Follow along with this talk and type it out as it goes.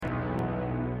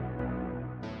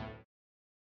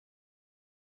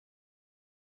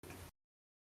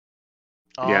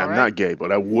Yeah, All I'm right. not gay,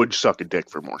 but I would suck a dick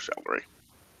for more salary.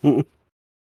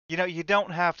 You know, you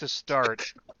don't have to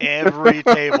start every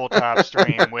tabletop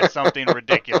stream with something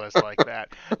ridiculous like that.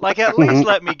 Like, at least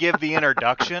let me give the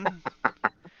introduction.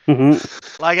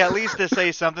 Like, at least to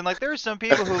say something. Like, there are some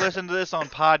people who listen to this on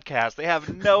podcasts. They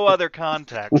have no other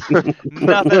context,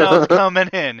 nothing else coming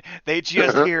in. They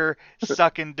just hear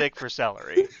sucking dick for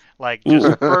celery. Like,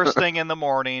 just first thing in the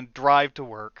morning, drive to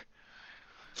work.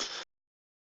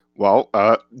 Well,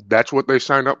 that's what they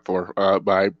signed up for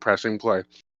by pressing play.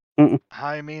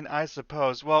 I mean, I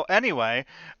suppose. Well, anyway,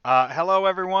 hello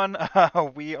everyone.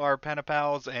 We are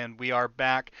Penapals, and we are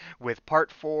back with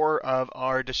part 4 of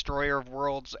our Destroyer of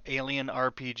Worlds Alien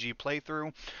RPG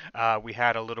playthrough. We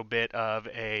had a little bit of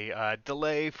a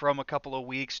delay from a couple of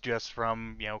weeks, just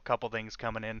from a couple things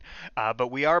coming in. But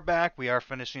we are back. We are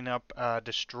finishing up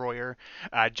Destroyer.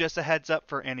 Just a heads up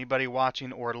for anybody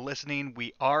watching or listening,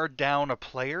 we are down a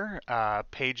player.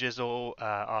 Paige Izzle,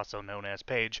 also known as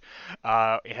Paige,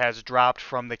 has dropped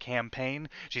from the campaign.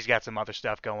 She's got some other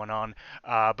stuff going on,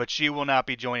 but she will not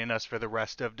be joining us for the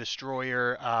rest of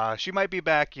Destroyer. She might be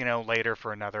back, later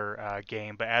for another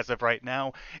game, but as of right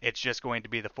now, it's just going to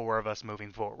be the four of us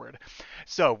moving forward.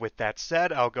 So, with that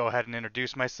said, I'll go ahead and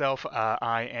introduce myself.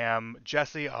 I am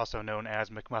Jesse, also known as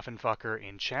McMuffinfucker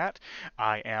in chat.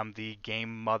 I am the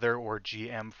game mother or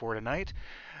GM for tonight.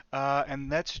 And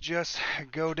let's just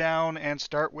go down and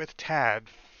start with Tad.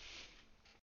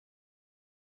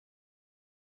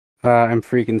 I'm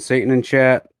freaking Satan in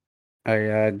chat.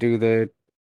 I do the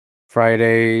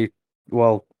Friday,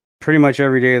 well, pretty much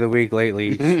every day of the week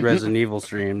lately, Resident Evil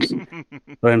streams.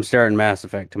 But I'm starting Mass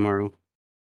Effect tomorrow.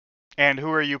 And who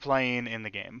are you playing in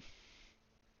the game?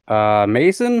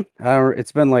 Mason?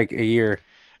 It's been like a year.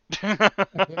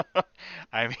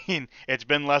 I mean, it's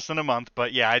been less than a month,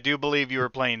 but yeah, I do believe you were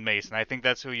playing Mason. I think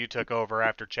that's who you took over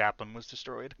after Chaplin was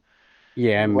destroyed.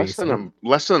 Yeah, I'm less than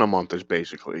Mason. a month is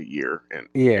basically a year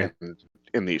Yeah,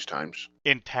 in these times.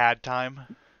 In Tad time.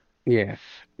 yeah.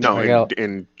 No, I got.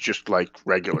 in just like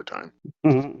regular time.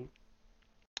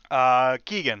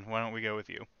 Keegan, why don't we go with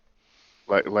you?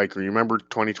 Like remember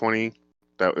 2020?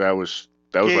 That was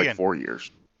like Keegan. 4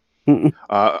 years.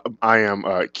 I am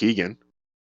Keegan.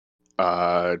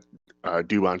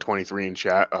 Dubon 23 in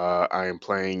chat. I am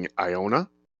playing Iona.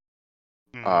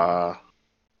 Mhm.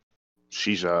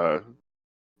 She's a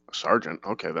sergeant.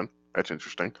 Okay, then that's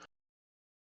interesting.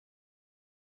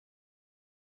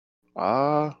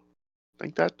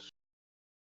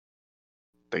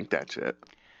 Think that's it.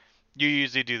 You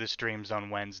usually do the streams on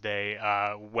Wednesday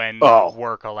when Oh,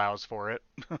 work allows for it.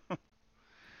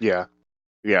 yeah.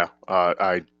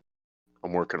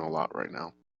 I'm working a lot right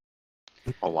now.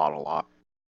 A lot. All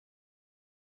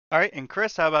right, and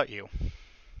Chris, how about you?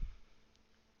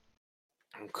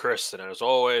 I'm Chris, and as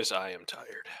always, I am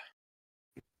tired.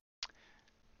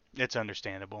 It's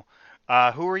understandable.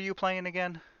 Who are you playing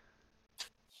again?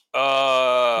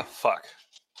 Fuck.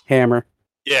 Hammer.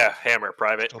 Yeah, Hammer,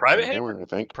 Private. Private Hammer? I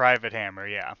think. Private Hammer,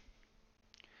 yeah.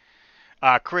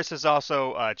 Chris is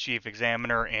also chief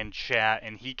examiner in chat,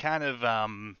 and he's kind of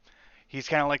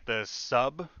like the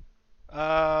sub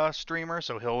streamer,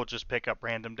 so he'll just pick up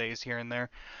random days here and there.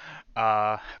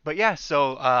 But yeah,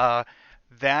 so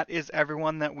that is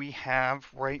everyone that we have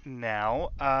right now.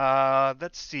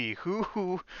 Let's see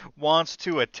who wants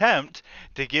to attempt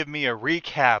to give me a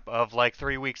recap of like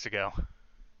 3 weeks ago.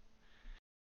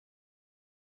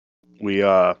 We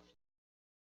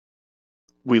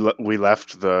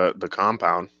left the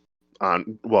compound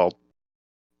on, well,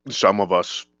 some of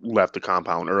us left the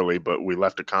compound early, but we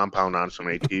left the compound on some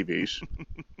ATVs.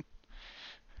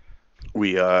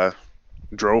 We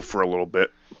drove for a little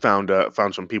bit, found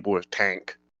some people with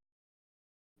tank,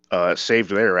 saved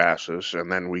their asses,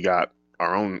 and then we got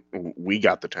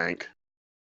the tank.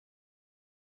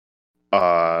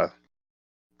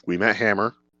 We met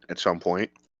Hammer at some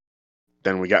point.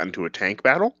 Then we got into a tank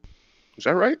battle. Is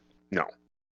that right?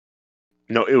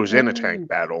 No, it was in a tank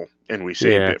battle, and we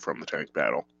saved it from the tank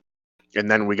battle.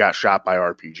 And then we got shot by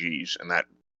RPGs, and that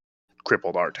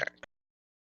crippled our tank.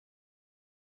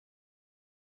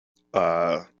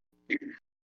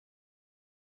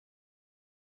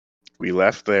 We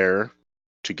left there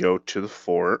to go to the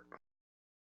fort,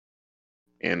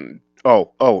 and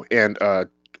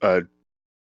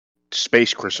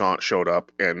Space Croissant showed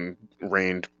up and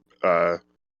rained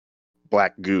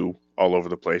black goo all over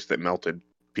the place that melted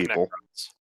people.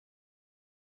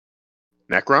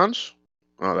 Necrons?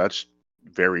 Oh, that's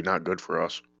very not good for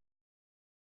us.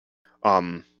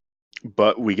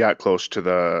 But we got close to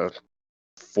the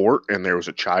fort and there was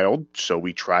a child, so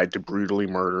we tried to brutally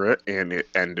murder it, and it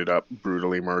ended up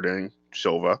brutally murdering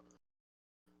Silva.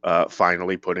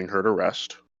 finally putting her to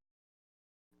rest.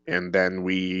 And then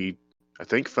we, I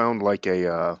think, found like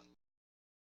a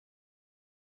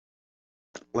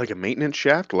maintenance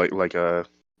shaft, like a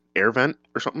air vent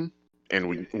or something, and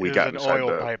we It was got an inside oil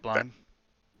the pipeline.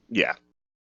 yeah,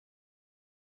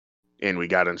 and we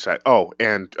got inside. Oh,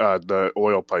 and the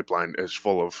oil pipeline is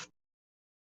full of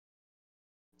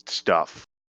stuff.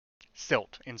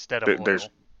 Silt instead of There's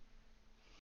oil.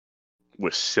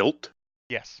 with silt,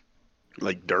 Yes.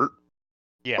 like dirt.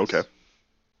 Yes. Okay.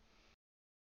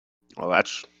 Well,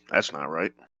 that's not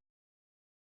right.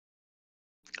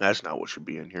 That's not what should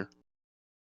be in here.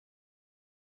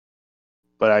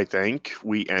 But I think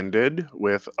we ended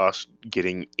with us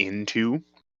getting into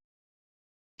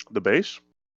the base.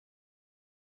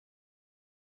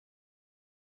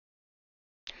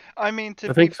 I mean,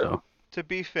 I think so. to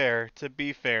be fair,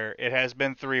 it has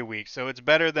been 3 weeks, so it's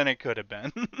better than it could have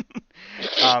been.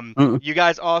 You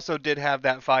guys also did have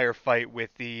that firefight with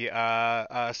the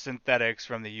synthetics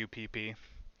from the UPP.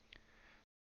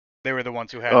 They were the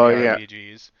ones who had Oh, the yeah.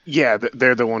 RPGs. Yeah,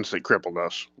 they're the ones that crippled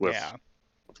us with Yeah.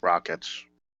 rockets.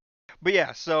 But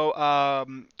yeah, so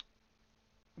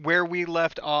where we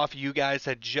left off, you guys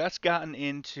had just gotten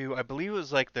into, I believe it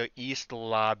was like the east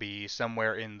lobby,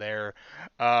 somewhere in there,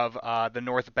 of the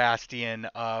North Bastion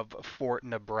of Fort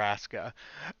Nebraska.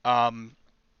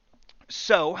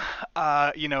 So,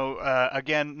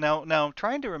 again, now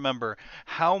trying to remember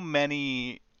how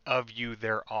many of you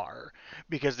there are,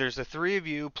 because there's the three of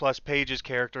you plus Paige's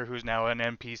character, who's now an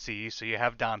NPC, so you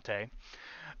have Dante.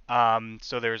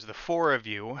 So there's the four of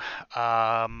you.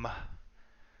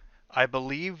 I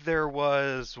believe there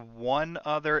was one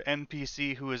other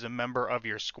NPC who is a member of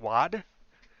your squad.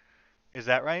 Is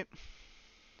that right?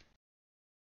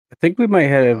 I think we might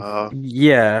have.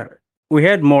 Yeah, we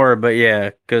had more, but yeah,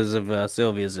 because of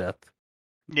Sylvia's death.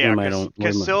 Yeah,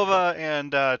 because Silva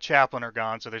and Chaplin are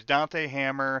gone. So there's Dante,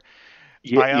 Hammer,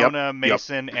 Iona,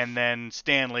 Mason, and then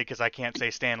Stanley, because I can't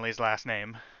say Stanley's last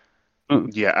name.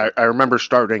 Yeah, I remember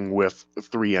starting with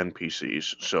 3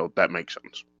 NPCs, so that makes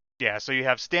sense. Yeah, so you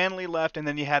have Stanley left, and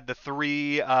then you had the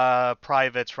 3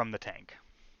 privates from the tank.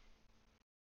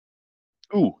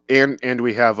 Ooh, and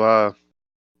we have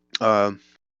AWOL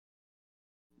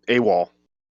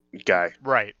guy.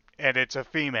 Right, and it's a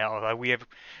female.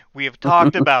 We have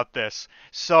talked about this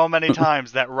so many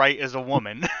times that Wright is a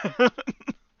woman.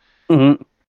 Mm-hmm.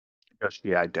 Does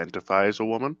she identify as a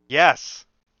woman? Yes.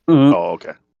 Mm-hmm. Oh,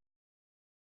 okay.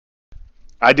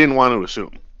 I didn't want to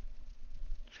assume.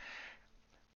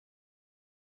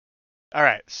 All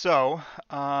right, so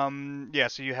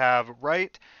so you have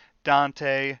Wright,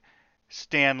 Dante,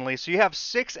 Stanley. So you have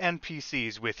 6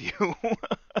 NPCs with you,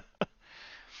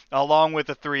 along with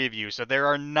the 3 of you. So there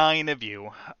are 9 of you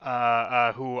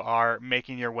who are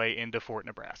making your way into Fort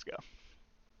Nebraska.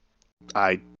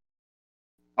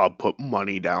 I'll put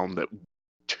money down that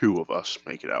 2 of us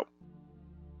make it out.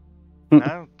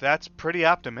 No, that's pretty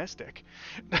optimistic.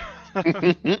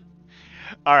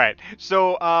 All right,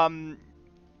 so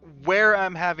where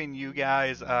I'm having you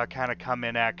guys kind of come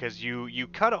in at, because you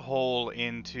cut a hole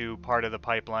into part of the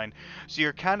pipeline, so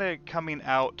you're kind of coming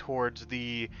out towards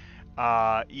the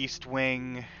East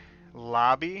Wing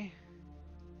lobby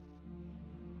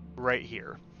right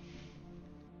here.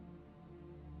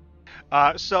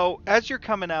 So as you're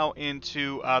coming out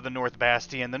into the North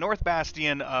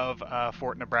Bastion of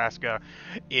Fort Nebraska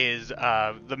is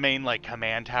the main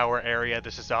command tower area.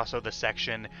 This is also the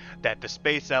section that the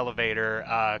space elevator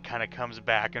kind of comes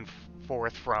back and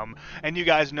forth from. And you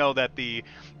guys know that the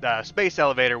space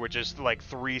elevator, which is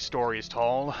 3 stories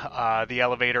tall, the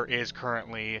elevator is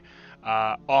currently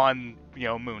on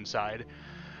Moonside.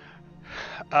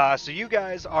 So you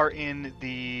guys are in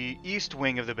the east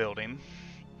wing of the building.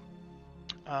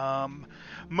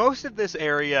 Most of this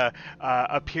area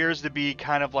appears to be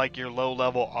kind of like your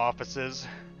low-level offices.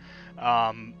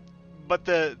 But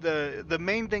the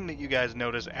main thing that you guys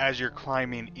notice as you're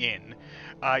climbing in,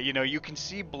 you can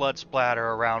see blood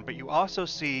splatter around, but you also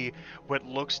see what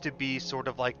looks to be sort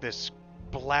of like this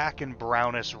black and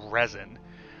brownish resin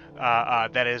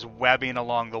that is webbing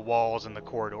along the walls and the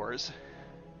corridors.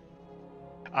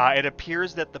 It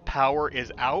appears that the power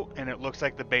is out, and it looks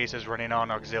like the base is running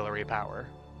on auxiliary power.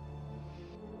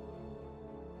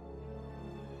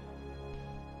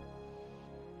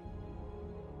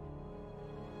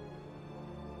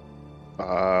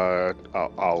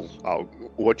 I'll.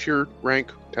 What's your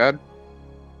rank, Tad?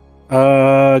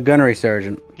 Gunnery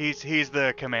sergeant. He's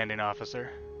the commanding officer.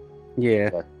 Yeah.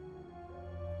 Okay.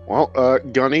 Well,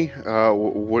 Gunny,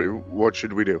 what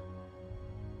should we do?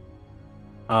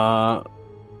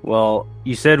 Well,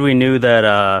 you said we knew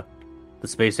that the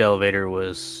space elevator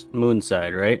was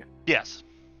moonside, right? Yes.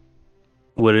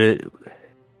 Would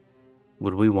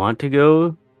we want to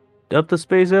go up the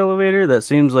space elevator? That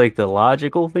seems like the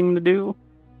logical thing to do.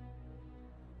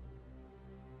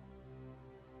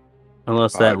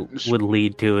 Unless that would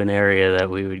lead to an area that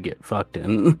we would get fucked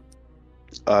in.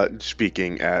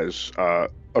 Speaking as a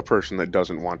person that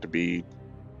doesn't want to be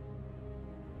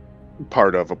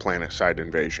part of a planet-side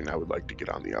invasion, I would like to get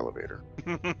on the elevator.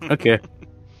 Okay.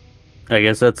 I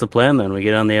guess that's the plan then. We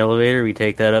get on the elevator, we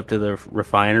take that up to the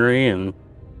refinery, and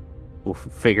we'll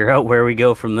figure out where we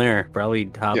go from there.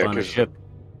 Probably hop on a ship.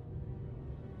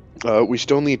 We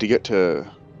still need to get to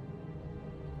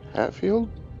Hatfield?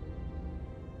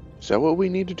 Is that what we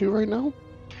need to do right now?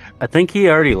 I think he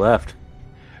already left.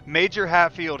 Major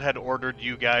Hatfield had ordered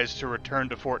you guys to return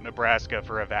to Fort Nebraska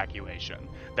for evacuation.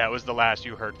 That was the last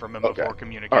you heard from him before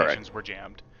communications were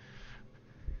jammed.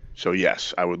 So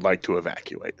yes, I would like to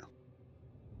evacuate.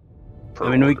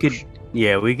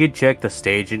 We could check the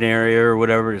staging area or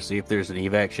whatever to see if there's an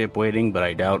evac ship waiting, but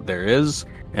I doubt there is.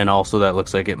 And also that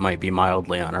looks like it might be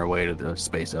mildly on our way to the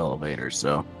space elevator,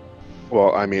 so.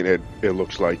 Well, I mean, it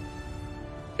looks like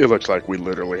we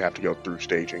literally have to go through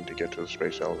staging to get to the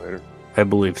space elevator. I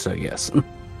believe so, yes.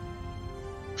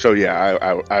 So yeah,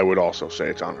 I would also say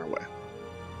it's on our way.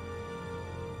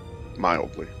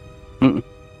 Mildly.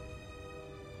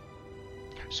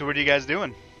 So what are you guys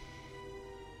doing?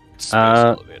 Space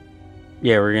elevator.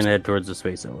 Yeah, we're gonna head towards the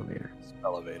space elevator.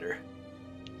 Elevator.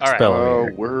 All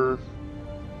right. We're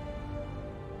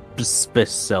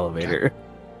space elevator.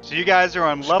 So you guys are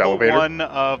on level 1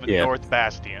 of North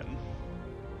Bastion,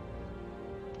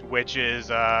 which is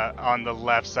on the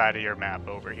left side of your map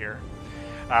over here.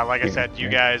 Like I said, you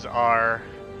guys are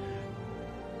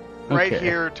right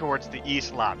here towards the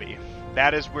east lobby.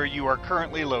 That is where you are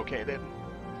currently located.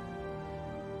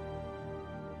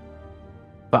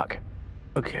 Fuck.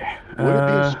 Okay. Would it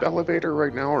be a spelevator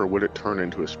right now, or would it turn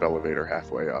into a spelevator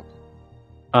halfway up?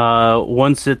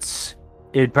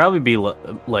 It'd probably be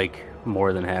like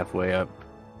more than halfway up.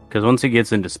 Because once it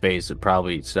gets into space, it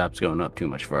probably stops going up too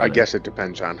much farther. I guess it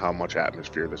depends on how much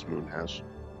atmosphere this moon has.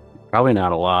 Probably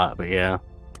not a lot, but yeah.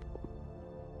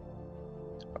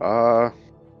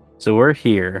 So we're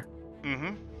here.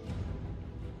 Mm-hmm.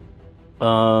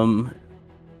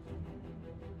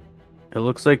 It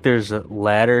looks like there's a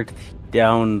ladder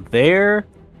down there.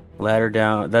 Ladder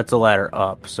down. That's a ladder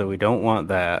up, so we don't want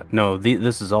that. No,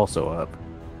 this is also up.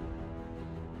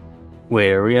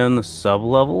 Wait, are we on the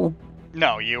sub-level?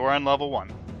 No, you are on level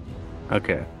 1.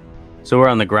 Okay. So we're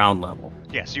on the ground level.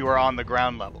 Yes, you are on the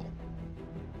ground level.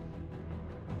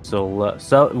 So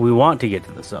we want to get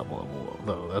to the sub-level,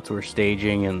 though. That's where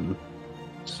staging and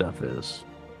stuff is.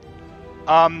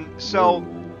 So...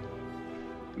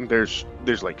 There's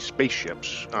like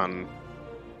spaceships on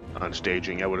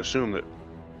staging. I would assume that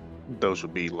those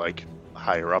would be like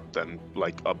higher up than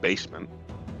like a basement.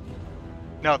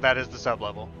 No, that is the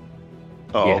sub-level.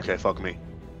 Oh, yeah. Okay, fuck me.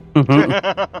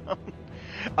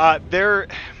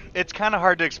 It's kind of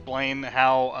hard to explain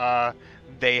how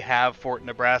they have Fort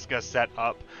Nebraska set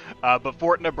up, but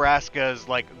Fort Nebraska's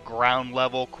like ground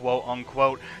level, quote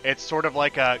unquote. It's sort of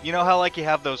like you know how like you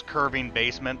have those curving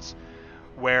basements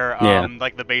where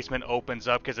like the basement opens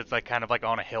up because it's like kind of like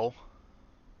on a hill.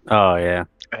 Oh yeah.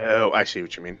 Oh, I see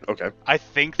what you mean. Okay. I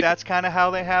think that's kind of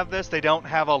how they have this. They don't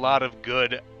have a lot of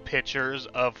good pictures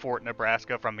of Fort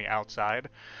Nebraska from the outside.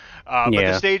 But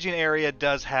the staging area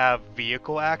does have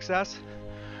vehicle access.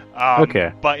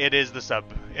 But it is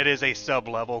a sub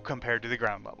level compared to the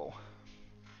ground level.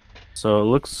 So it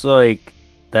looks like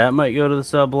that might go to the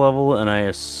sub level, and I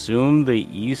assume the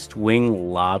East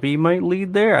Wing lobby might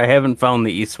lead there. I haven't found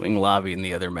the East Wing lobby in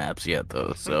the other maps yet,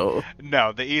 though. So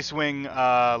no, the East Wing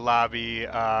lobby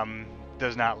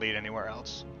does not lead anywhere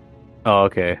else. Oh,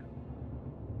 okay.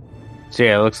 So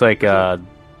yeah, it looks like there.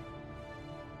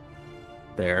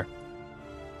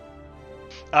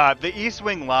 The East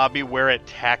Wing lobby, where it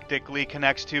tactically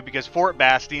connects to, because Fort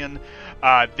Bastion,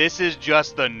 this is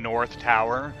just the North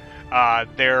Tower.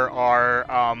 There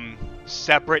are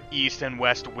separate East and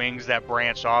West wings that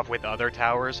branch off with other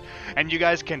towers, and you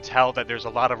guys can tell that there's a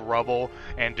lot of rubble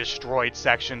and destroyed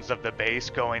sections of the base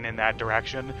going in that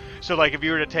direction. So, like, if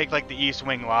you were to take, like, the East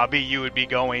Wing lobby, you would be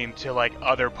going to, like,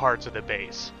 other parts of the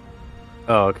base.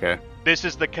 Oh, okay. This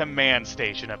is the command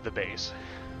station of the base.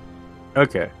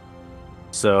 Okay.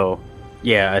 So,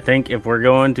 yeah, I think if we're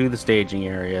going to the staging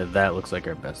area, that looks like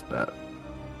our best bet.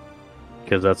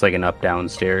 Because that's like an up-down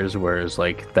stairs, whereas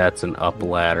like that's an up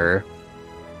ladder.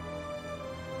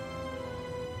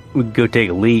 We could go take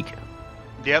a leak.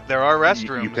 Yep, there are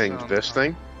restrooms. You pinged this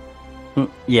thing?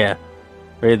 Yeah.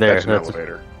 Right there. That's an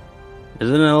elevator. Is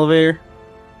it an elevator?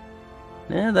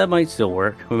 Yeah, that might still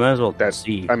work. We might as well That's.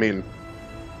 see. I mean,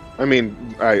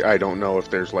 I don't know if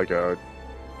there's like a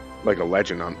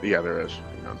legend on. Yeah, there is.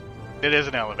 No. It is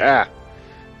an elevator. Ah.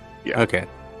 Yeah. Okay.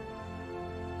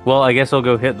 Well, I guess I'll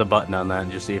go hit the button on that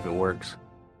and just see if it works.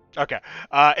 Okay.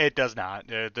 It does not.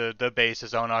 The base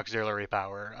is on auxiliary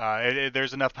power.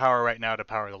 There's enough power right now to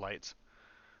power the lights.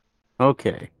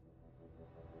 Okay.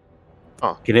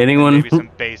 Huh. Can anyone Maybe some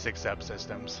basic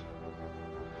subsystems.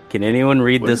 can anyone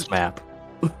read What this is- map?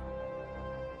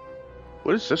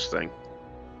 What is this thing?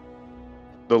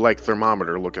 The like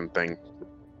thermometer looking thing,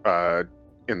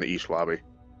 in the east lobby.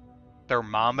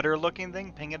 Thermometer looking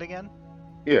thing? Ping it again?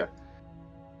 Yeah.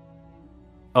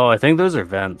 Oh, I think those are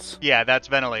vents. Yeah, that's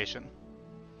ventilation.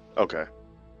 Okay.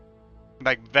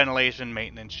 Like ventilation,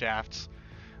 maintenance shafts,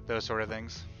 those sort of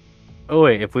things. Oh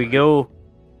wait, if we go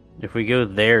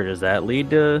there, does that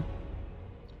lead to?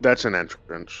 That's an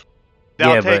entrance.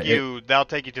 They'll Yeah, take but you. They'll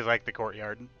take you to like the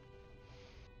courtyard.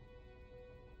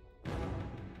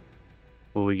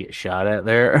 Will we get shot at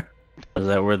there? Is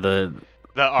that where the?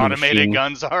 The automated machine.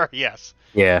 guns are. Yes.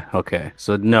 Yeah. Okay.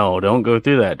 So no, don't go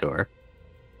through that door.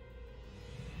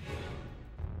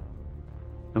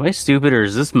 Am I stupid, or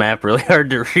is this map really hard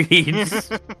to read?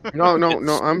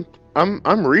 No.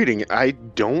 I'm reading. I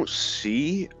don't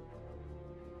see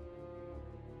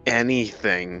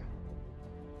anything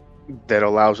that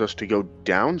allows us to go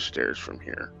downstairs from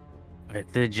here.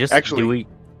 Just Actually,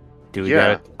 do we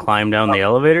yeah. gotta climb down the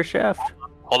elevator shaft?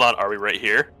 Hold on, are we right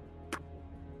here?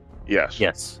 Yes.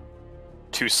 Yes.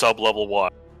 To sub-level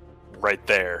 1. Right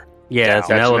there. Yeah, it's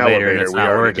an That's elevator, and it's We not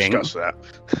already working. discussed that.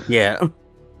 Yeah.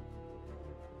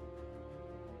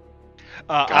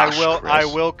 Gosh, I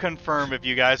Chris. will confirm if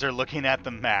you guys are looking at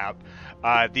the map.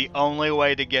 The only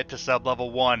way to get to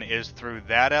sub-level 1 is through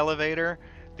that elevator,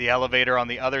 the elevator on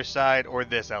the other side, or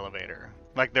this elevator.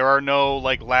 Like, there are no,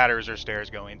 like, ladders or stairs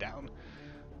going down.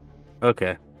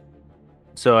 Okay.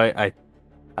 So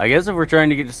I guess if we're trying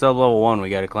to get to sub level 1, we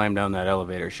got to climb down that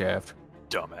elevator shaft.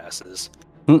 Dumbasses.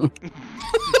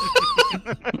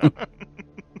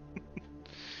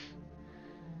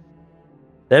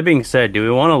 That being said, do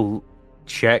we want to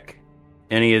check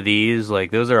any of these?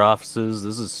 Like, those are offices.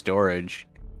 This is storage.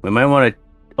 We might want to.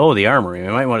 Oh, the armory. We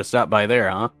might want to stop by there,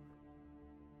 huh?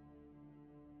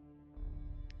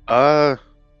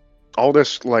 All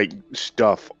this like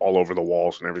stuff all over the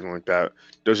walls and everything like that.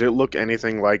 Does it look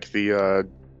anything like the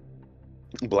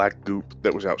black goop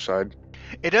that was outside?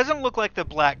 It doesn't look like the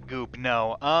black goop,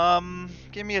 no.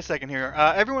 Give me a second here.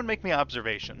 Everyone make me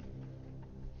observation.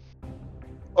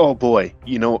 Oh boy,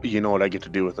 you know what I get to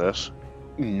do with this?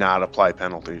 Not apply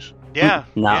penalties. Yeah.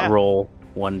 Not yeah. roll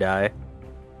one die.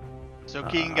 So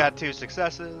Keegan got 2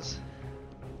 successes.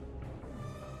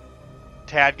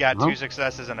 Tad got 2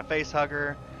 successes and a face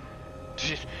hugger.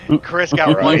 Chris got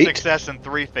 1 Right. success and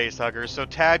 3 face huggers. So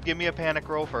Tad, give me a panic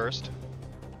roll first.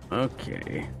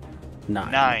 Okay.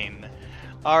 9. 9.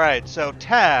 Alright, so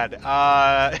Tad,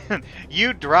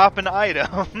 you drop an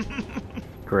item.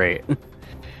 Great.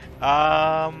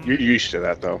 You're used to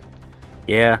that though.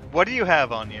 Yeah. What do you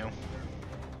have on you?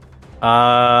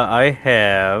 I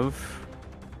have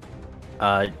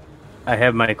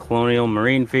my Colonial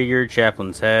Marine figure,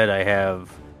 Chaplain's head. I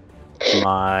have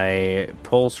my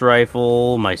pulse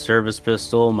rifle, my service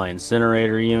pistol, my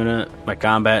incinerator unit, my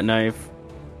combat knife,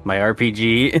 my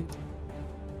RPG.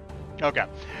 Okay.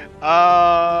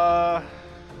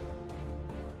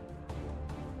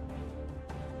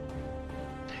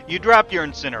 You dropped your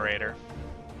incinerator.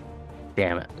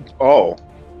 Damn it. Oh,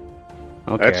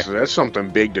 Okay. that's something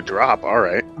big to drop. All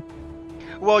right.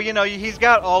 Well, you know, he's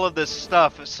got all of this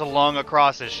stuff slung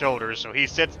across his shoulders, so he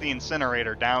sits the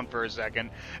incinerator down for a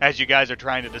second as you guys are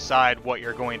trying to decide what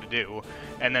you're going to do,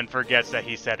 and then forgets that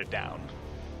he set it down.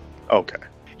 Okay.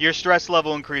 Your stress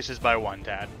level increases by 1,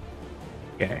 Tad.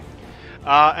 Okay.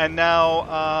 And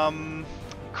now,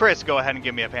 Chris, go ahead and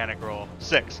give me a panic roll.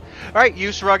 6. Alright,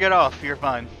 you shrug it off. You're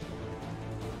fine.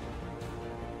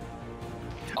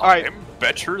 Alright. I'm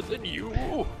better than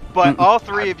you. But all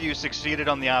 3 of you succeeded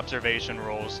on the observation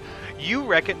rolls. You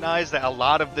recognize that a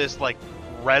lot of this, like,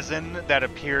 resin that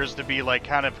appears to be, like,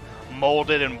 kind of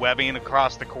molded and webbing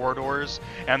across the corridors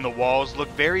and the walls look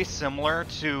very similar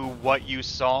to what you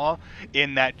saw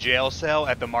in that jail cell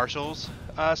at the Marshal's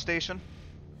station.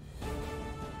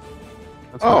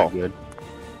 That's not Oh. good.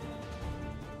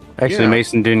 Actually, Yeah.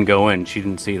 Mason didn't go in. She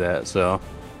didn't see that, so.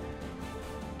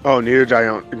 Oh, neither did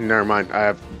I. Never mind. I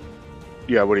have.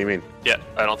 Yeah. What do you mean? Yeah,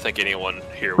 I don't think anyone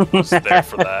here was there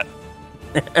for that.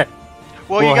 Well,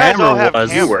 Well, you guys all Hammer have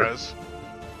was. cameras.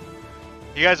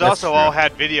 You guys That's also true. all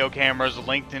had video cameras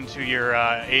linked into your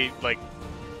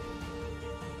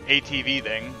ATV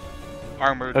thing,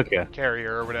 armored Okay.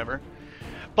 carrier or whatever.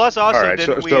 Plus, also, All right,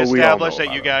 didn't so we we all establish know that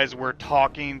about you it. guys were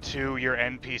talking to your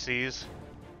NPCs?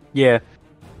 Yeah.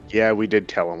 Yeah, we did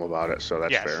tell him about it, so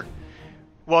that's Yes. fair.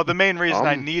 Well, the main reason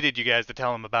I Um. needed you guys to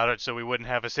tell them about it so we wouldn't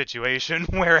have a situation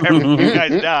where you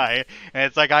guys die and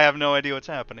it's like I have no idea what's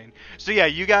happening. So yeah,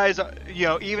 you guys,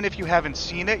 even if you haven't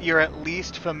seen it, you're at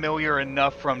least familiar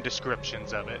enough from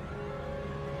descriptions of it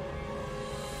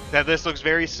that this looks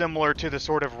very similar to the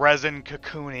sort of resin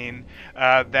cocooning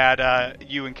that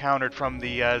you encountered from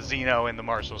the Xeno in the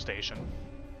Marshall Station.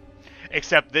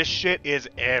 Except this shit is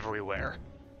everywhere.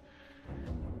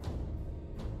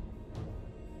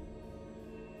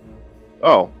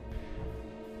 Oh.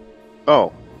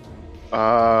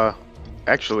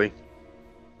 Actually,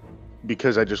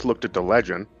 because I just looked at the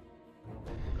legend,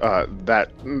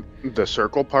 the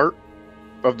circle part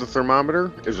of the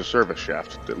thermometer is a service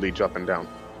shaft that leads up and down.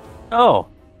 Oh.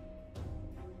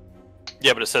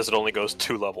 Yeah, but it says it only goes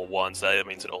 2 level 1s. That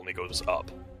means it only goes up.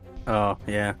 Oh,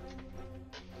 yeah.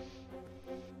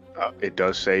 It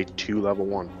does say 2 level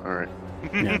 1. All right.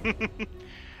 Yeah.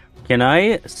 Can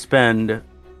I spend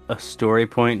a story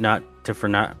point not to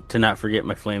forget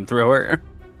my flamethrower?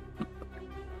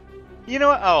 You know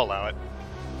what? I'll allow it.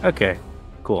 Okay.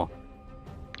 Cool.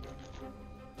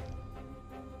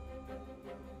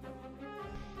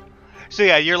 So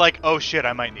yeah, you're like, oh shit,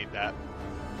 I might need that.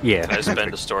 Yeah. Can I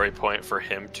spend a story point for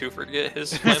him to forget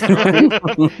his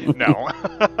flamethrower?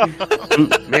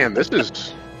 No. Man, this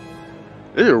is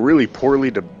a really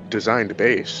poorly designed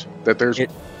base. That there's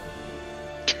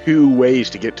 2 ways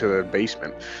to get to the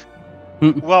basement.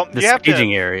 Well, The you have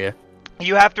staging to area.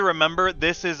 you have to remember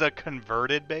this is a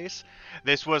converted base.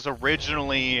 This was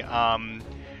originally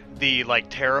the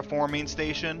terraforming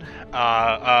station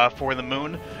for the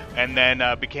moon, and then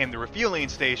became the refueling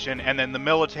station, and then the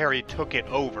military took it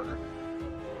over.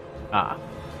 Ah.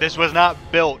 This was not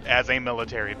built as a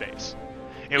military base.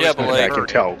 It Yeah, was but, I like- can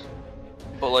tell.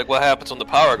 But what happens when the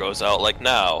power goes out, like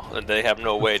now, and they have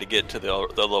no way to get to the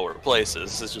lower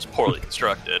places? It's just poorly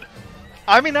constructed.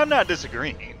 I mean, I'm not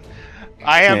disagreeing.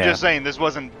 I am Yeah. just saying this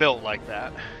wasn't built like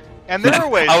that. And there are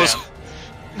ways.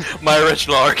 My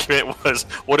original argument was,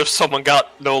 what if someone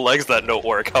got no legs that don't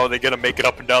work? How are they going to make it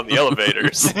up and down the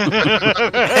elevators?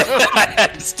 I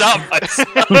had to stop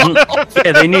myself.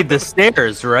 Yeah, they need the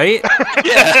stairs, right?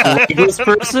 Yeah. This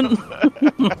person?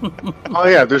 Oh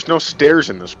yeah, there's no stairs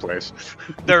in this place.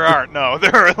 There aren't. No,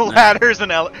 there are ladders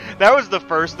and that was the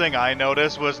first thing I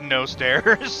noticed was no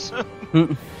stairs.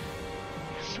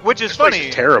 Which is This place funny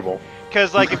is terrible.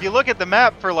 because if you look at the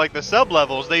map for the sub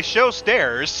levels, they show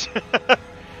stairs.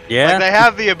 Yeah. They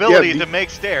have the ability Yeah, to make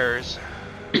stairs.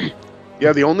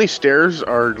 Yeah, the only stairs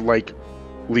are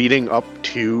leading up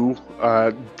to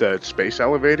the space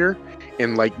elevator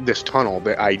in this tunnel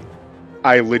that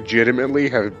I legitimately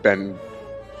have been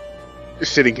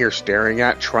sitting here staring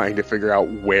at, trying to figure out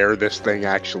where this thing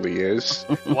actually is,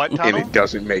 What and tunnel? it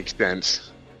doesn't make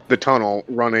sense. The tunnel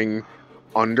running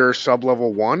under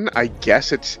sub-level 1, I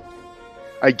guess it's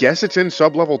in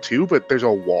sub-level 2, but there's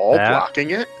a wall Yeah.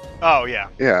 blocking it. Oh yeah.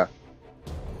 Yeah.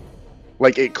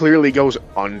 It clearly goes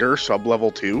under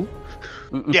sub-level 2.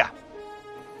 Yeah.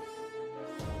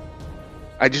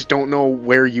 I just don't know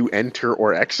where you enter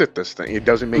or exit this thing. It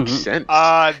doesn't make Mhm. sense.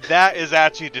 That is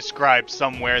actually described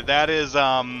somewhere. That is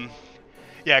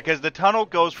yeah, because the tunnel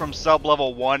goes from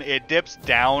sub-level 1, it dips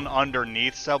down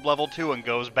underneath sub-level 2 and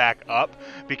goes back up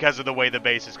because of the way the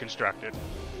base is constructed.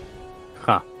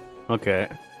 Huh. Okay.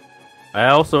 I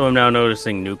also am now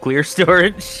noticing nuclear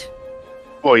storage.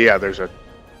 Well, yeah, there's a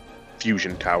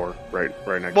fusion tower right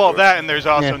next Well, to it. that and there's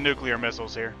also Yeah. nuclear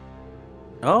missiles here.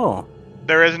 Oh.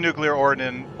 There is a nuclear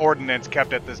ordnance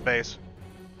kept at this base.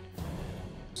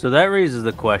 So that raises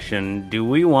the question, do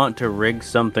we want to rig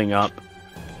something up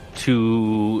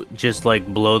to just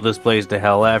blow this place to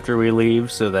hell after we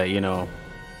leave so that,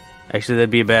 actually that'd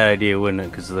be a bad idea, wouldn't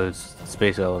it? Because the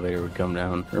space elevator would come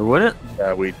down. Or would it?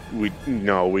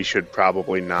 Yeah, we should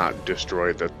probably not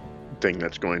destroy the thing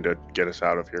that's going to get us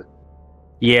out of here.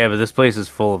 Yeah, but this place is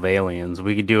full of aliens.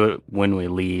 We could do it when we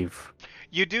leave.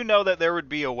 You do know that there would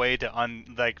be a way to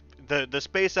the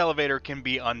space elevator can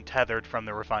be untethered from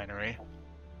the refinery.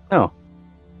 Oh.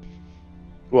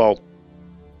 Well,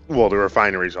 the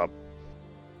refinery's up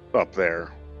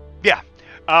there. Yeah,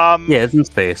 it's in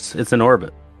space. It's in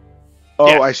orbit. Oh,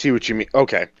 Yeah. I see what you mean.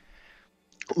 Okay.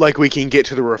 We can get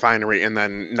to the refinery and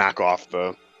then knock off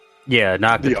the Yeah,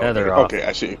 knock the tether elevator. off. Okay,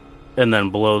 I see. And then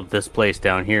blow this place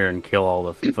down here and kill all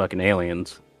the fucking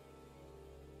aliens.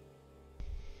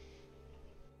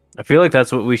 I feel like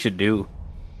that's what we should do.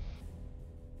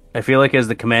 I feel like as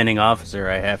the commanding officer,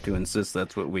 I have to insist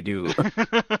that's what we do.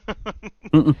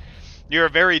 You're a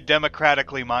very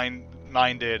democratically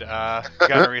minded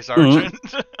gunnery sergeant.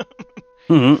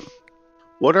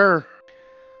 What are...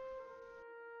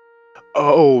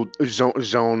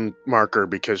 zone marker,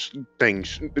 because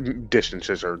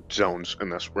distances are zones in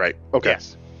this, right? Okay.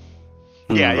 Yes.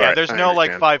 Yeah, Right, there's I no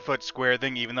like understand. 5-foot square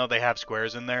thing, even though they have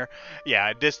squares in there.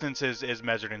 Yeah, distance is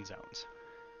measured in zones.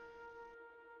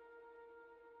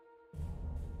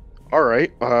 All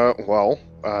right.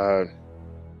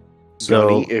 So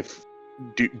Gunny, if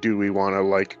do we want to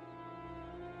like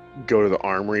go to the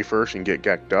armory first and get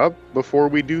gecked up before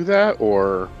we do that,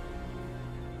 or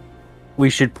we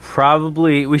should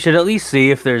at least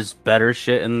see if there's better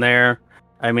shit in there.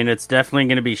 I mean, it's definitely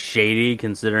going to be shady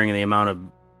considering the amount of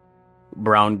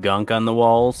brown gunk on the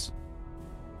walls.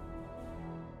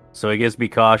 So I guess be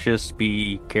cautious,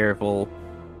 be careful,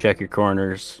 check your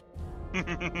corners.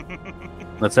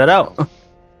 Let's head out. All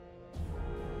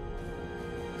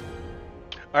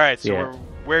right, so Yeah.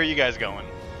 where are you guys going?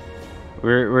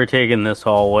 We're taking this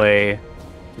hallway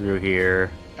through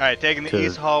here. All right, taking the To-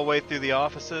 east hallway through the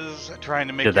offices, trying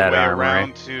to make To your that way armory.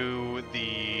 around to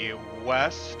the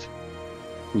west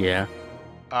Yeah.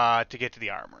 to get to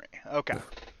the armory. Okay.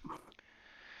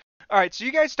 All right, so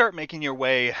you guys start making your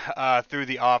way through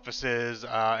the offices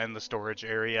and the storage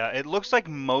area. It looks like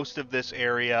most of this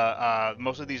area,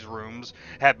 most of these rooms,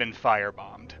 have been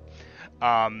firebombed.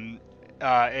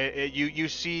 You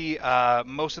see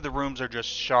most of the rooms are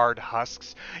just charred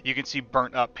husks. You can see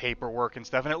burnt up paperwork and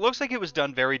stuff, and it looks like it was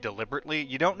done very deliberately.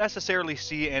 You don't necessarily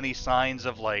see any signs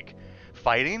of like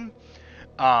fighting.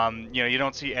 You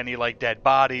don't see any like dead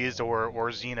bodies or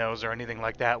Xenos or anything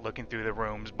like that looking through the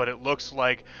rooms, but it looks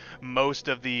like most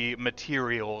of the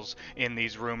materials in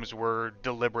these rooms were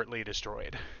deliberately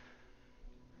destroyed.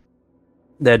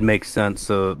 That makes sense,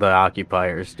 so the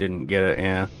occupiers didn't get it,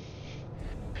 yeah.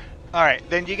 Alright,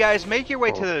 then you guys make your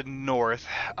way to the north,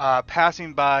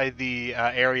 passing by the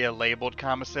area labeled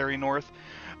Commissary North,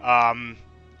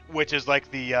 which is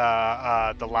like the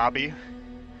lobby.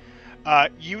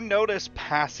 You notice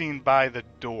passing by the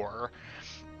door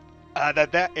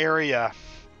that area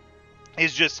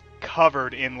is just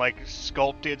covered in like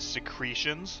sculpted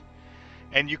secretions,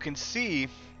 and you can see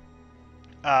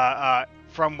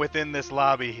from within this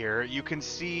lobby here, you can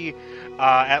see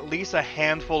at least a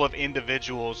handful of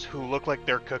individuals who look like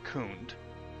they're cocooned.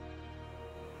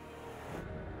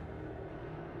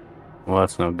 Well,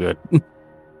 that's no good.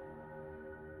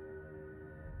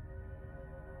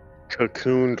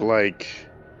 cocooned like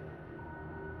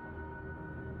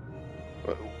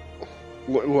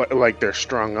they're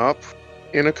strung up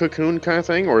in a cocoon kind of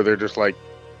thing, or they're just like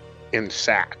in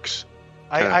sacks?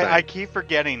 I keep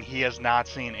forgetting he has not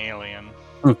seen Alien.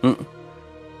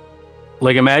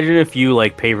 Like, imagine if you,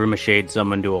 like, paper mached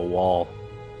someone to a wall.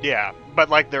 Yeah, but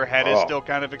like their head is Oh. still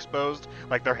kind of exposed,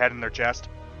 like their head and their chest.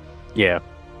 Yeah.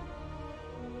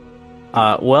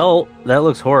 Well, that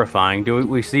looks horrifying. Do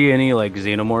we see any, like,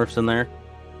 xenomorphs in there?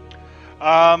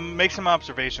 Make some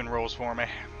observation rolls for me.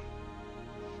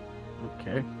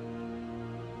 Okay.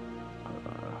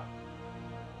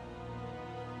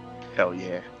 Hell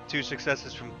yeah. 2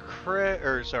 successes from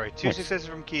two successes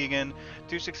from Keegan,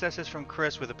 2 successes from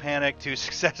Chris with a panic, 2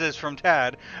 successes from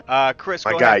Tad. Chris,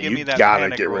 My go guy, ahead and give you me that gotta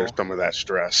panic get roll. rid of some of that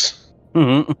stress.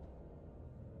 10.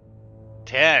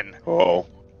 Oh.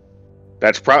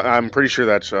 I'm pretty sure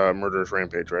that's Murderous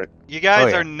Rampage, right? You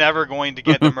guys yeah. are never going to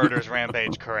get the Murderous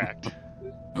Rampage correct.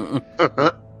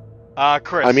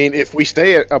 Chris. I mean, if we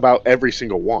stay at about every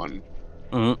single one.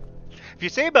 if you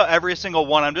say about every single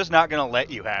one, I'm just not going to let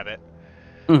you have it.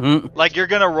 Like, you're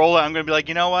going to roll it, I'm going to be like,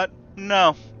 you know what?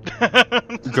 No.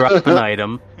 Drop an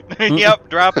item. Yep,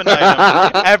 drop an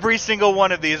item. Every single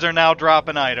one of these are now drop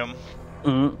an item.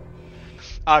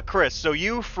 Chris, so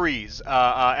you freeze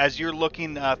as you're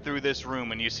looking through this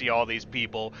room and you see all these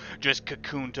people just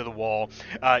cocooned to the wall.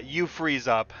 You freeze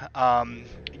up.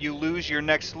 You lose your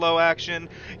next slow action.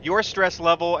 Your stress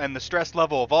level and the stress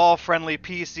level of all friendly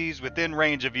PCs within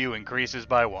range of you increases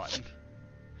by 1.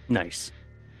 Nice.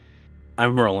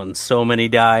 I'm rolling so many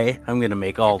die. I'm gonna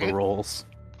make all the rolls.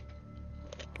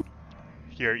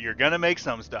 You're gonna make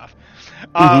some stuff.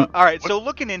 All right, so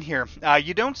looking in here,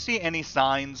 you don't see any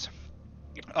signs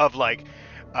of like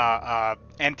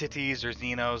entities or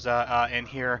Xenos in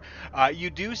here. You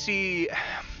do see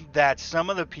that some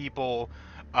of the people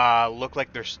look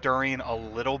like they're stirring a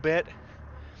little bit.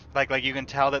 Like you can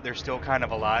tell that they're still kind of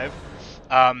alive.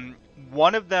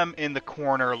 One of them in the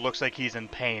corner looks like he's in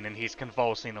pain and he's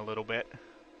convulsing a little bit.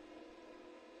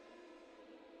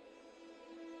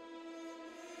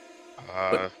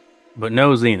 But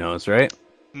no Xenos, right?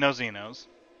 No Xenos.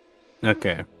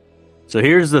 Okay. So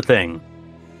here's the thing.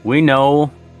 We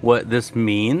know what this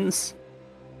means.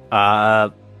 I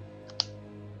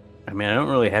mean, I don't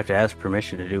really have to ask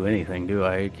permission to do anything, do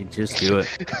I? I can just do it.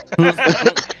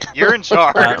 You're in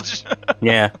charge.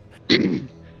 Yeah.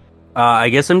 I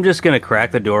guess I'm just gonna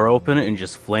crack the door open and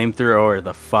just flamethrower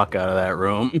the fuck out of that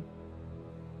room.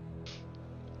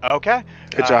 Okay.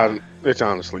 It's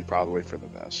honestly probably for the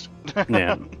best.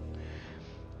 Yeah.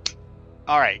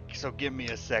 All right. So give me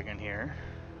a second here.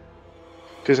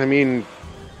 Because I mean,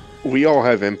 we all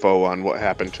have info on what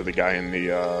happened to the guy in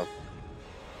the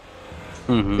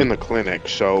in the clinic.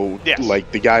 So, Yes.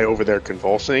 like the guy over there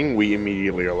convulsing, we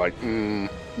immediately are like,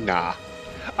 nah.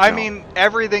 I No. mean,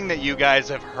 everything that you guys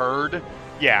have heard,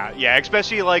 yeah,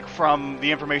 especially like from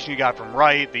the information you got from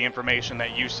Wright, the information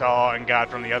that you saw and got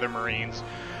from the other Marines,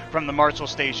 from the Marshall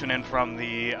Station, and from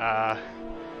the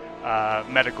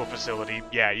medical facility.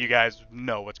 Yeah, you guys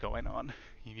know what's going on.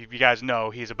 You guys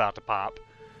know he's about to pop.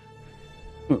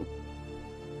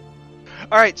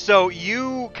 All right, so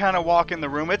you kind of walk in the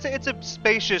room. It's a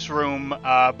spacious room,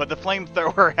 but the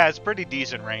flamethrower has pretty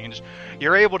decent range.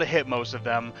 You're able to hit most of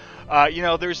them.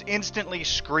 There's instantly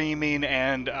screaming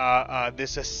and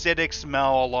this acidic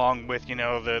smell, along with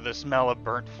the smell of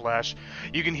burnt flesh.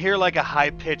 You can hear like a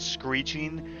high-pitched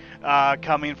screeching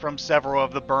coming from several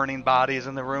of the burning bodies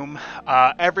in the room.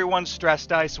 Everyone's stress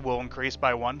dice will increase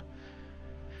by 1.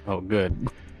 Oh, good.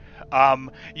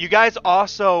 You guys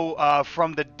also,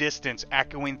 from the distance,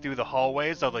 echoing through the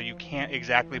hallways, although you can't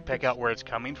exactly pick out where it's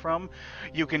coming from,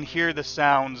 you can hear the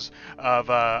sounds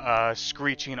of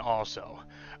screeching also.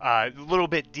 A little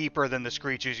bit deeper than the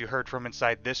screeches you heard from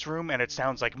inside this room, and it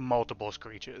sounds like multiple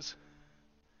screeches.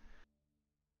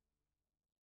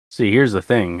 See, here's the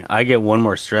thing. I get 1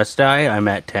 more stress die. I'm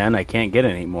at 10. I can't get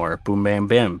any more. Boom, bam,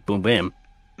 bam. Boom, bam.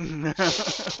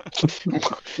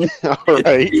 All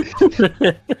right.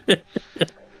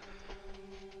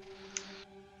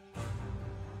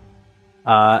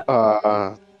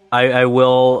 I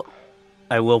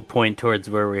will point towards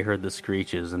where we heard the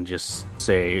screeches and just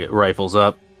say rifles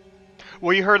up.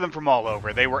 Well, you heard them from all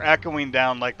over. They were echoing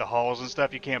down like the halls and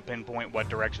stuff. You can't pinpoint what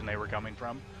direction they were coming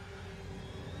from.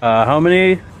 How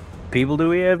many people do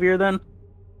we have here then?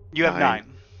 You have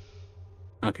 9.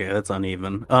 Okay, that's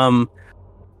uneven.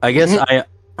 I guess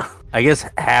I guess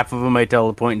half of them I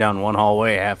teleport down one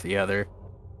hallway, half the other.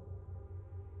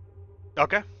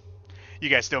 Okay. You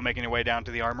guys still making your way down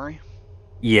to the armory?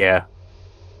 Yeah.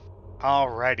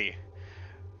 Alrighty.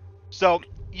 So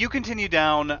you continue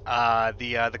down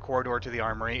the corridor to the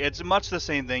armory. It's much the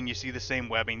same thing. You see the same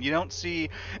webbing. You don't see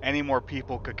any more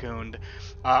people cocooned.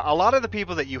 A lot of the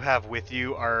people that you have with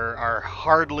you are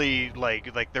hardly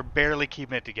like they're barely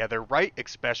keeping it together. Wright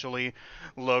especially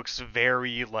looks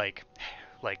very like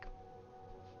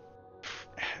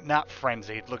not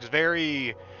frenzied. Looks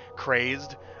very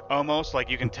crazed. Almost like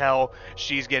you can tell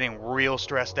she's getting real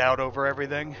stressed out over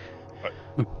everything.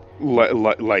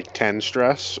 Like 10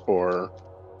 stress or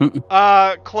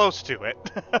close to it.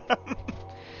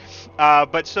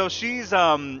 But so she's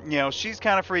she's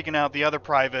kind of freaking out. The other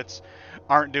privates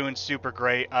aren't doing super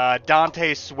great.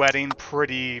 Dante's sweating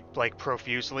pretty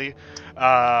profusely.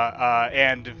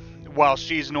 And while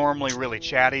she's normally really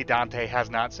chatty, Dante has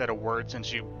not said a word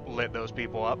since you lit those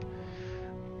people up.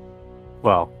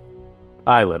 Well,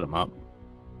 I lit them up.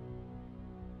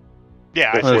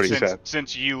 Yeah, That's what he said.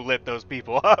 Since you lit those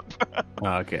people up.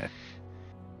 Okay.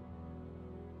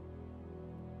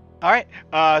 Alright,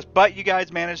 but you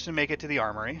guys managed to make it to the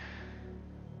armory.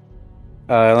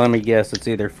 Let me guess, it's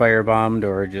either firebombed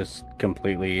or just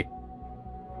completely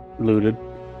looted.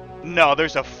 No,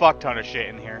 there's a fuck ton of shit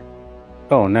in here.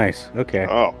 Oh, nice. Okay.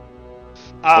 oh,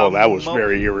 well, that was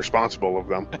very irresponsible of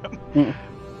them.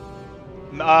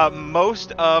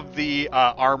 Most of the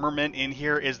armament in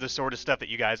here is the sort of stuff that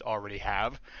you guys already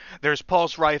have. There's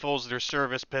pulse rifles, there's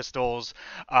service pistols,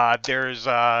 there's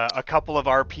a couple of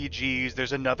RPGs,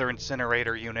 there's another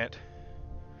incinerator unit.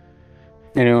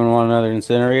 Anyone want another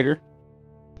incinerator?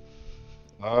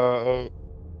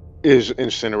 Is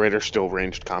Incinerator still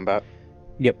ranged combat?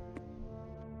 Yep.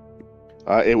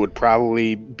 It would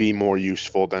probably be more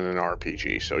useful than an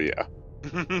RPG, so yeah.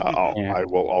 Yeah. I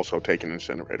will also take an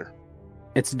Incinerator.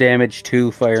 It's damage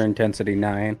 2, fire intensity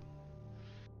 9.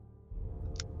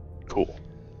 Cool.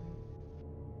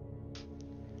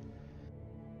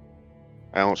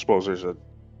 I don't suppose there's a...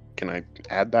 Can I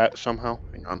add that somehow?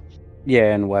 Hang on.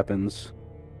 Yeah, and weapons.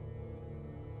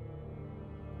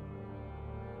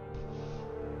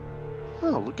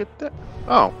 Oh, look at that.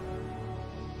 Oh.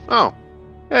 Oh.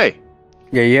 Hey.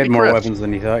 Yeah, you had Hey, more Chris. weapons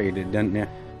than you thought you did, didn't you?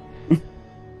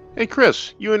 Hey,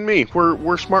 Chris, you and me,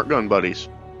 we're smart gun buddies.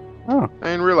 Oh. I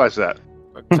didn't realize that.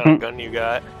 What kind of gun you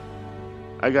got?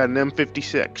 I got an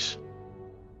M56.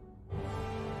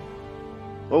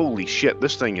 Holy shit,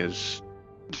 this thing is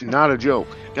not a joke.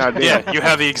 God damn. Yeah, you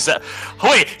have the exact.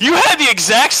 Wait, you had the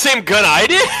exact same gun I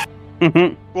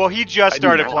did? Well, he just I do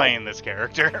started now. playing this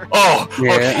character. Oh,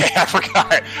 Yeah. okay, I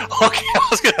forgot. Okay, I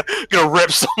was gonna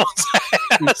rip someone's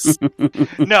ass.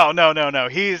 No.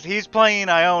 He's playing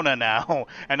Iona now,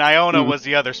 and Iona Hmm. was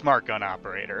the other smart gun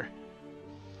operator.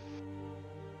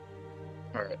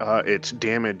 Alright, it's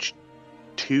damage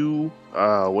 2.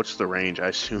 What's the range? I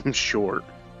assume short.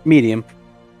 Medium.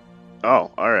 Oh,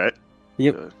 alright.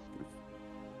 Yep. Good.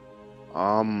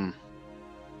 No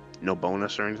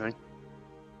bonus or anything?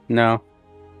 No.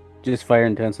 Just fire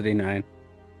intensity 9.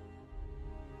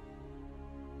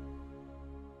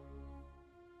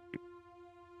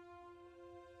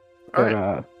 But,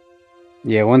 Alright.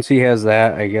 yeah, once he has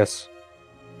that, I guess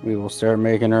we will start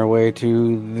making our way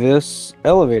to this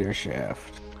elevator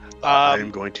shaft. I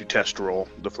am going to test roll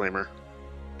the flamer.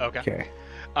 Okay. Okay.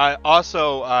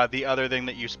 Also, the other thing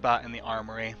that you spot in the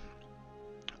armory.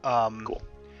 Cool.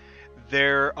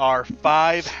 There are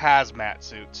 5 hazmat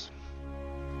suits.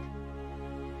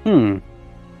 We'll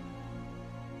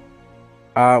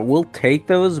take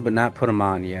those, but not put them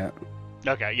on yet.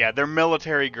 Okay, yeah, they're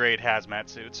military grade hazmat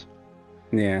suits.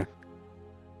 Yeah.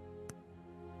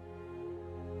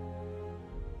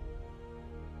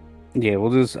 Yeah,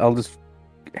 I'll just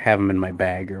have them in my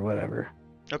bag or whatever.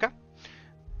 Okay.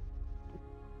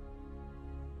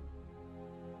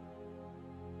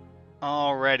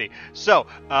 Alrighty. So,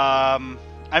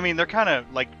 I mean, they're kind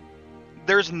of like,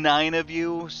 there's 9 of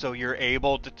you, so you're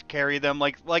able to carry them.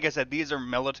 Like I said, these are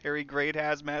military grade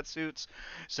hazmat suits,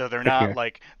 so they're not Okay.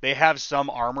 like, they have some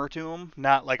armor to them,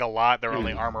 not like a lot. They're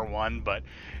only armor 1, but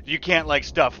you can't like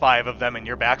stuff 5 of them in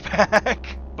your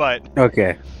backpack. But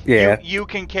Okay. Yeah. you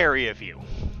can carry a few.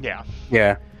 Yeah.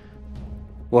 Yeah.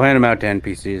 We'll hand them out to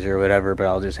NPCs or whatever, but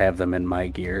I'll just have them in my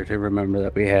gear to remember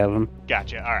that we have them.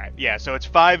 Gotcha. All right. Yeah. So it's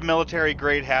 5 military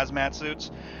grade hazmat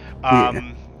suits.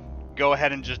 Yeah. Go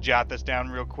ahead and just jot this down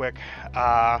real quick.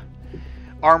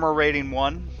 Armor rating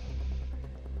 1.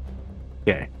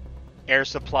 Okay. Air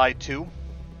supply 2.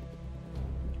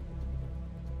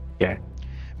 Okay.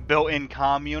 Built-in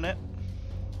comm unit.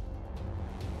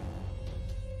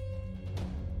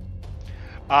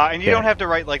 And you Okay. don't have to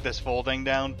write like this full thing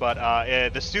down, but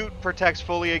the suit protects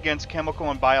fully against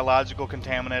chemical and biological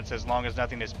contaminants as long as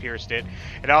nothing has pierced it.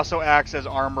 It also acts as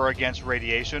armor against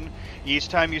radiation. Each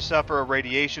time you suffer a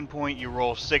radiation point, you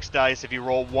roll 6 dice. If you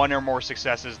roll 1 or more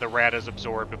successes, the rad is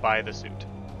absorbed by the suit.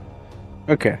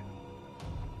 Okay.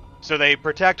 So they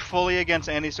protect fully against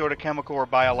any sort of chemical or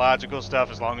biological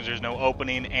stuff as long as there's no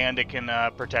opening, and it can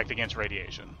protect against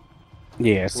radiation.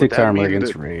 Yeah, 6 that armor mean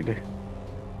against that- raid.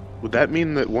 Would that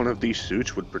mean that one of these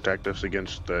suits would protect us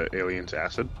against the alien's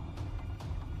acid?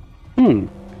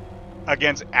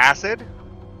 Against acid?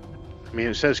 I mean,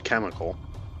 it says chemical.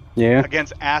 Yeah.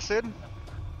 Against acid?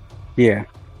 Yeah.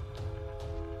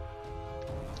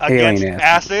 Against Alien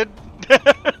acid?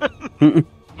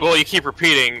 Well, you keep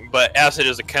repeating, but acid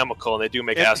is a chemical, and they do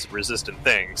make It- acid-resistant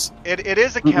things. It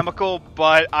is a chemical,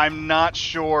 but I'm not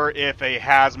sure if a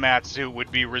hazmat suit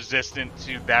would be resistant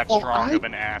to that Well, strong I- of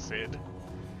an acid.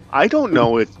 I don't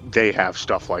know if they have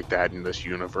stuff like that in this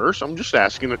universe. I'm just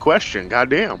asking a question.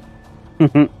 Goddamn.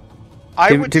 I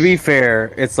to, would to be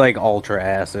fair, it's like ultra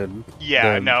acid.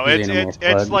 yeah, the no, it's xenomorph it's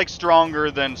blood. like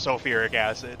stronger than sulfuric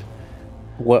acid.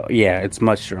 Well, yeah, it's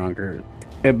much stronger.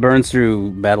 It burns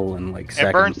through metal in like seconds.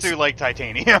 It burns through like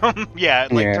titanium. Yeah,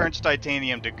 it like Yeah. turns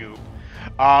titanium to goop.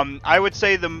 I would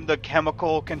say the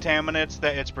chemical contaminants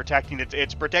that it's protecting,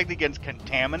 it's protecting against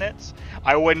contaminants.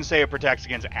 I wouldn't say it protects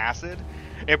against acid.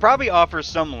 It probably offers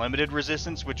some limited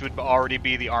resistance, which would already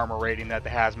be the armor rating that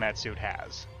the hazmat suit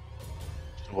has.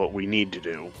 What we need to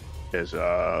do is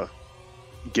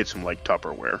get some like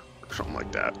Tupperware or something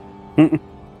like that.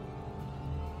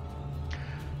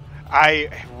 I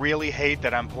really hate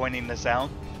that I'm pointing this out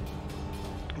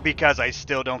because I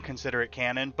still don't consider it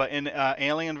canon, but in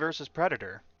Alien vs.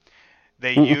 Predator,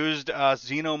 they used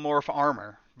xenomorph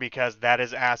armor because that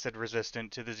is acid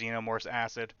resistant to the xenomorph's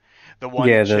acid. The one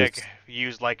Yeah, chick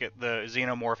used like the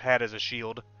xenomorph head as a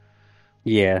shield.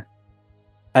 Yeah.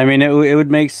 I mean, it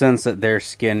would make sense that their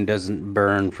skin doesn't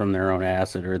burn from their own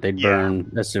acid, or they'd Yeah.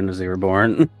 burn as soon as they were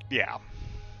born. Yeah.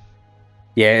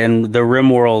 Yeah, in the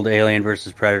RimWorld Alien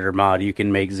vs. Predator mod, you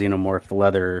can make xenomorph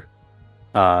leather,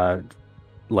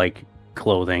 like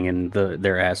clothing, and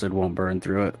their acid won't burn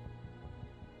through it.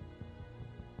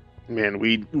 Man,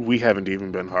 we haven't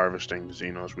even been harvesting the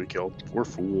Xenos we killed. We're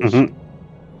fools. Mhm.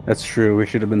 That's true. We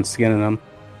should have been skinning them.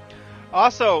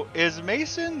 Also, is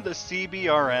Mason the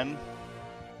CBRN?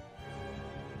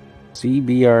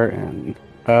 CBRN.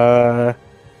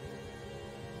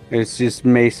 It's just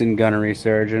Mason Gunnery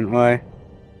Sergeant. Why?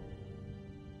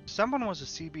 Someone was a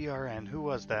CBRN. Who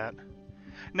was that?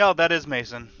 No, that is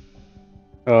Mason.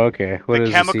 Oh, okay. What The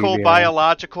is chemical, CBRN?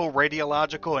 biological,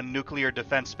 radiological, and nuclear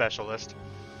defense specialist.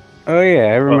 Oh yeah,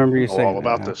 I remember you know saying all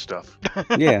about that. this stuff.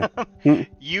 Yeah.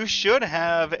 You should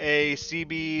have a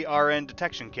CBRN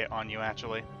detection kit on you,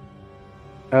 actually.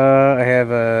 I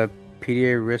have a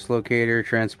PDA wrist locator,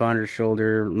 transponder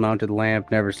shoulder, mounted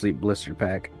lamp, never sleep blister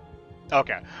pack.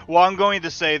 Okay. Well, I'm going to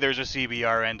say there's a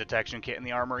CBRN detection kit in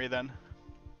the armory then.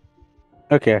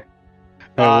 Okay.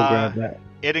 I will grab that.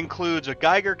 It includes a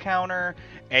Geiger counter,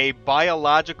 a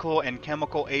biological and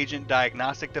chemical agent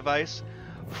diagnostic device,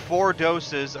 4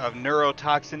 doses of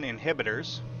neurotoxin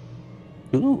inhibitors,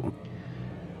 Ooh.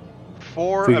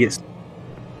 4 If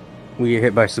we get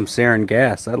hit by some sarin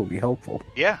gas, that'll be helpful.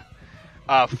 yeah.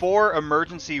 4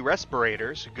 emergency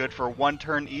respirators, good for 1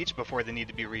 turn each before they need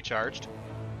to be recharged.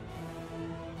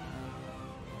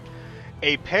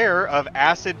 A pair of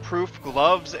acid-proof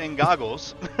gloves and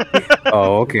goggles.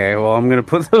 Oh, okay. Well, I'm gonna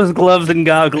put those gloves and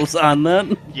goggles on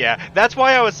then. Yeah, that's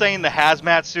why I was saying the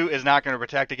hazmat suit is not going to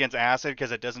protect against acid,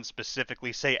 because it doesn't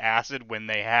specifically say acid when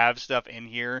they have stuff in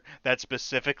here that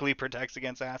specifically protects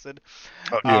against acid.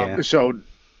 Yeah. So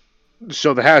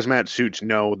the hazmat suits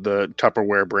know the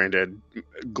Tupperware branded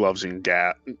gloves and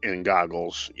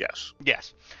goggles. Yes.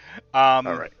 Yes. All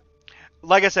right.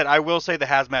 Like I said, I will say the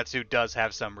hazmat suit does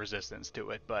have some resistance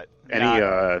to it, but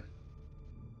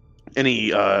Any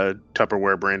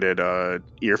Tupperware branded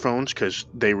earphones, because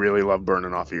they really love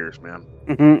burning off ears, man.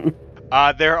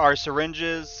 Mhm. There are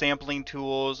syringes, sampling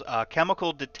tools,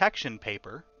 chemical detection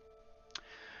paper,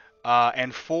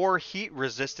 and 4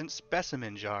 heat-resistant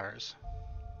specimen jars.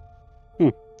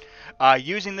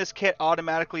 Using this kit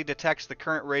automatically detects the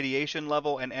current radiation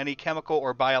level and any chemical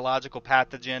or biological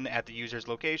pathogen at the user's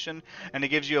location, and it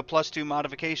gives you a +2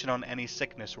 modification on any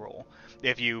sickness roll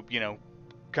if you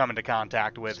come into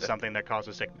contact with something that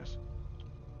causes sickness.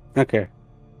 Okay.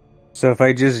 So if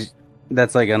I just...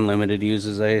 That's like unlimited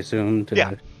uses, I assume?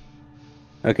 Yeah.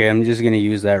 Okay, I'm just gonna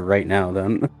use that right now,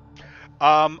 then.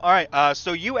 Alright,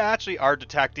 so you actually are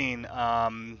detecting...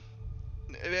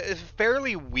 it's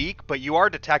fairly weak, but you are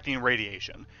detecting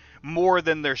radiation. More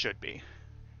than there should be.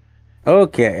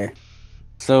 Okay.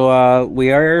 So,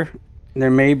 there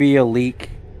may be a leak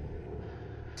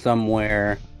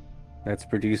somewhere that's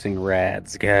producing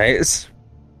rads, guys.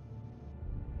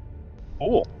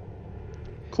 Cool.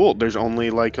 There's only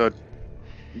like a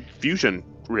fusion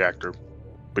reactor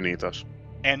beneath us.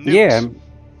 And nukes.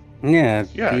 Yeah,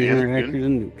 Yeah, fusion yeah, reactors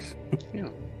and nukes. Yeah.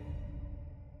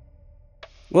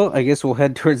 Well, I guess we'll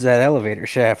head towards that elevator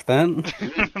shaft then.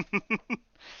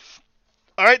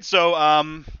 Alright,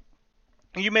 so,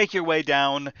 you make your way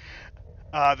down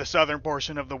the southern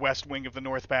portion of the west wing of the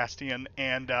North Bastion,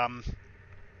 and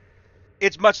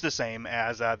it's much the same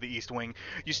as the east wing.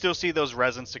 You still see those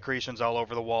resin secretions all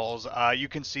over the walls. You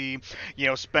can see,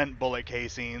 spent bullet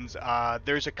casings.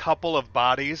 There's a couple of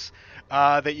bodies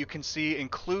that you can see,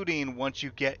 including once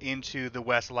you get into the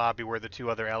west lobby where the 2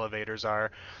 other elevators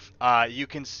are. You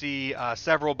can see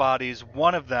several bodies.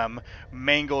 One of them,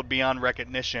 mangled beyond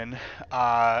recognition,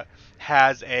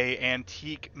 has a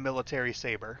antique military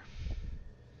saber.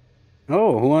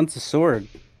 Oh, who wants a sword?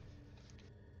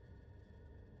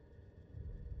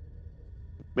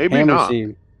 Maybe not.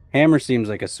 Hammer seems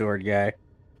like a sword guy.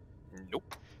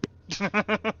 Nope.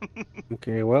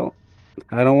 Okay, well,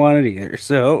 I don't want it either,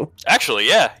 so... Actually,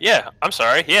 yeah. I'm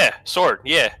sorry. Yeah, sword.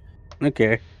 Yeah.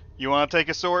 Okay. You want to take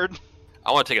a sword?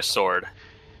 I want to take a sword.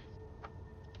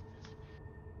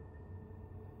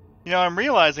 I'm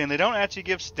realizing they don't actually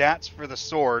give stats for the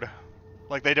sword.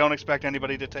 Like, they don't expect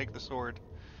anybody to take the sword.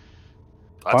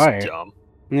 That's Why? dumb.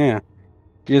 Yeah.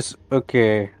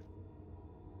 Okay.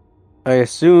 I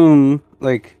assume,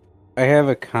 I have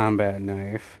a combat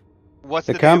knife. What's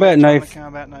The the combat damage on knife- the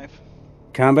combat knife?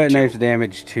 Combat knife's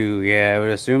damage 2, yeah. I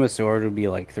would assume a sword would be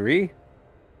 3?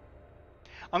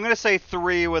 I'm going to say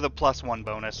 3 with a +1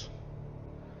 bonus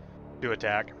to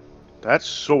attack. That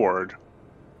sword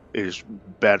is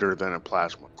better than a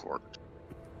plasma cord.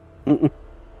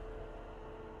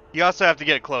 You also have to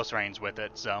get close range with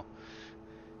it, so...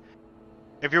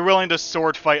 If you're willing to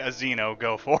sword fight a Xeno,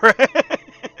 go for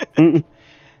it.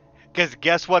 Because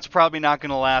guess what's probably not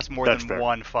going to last more That's than fair.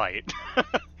 1 fight?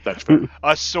 That's fair.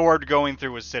 A sword going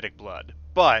through acidic blood.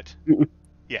 But,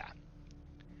 yeah.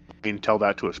 I mean, tell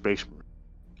that to a space marine.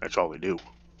 That's all they do.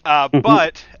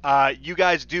 But you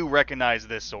guys do recognize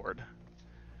this sword.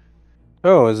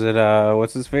 Oh, is it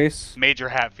what's his face? Major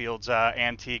Hatfield's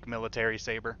antique military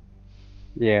saber.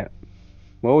 Yeah.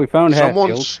 Well, we found Someone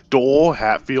Hatfield. stole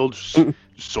Hatfield's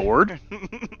sword.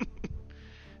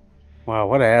 Wow,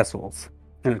 what assholes!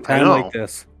 In a I time know. like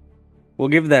this, we'll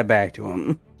give that back to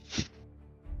him.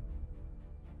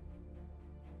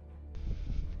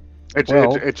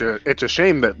 It's a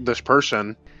shame that this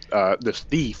person, this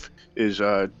thief, is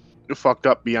fucked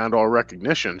up beyond all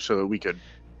recognition. So that we could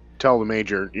tell the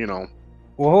major, Well,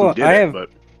 who hold on. did it. But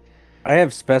I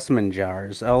have specimen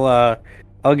jars.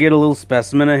 I'll get a little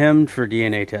specimen of him for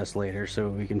DNA test later, so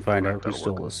we can find Alright, out who that'll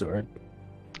stole work. the sword.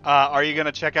 Are you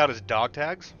gonna check out his dog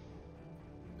tags?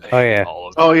 I Oh, hate yeah. all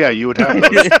of them. oh yeah, you would have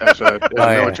those as a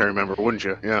yeah. military member, wouldn't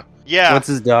you? Yeah. Yeah. What's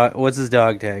his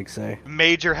dog tag say?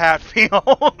 Major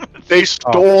Hatfield. They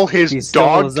stole his he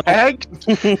stole dog his own-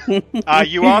 tag.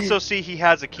 You also see he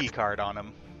has a key card on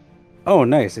him. Oh,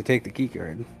 nice! I take the key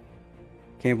card.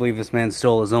 Can't believe this man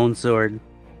stole his own sword.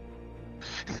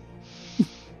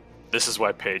 This is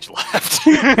why Paige left.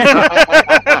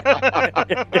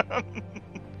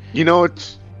 You know,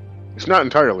 it's not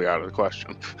entirely out of the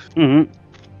question. Mm-hmm.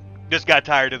 Just got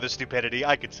tired of the stupidity.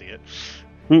 I could see it.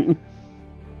 Mm-hmm.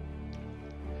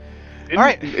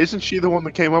 Alright. Isn't she the one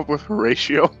that came up with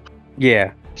Horatio?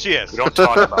 Yeah, She is. We don't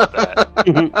talk about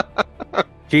that.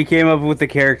 she came up with the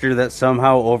character that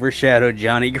somehow overshadowed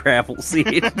Johnny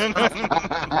Grappleseed.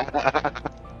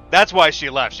 That's why she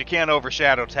left. She can't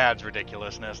overshadow Tad's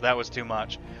ridiculousness. That was too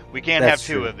much. We can't That's have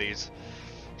two true. of these.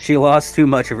 She lost too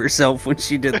much of herself when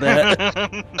she did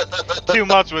that. Too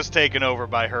much was taken over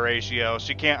by Horatio.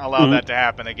 She can't allow Mhm. that to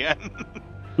happen again.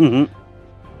 hmm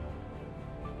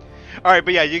Alright,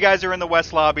 but yeah, you guys are in the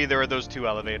west lobby. There are those two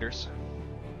elevators.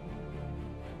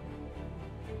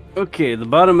 Okay, the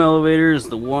bottom elevator is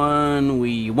the one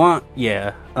we want.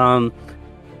 Yeah.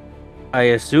 I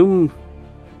assume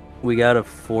we gotta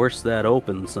force that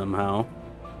open somehow.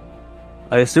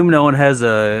 I assume no one has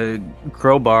a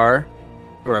crowbar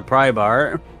or a pry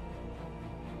bar.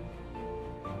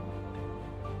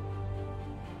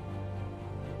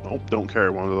 Nope, don't carry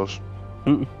one of those.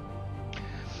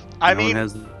 I No one mean,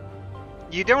 has.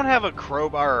 you don't have a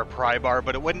crowbar or a pry bar,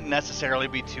 but it wouldn't necessarily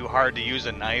be too hard to use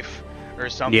a knife or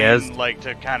something Yes. like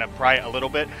to kind of pry it a little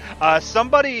bit.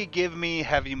 Somebody give me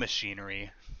heavy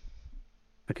machinery.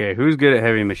 Okay, who's good at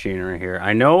heavy machinery here?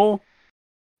 I know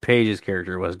Paige's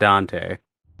character was Dante,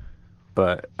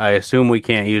 but I assume we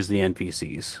can't use the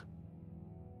NPCs.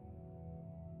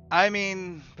 I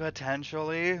mean,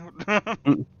 potentially.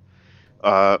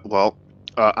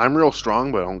 I'm real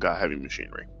strong, but I don't got heavy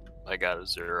machinery. I got a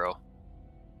 0.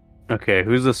 Okay,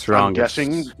 who's the strongest?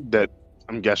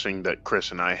 I'm guessing that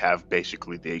Chris and I have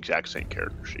basically the exact same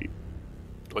character sheet.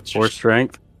 What's your... 4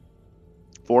 strength.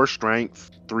 4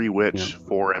 strength, 3 wits,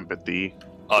 4 empathy.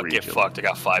 Oh, 3 get agility. fucked. I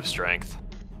got 5 strength.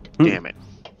 Damn it.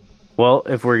 Well,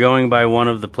 if we're going by one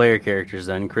of the player characters,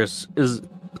 then Chris is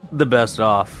the best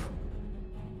off.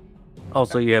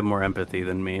 Also, you have more empathy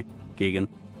than me, Keegan.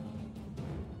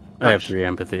 I have Nice. 3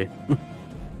 empathy.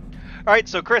 Alright,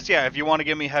 so Chris, yeah, if you want to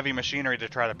give me heavy machinery to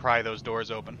try to pry those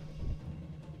doors open.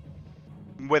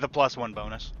 With a +1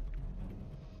 bonus.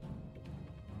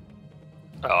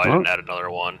 Oh, I didn't add another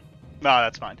one. No,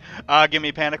 that's fine. Give me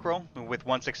a panic roll with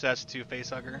 1 success to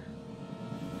facehugger.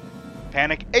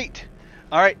 Panic 8.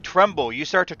 Alright, tremble. You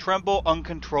start to tremble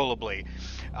uncontrollably.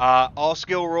 All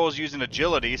skill rolls using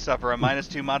agility suffer a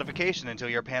 -2 modification until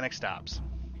your panic stops.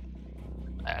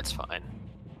 That's fine.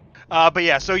 But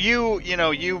yeah, so you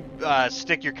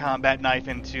stick your combat knife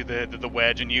into the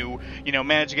wedge, and you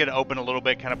manage to get it open a little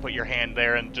bit, kind of put your hand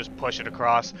there and just push it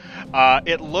across.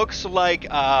 It looks like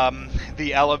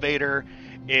the elevator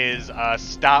is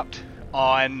stopped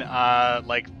on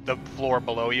like the floor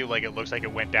below you, like it looks like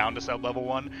it went down to sub-level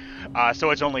 1. So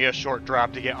it's only a short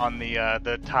drop to get on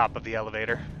the top of the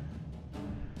elevator.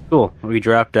 Cool. We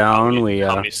drop down.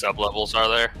 How many sub-levels are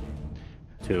there?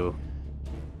 2.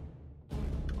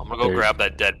 I'm gonna go grab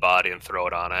that dead body and throw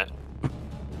it on it.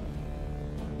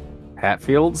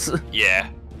 Hatfields? Yeah.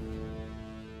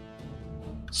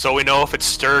 So we know if it's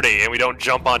sturdy and we don't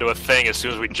jump onto a thing. As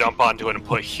soon as we jump onto it and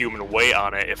put human weight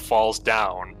on it, it falls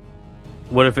down.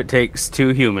 What if it takes 2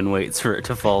 human weights for it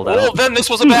to fall down? Well, then this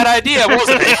was a bad idea,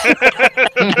 wasn't it?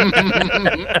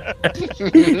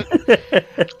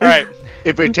 All right.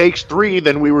 If it takes 3,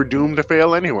 then we were doomed to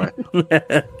fail anyway.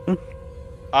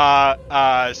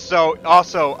 So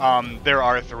also, there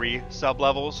are 3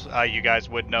 sub-levels. You guys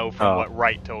would know from what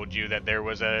Wright told you that there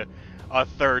was a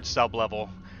 3rd sub-level,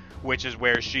 which is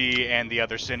where she and the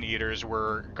other Sin Eaters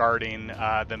were guarding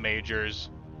the Major's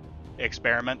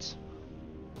experiments.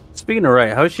 Speaking of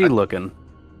right, how's she looking?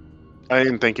 I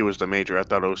didn't think it was the major. I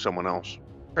thought it was someone else.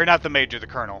 Or not the major, the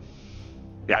colonel.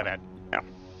 Yeah. My bad.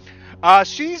 Yeah.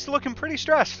 She's looking pretty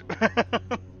stressed.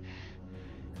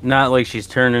 Not like she's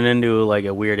turning into like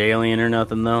a weird alien or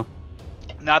nothing, though.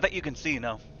 Not that you can see,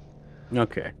 no.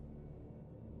 Okay.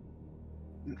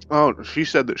 Oh, she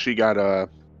said that she got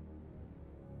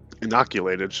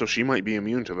inoculated, so she might be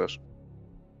immune to this.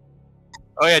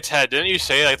 Oh yeah, Ted, didn't you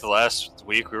say like the last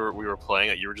week we were playing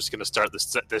that you were just gonna start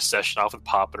this session off with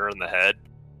popping her in the head?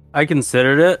 I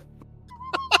considered it.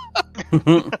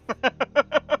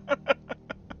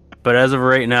 But as of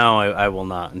right now, I will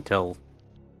not until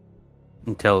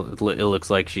it looks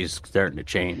like she's starting to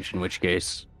change, in which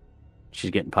case she's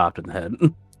getting popped in the head.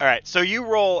 All right, so you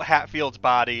roll Hatfield's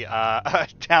body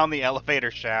down the elevator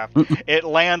shaft. It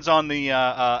lands on the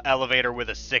elevator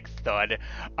with a 6 thud.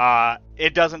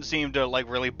 It doesn't seem to like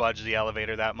really budge the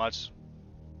elevator that much.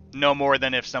 No more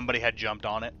than if somebody had jumped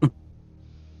on it.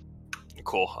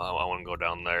 Cool. I want to go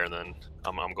down there, and then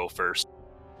I'm gonna go first.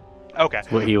 Okay.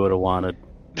 What he would have wanted.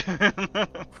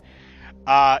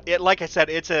 Like I said,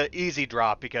 it's a easy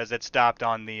drop because it's stopped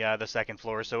on the second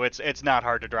floor, so it's not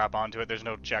hard to drop onto it. There's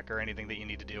no check or anything that you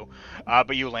need to do.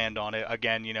 But you land on it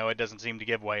again. You know, it doesn't seem to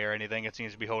give way or anything. It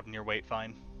seems to be holding your weight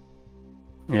fine.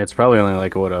 Yeah, it's probably only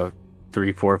like what, a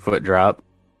 3-4 foot drop.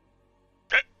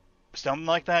 Something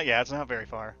like that. Yeah, it's not very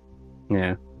far.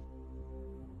 Yeah.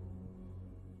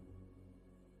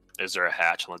 Is there a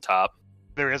hatch on the top?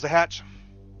 There is a hatch.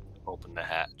 Open the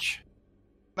hatch.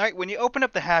 Alright, when you open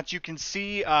up the hatch, you can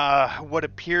see what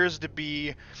appears to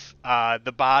be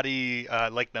the body,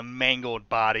 like the mangled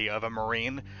body of a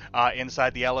Marine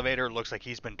inside the elevator. It looks like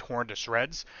he's been torn to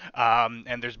shreds,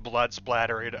 and there's blood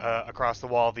splattered across the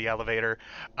wall of the elevator.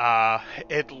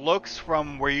 It looks,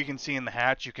 from where you can see in the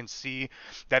hatch, you can see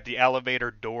that the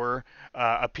elevator door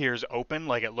appears open.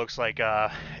 Like it looks like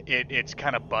it's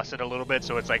kind of busted a little bit,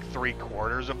 so it's like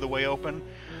 3/4 of the way open.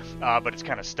 But it's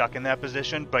kind of stuck in that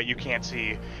position, but you can't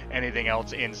see anything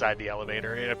else inside the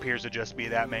elevator. It appears to just be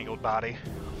that mangled body.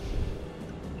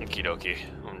 Okie dokie.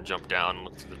 I'm gonna jump down and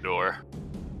look through the door.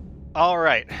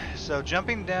 Alright, so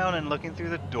jumping down and looking through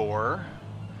the door.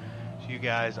 So you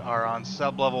guys are on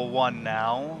sub-level 1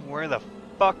 now. Where the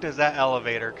fuck does that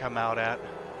elevator come out at?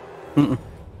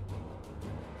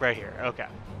 Right here, okay.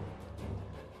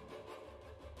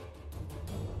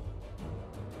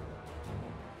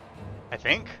 I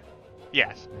think?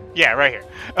 Yes. Yeah, right here.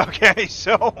 Okay,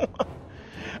 so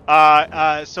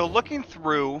so looking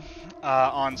through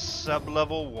on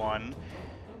sub-level 1.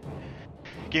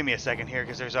 Give me a second here,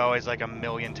 because there's always like a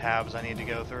million tabs I need to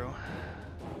go through.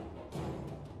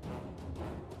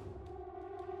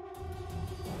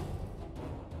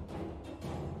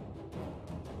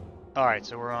 Alright,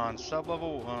 so we're on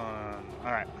sub-level 1.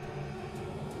 Alright.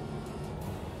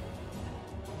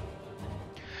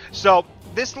 So,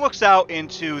 this looks out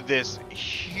into this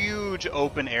huge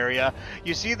open area.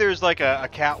 You see there's like a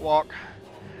catwalk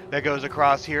that goes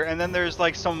across here, and then there's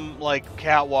like some like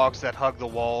catwalks that hug the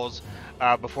walls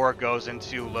before it goes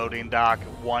into loading dock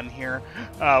 1 here,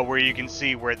 where you can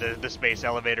see where the space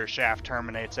elevator shaft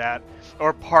terminates at,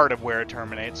 or part of where it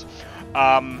terminates.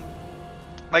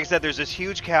 Like I said, there's this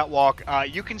huge catwalk.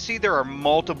 You can see there are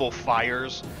multiple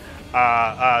fires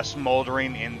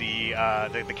smoldering in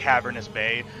the cavernous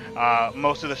bay.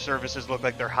 Most of the surfaces look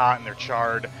like they're hot and they're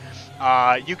charred.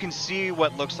 You can see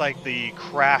what looks like the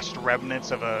crashed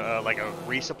remnants of a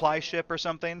resupply ship or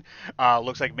something.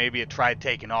 Looks like maybe it tried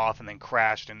taking off and then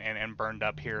crashed and burned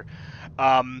up here.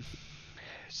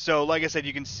 So like I said,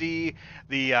 you can see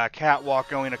the catwalk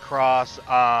going across.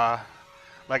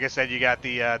 Like I said, you got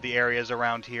the areas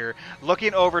around here.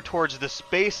 Looking over towards the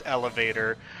space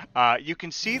elevator, you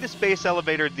can see the space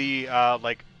elevator,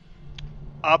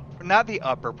 not the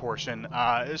upper portion.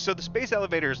 So the space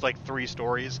elevator is like 3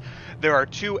 stories. There are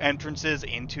 2 entrances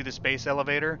into the space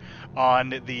elevator on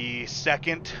the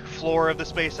 2nd floor of the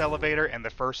space elevator and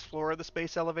the 1st floor of the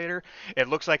space elevator. It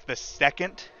looks like the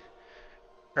 2nd.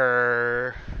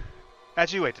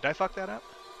 Actually, wait, did I fuck that up?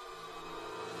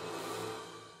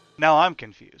 Now I'm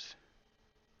confused.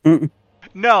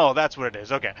 No, that's what it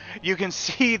is. Okay. You can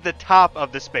see the top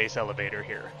of the space elevator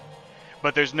here.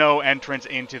 But there's no entrance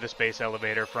into the space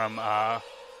elevator from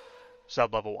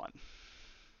sub-level 1.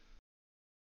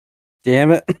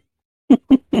 Damn it.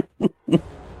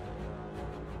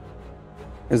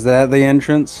 Is that the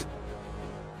entrance?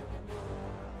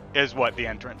 Is what the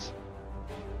entrance?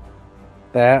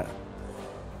 That?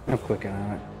 I'm clicking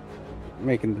on it. I'm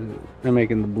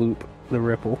making the bloop, the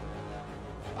ripple.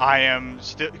 I am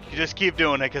still. Just keep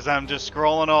doing it, because I'm just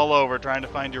scrolling all over trying to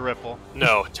find your ripple.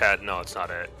 No, Ted, no, it's not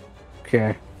it.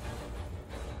 Okay.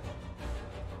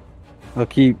 I'll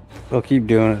keep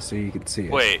doing it so you can see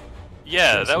it. Wait,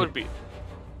 yeah, Let's that see. would be.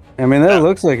 I mean, that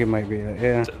looks like it might be it.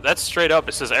 Yeah. That's straight up.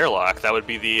 It says airlock. That would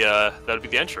be the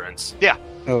entrance.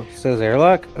 Oh, it says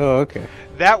airlock. Oh, okay.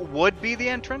 That would be the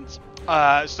entrance.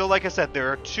 So like I said,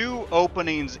 there are 2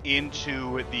 openings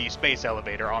into the space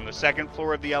elevator on the 2nd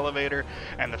floor of the elevator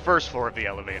and the 1st floor of the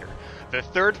elevator. The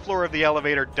 3rd floor of the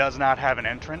elevator does not have an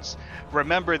entrance.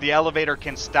 Remember, the elevator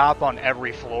can stop on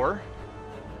every floor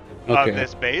of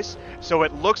this base, so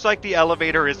it looks like the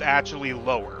elevator is actually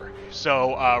lower.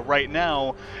 So right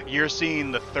now, you're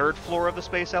seeing the 3rd floor of the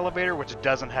space elevator, which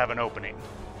doesn't have an opening.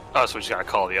 Oh, so we just gotta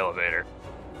call the elevator.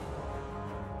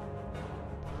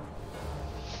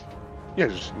 Yeah,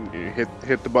 just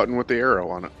hit the button with the arrow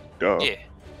on it. Duh.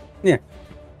 Yeah.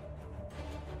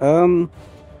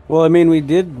 Well, I mean, we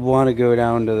did want to go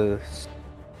down to the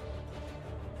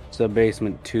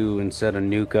sub-basement 2 and set a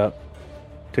nuke up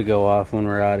to go off when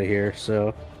we're out of here,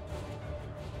 so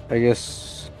I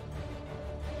guess,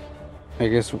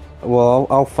 well,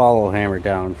 I'll follow Hammer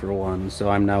down for one, so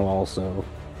I'm now also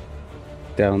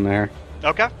down there.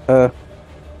 Okay. So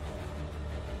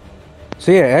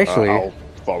yeah, actually... I'll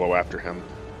follow after him.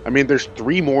 I mean, there's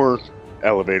 3 more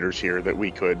elevators here that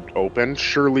we could open.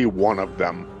 Surely one of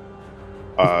them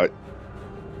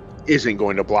isn't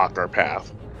going to block our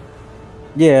path.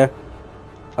 Yeah.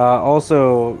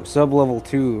 Also, sub-level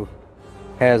 2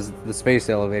 has the space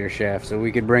elevator shaft, so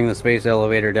we could bring the space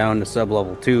elevator down to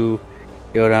sub-level 2,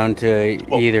 go down to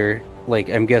either, like,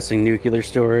 I'm guessing nuclear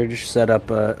storage, set up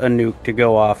a nuke to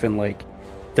go off in, like,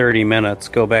 30 minutes,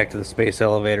 go back to the space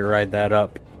elevator, ride that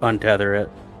up, untether it,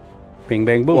 bing,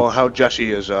 bang, boom. Well, how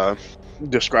Jesse is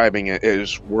describing it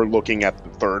is we're looking at the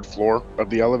 3rd floor of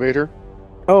the elevator.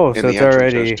 Oh, so the it's already...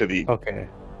 entrances to the... Okay.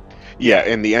 Yeah,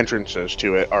 and the entrances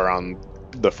to it are on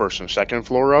the 1st and 2nd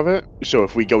floor of it. So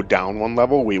if we go down 1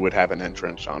 level, we would have an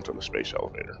entrance onto the space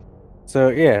elevator. So,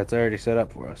 yeah, it's already set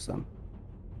up for us, then.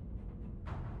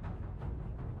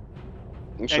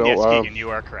 And So, yes, Keegan, you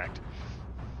are correct.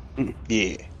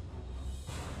 yeah.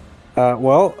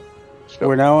 Well, So,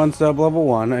 we're now on sub-level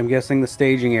 1. I'm guessing the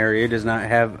staging area does not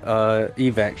have a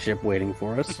evac ship waiting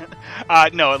for us.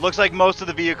 No, it looks like most of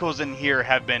the vehicles in here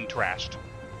have been trashed.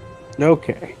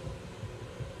 Okay.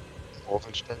 well,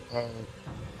 then start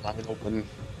prying open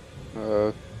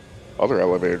other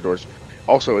elevator doors.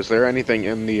 Also, is there anything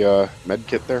in the med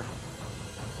kit there?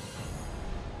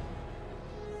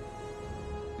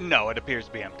 No, it appears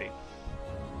to be empty.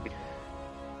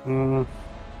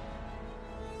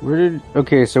 Where did...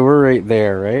 Okay, so we're right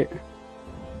there, right?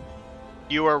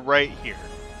 You are right here.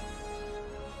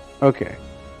 Okay.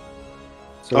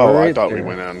 So Oh, we're I right thought we there.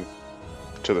 went on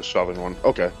to the southern one.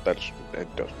 Okay,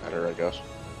 it doesn't matter, I guess.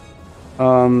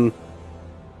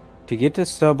 To get to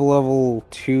sub-level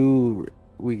 2,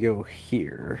 we go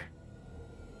here.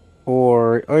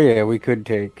 Or... Oh yeah, we could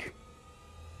take...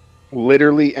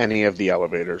 Literally any of the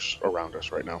elevators around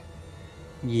us right now.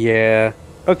 Yeah.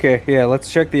 Okay, yeah,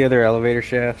 let's check the other elevator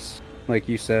shafts, like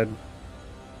you said.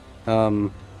 I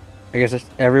guess it's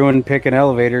everyone pick an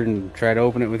elevator and try to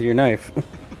open it with your knife.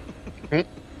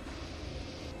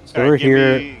 So we're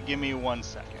here. Give me 1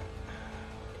 second.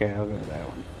 Okay, I'll go to that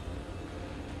one.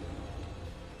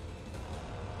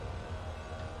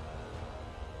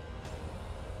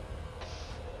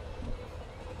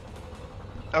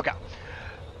 Okay.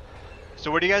 So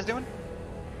what are you guys doing?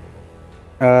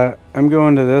 I'm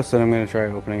going to this, and I'm going to try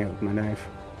opening it with my knife.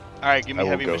 All right, give me I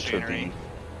will heavy go machinery.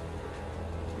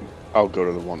 I'll go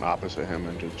to the one opposite him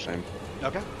and do the same.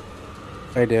 Okay.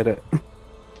 I did it.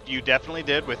 You definitely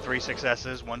did with 3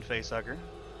 successes, 1 facehugger.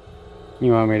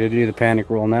 You want me to do the panic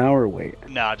roll now, or wait?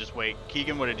 Nah, just wait.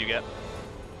 Keegan, what did you get?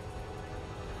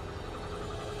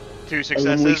 2 Only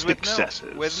successes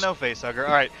successes. with no facehugger.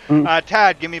 All right. Mm.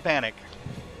 Tad, give me panic.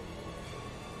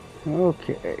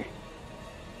 Okay.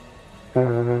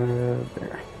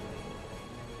 There.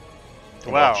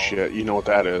 Wow. Oh, shit, you know what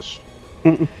that is.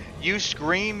 You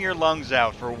scream your lungs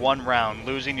out for 1 round,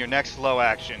 losing your next slow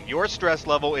action. Your stress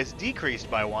level is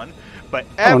decreased by 1, but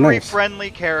every nice.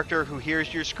 friendly character who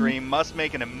hears your scream must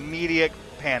make an immediate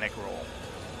panic roll.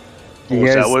 You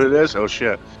Is that guys- what it is? Oh,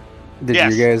 shit. Did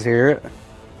Yes. you guys hear it?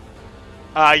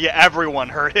 Yeah, everyone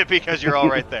heard it because you're all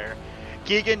right there.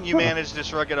 Keegan, you managed to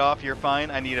shrug it off. You're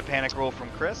fine. I need a panic roll from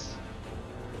Chris.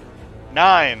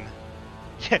 9.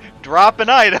 Drop an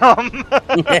item.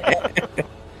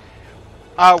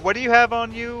 What do you have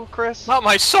on you, Chris? Not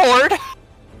my sword!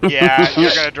 Yeah,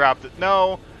 you're gonna drop the.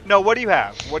 No. What do you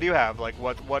have? What do you have? Like,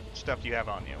 what stuff do you have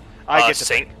on you? I get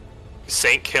to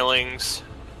Saint killings,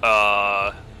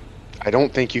 I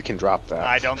don't think you can drop that.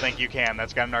 I don't think you can.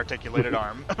 That's got an articulated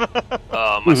arm.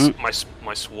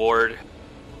 My sword,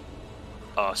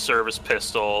 service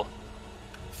pistol,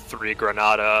 3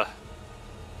 Granada,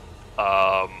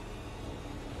 some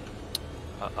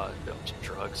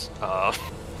drugs.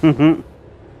 Mhm.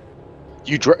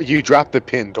 You drop the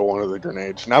pin to one of the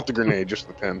grenades, not the grenade, just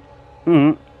the pin.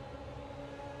 Mhm.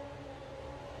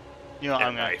 You know, and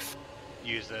I'm a gonna knife.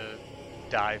 use a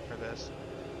die for this.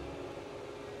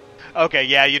 Okay,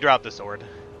 yeah, you dropped the sword.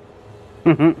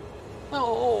 Mhm.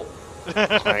 No.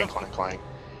 Clang, clang, clang.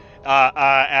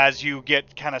 As you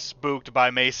get kind of spooked by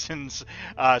Mason's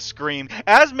scream,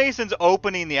 as Mason's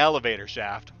opening the elevator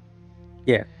shaft.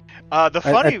 Yeah. The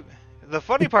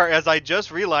funny part, as I just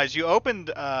realized, you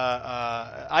opened.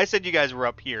 I said you guys were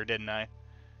up here, didn't I?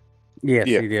 Yes,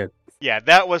 Yeah. you did. Yeah,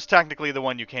 that was technically the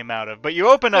one you came out of, but you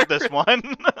opened up this one.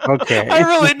 Okay. I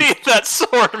really need that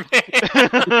sword,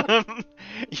 man.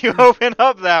 You open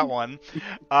up that one.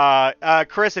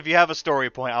 Chris, if you have a story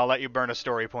point, I'll let you burn a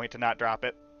story point to not drop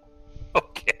it.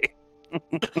 Okay.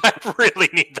 I really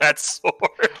need that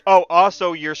sword. Oh,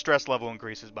 also your stress level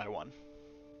increases by 1.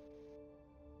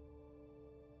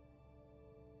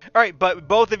 All right, but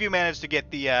both of you managed to get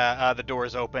the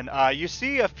doors open. You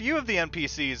see a few of the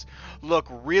NPCs look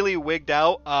really wigged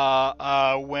out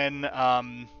when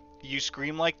you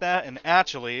scream like that, and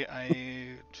actually,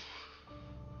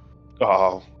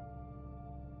 Oh,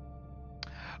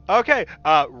 Okay,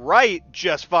 Wright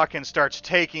just fucking starts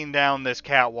taking down this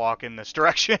catwalk in this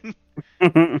direction.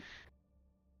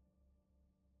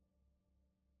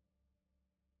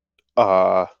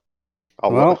 I'll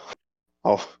Well.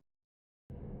 I'll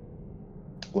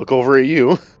look over at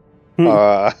you.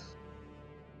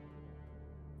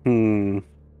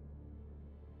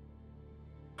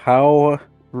 How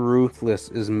ruthless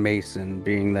is Mason,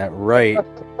 being that Wright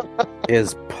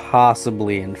is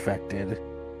possibly infected?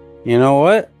 You know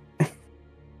what?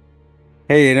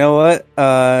 Hey, you know what?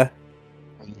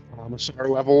 Commissar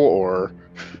level or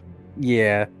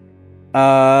Yeah.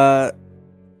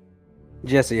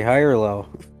 Jesse, high or low?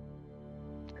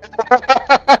 Whoa,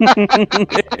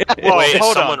 Wait, is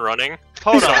hold someone on. running?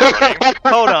 Hold on. Someone running?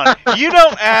 Hold on. You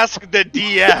don't ask the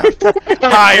DM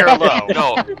high or low.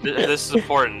 No, this is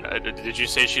important. Did you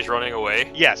say she's running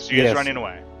away? Yes, she is running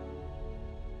away.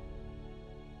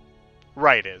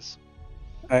 Right is.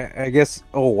 I guess.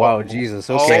 Oh wow, Jesus.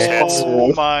 Okay.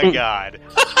 Oh my god.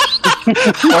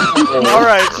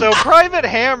 Alright, so Private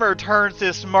Hammer turns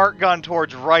his smart gun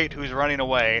towards Wright, who's running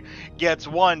away, gets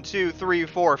 1, 2, 3,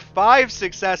 4, 5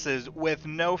 successes with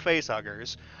no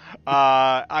facehuggers.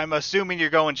 I'm assuming you're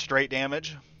going straight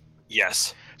damage.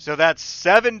 Yes. So that's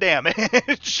 7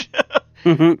 damage.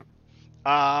 Mhm.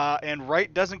 And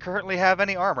Wright doesn't currently have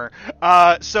any armor.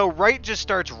 So Wright just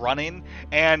starts running,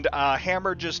 and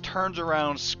Hammer just turns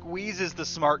around, squeezes the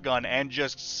smart gun, and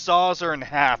just saws her in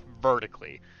half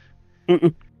vertically.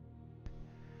 Mm-mm.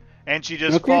 And she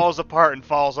just falls apart and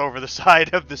falls over the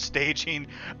side of the staging.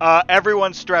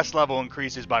 Everyone's stress level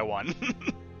increases by 1.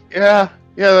 yeah,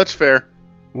 that's fair.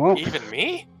 Well, Even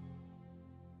me?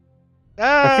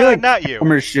 I feel like not you.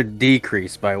 armor should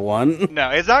decrease by 1.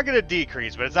 No, it's not gonna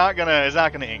decrease, but it's not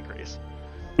gonna increase.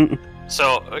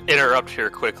 So, interrupt here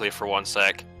quickly for 1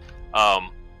 sec. I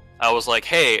was like,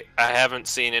 hey, I haven't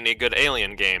seen any good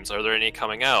Alien games. Are there any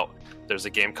coming out? There's a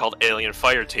game called Alien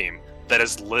Fireteam. That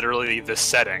is literally the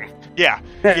setting. Yeah,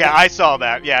 I saw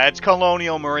that. Yeah, it's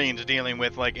colonial marines dealing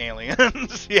with, like,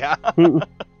 aliens. Yeah.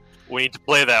 We need to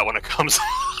play that when it comes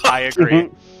I agree.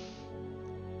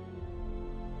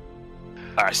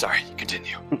 Alright, sorry,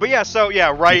 continue. But yeah, so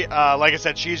yeah, Wright, like I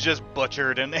said, she's just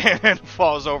butchered and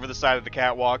falls over the side of the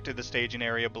catwalk to the staging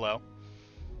area below.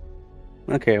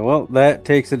 Okay, well, that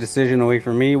takes a decision away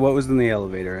from me. What was in the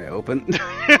elevator I opened?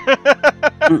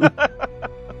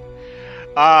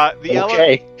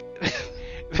 Okay.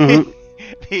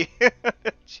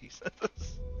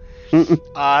 Jesus.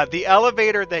 The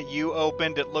elevator that you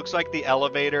opened, it looks like the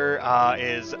elevator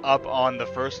is up on the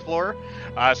first floor.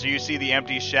 So you see the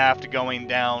empty shaft going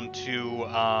down to...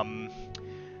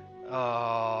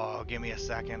 oh, give me a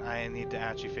second. I need to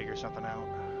actually figure something out.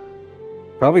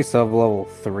 Probably sub-level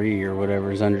 3 or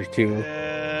whatever is under 2.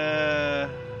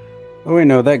 Oh, wait,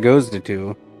 no, that goes to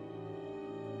 2.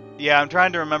 Yeah, I'm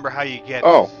trying to remember how you get...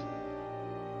 Oh.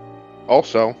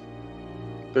 Also,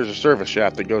 there's a service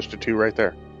shaft that goes to 2 right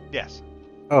there. Yes.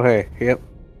 Oh, hey, yep.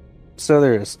 So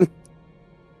there is.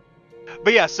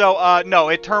 But yeah, so, no,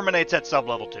 it terminates at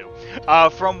sub-level 2.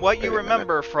 From what you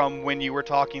remember from when you were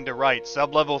talking to Wright,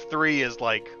 sub-level 3 is,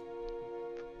 like,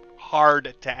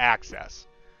 hard to access.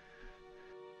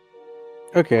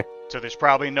 Okay. So there's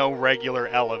probably no regular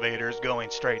elevators going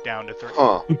straight down to 3.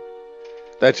 Huh.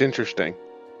 That's interesting.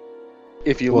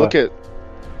 If you What? look at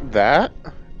that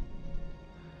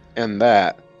and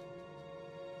that,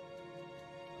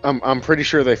 I'm pretty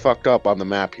sure they fucked up on the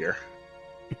map here.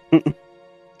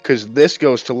 Because this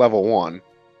goes to level 1,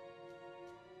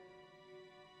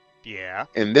 Yeah.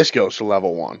 and this goes to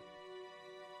level 1.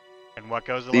 And what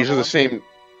goes to These are level the same.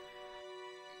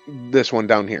 This one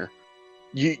down here.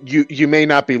 You may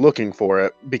not be looking for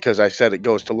it because I said it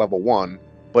goes to level 1,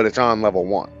 but it's on level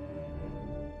 1.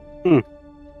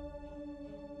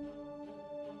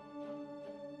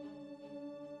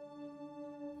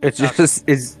 It's Okay. just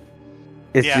it's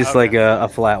Yeah, just okay. like a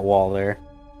flat wall there.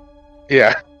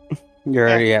 Yeah. You're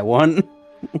already at 1.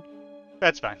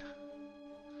 That's fine.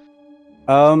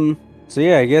 So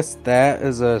yeah, I guess that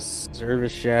is a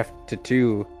service shaft to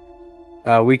 2.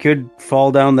 We could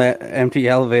fall down that empty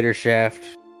elevator shaft,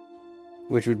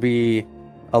 which would be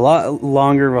a lot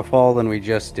longer of a fall than we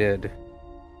just did,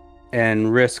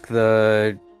 and risk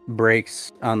the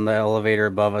brakes on the elevator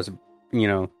above us,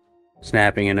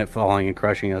 snapping and it falling and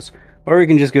crushing us. Or we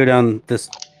can just go down this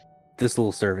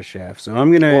little service shaft. So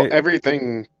I'm gonna. Well,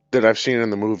 everything that I've seen in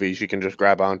the movies, you can just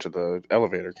grab onto the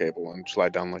elevator cable and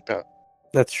slide down like that.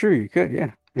 That's true. You could,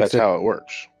 yeah. That's how it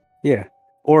works. Yeah.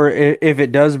 Or if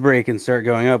it does break and start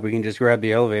going up, we can just grab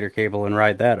the elevator cable and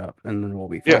ride that up, and then we'll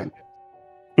be fine.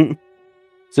 Yeah.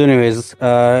 So, anyways,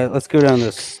 let's go down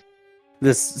this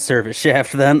service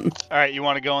shaft then. All right, you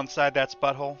want to go inside that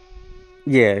spot hole?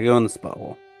 Yeah, go in the spot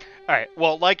hole. All right.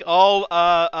 Well, like all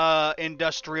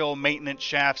industrial maintenance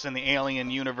shafts in the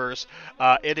Alien universe,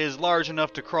 it is large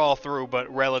enough to crawl through, but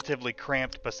relatively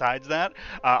cramped besides that.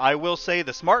 I will say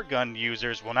the smart gun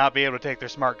users will not be able to take their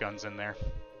smart guns in there.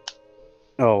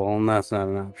 Oh, well, that's not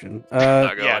an option.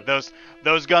 Not going. Yeah,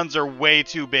 those guns are way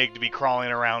too big to be crawling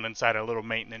around inside a little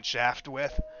maintenance shaft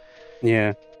with.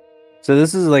 Yeah. So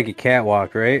this is like a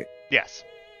catwalk, right? Yes.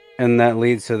 And that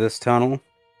leads to this tunnel?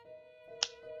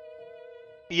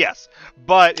 Yes.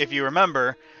 But if you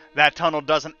remember, that tunnel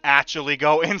doesn't actually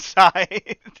go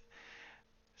inside.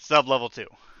 Sub-level 2.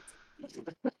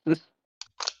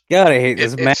 God, I hate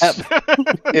this It's- map.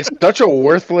 It's such a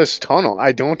worthless tunnel.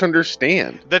 I don't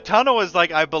understand. The tunnel is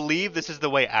like, I believe this is the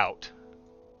way out.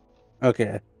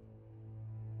 Okay.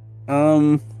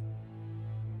 Yeah,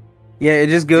 it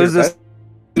just goes Yeah, this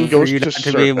It for goes you to not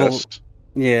to be able. surface.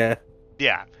 Yeah.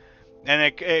 Yeah. And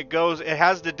it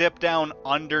has to dip down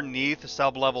underneath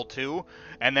sub-level 2,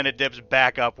 and then it dips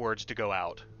back upwards to go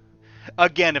out.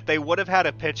 Again, if they would have had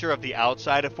a picture of the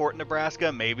outside of Fort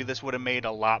Nebraska, maybe this would have made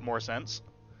a lot more sense.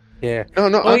 Yeah. No,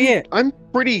 Oh, yeah. I'm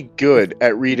pretty good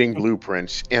at reading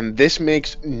blueprints, and this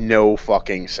makes no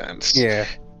fucking sense. Yeah.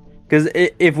 Because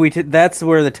if we that's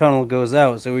where the tunnel goes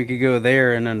out, so we could go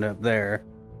there and end up there.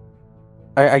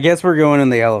 I guess we're going in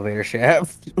the elevator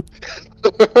shaft.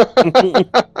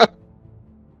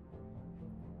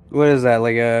 What is that?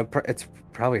 Like it's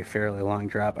probably a fairly long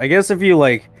drop. I guess if you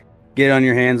like get on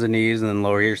your hands and knees and then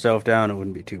lower yourself down, it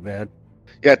wouldn't be too bad.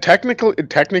 Yeah,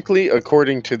 technically,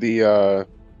 according to the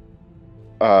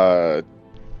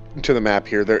map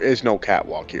here, there is no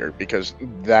catwalk here because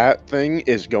that thing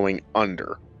is going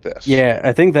under this. Yeah,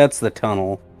 I think that's the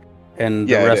tunnel, and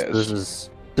the Yeah, it rest of is. this is.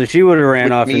 So she would have ran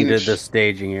Which off and did means- the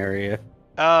staging area.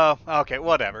 Oh, okay,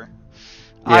 whatever.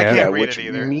 I Yeah. can't read which it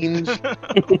either. means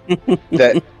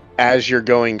that as you're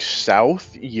going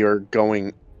south, you're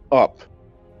going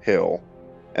uphill,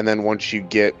 and then once you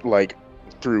get like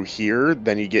through here,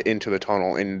 then you get into the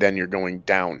tunnel, and then you're going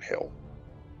downhill.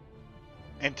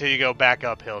 Until you go back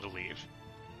uphill to leave.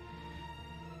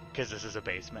 Because this is a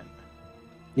basement.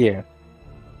 Yeah.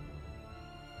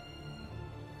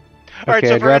 All right, Okay,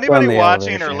 so I for dropped anybody down the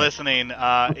watching or elevator shaft. listening,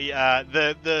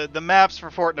 the maps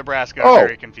for Fort Nebraska Oh. are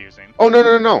very confusing. Oh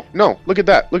no! Look at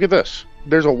that! Look at this.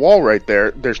 There's a wall right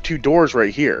there. There's 2 doors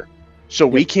right here, so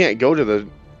we can't go to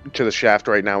the shaft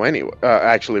right now. Anyway,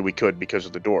 actually, we could because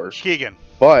of the doors. Keegan,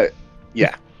 But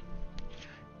yeah,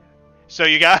 so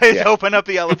you guys Yeah. open up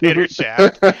the elevator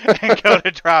shaft and go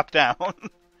to drop down.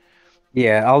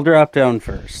 Yeah, I'll drop down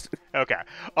first. Okay.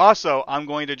 Also, I'm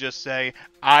going to just say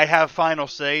I have final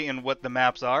say in what the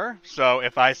maps are. So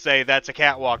if I say that's a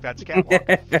catwalk, that's a catwalk.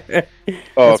 Oh, That's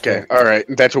okay. fair. All right.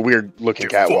 That's a weird looking You're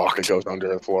catwalk fucked. that goes under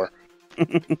the floor.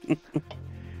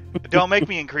 Don't make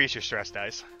me increase your stress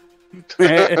dice.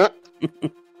 That's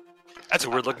a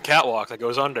weird looking catwalk that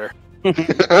goes under. Do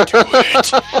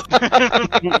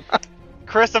it.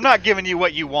 Chris, I'm not giving you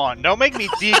what you want. Don't make me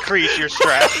decrease your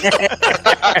stress.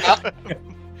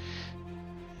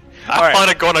 All I right. want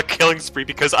to go on a killing spree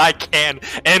because I can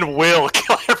and will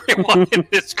kill everyone in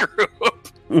this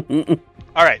group.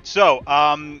 All right, so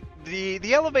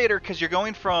the elevator, because you're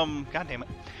going from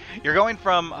you're going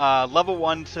from level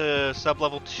 1 to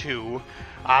sub-level 2.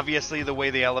 Obviously, the way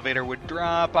the elevator would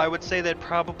drop, I would say that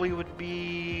probably would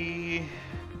be.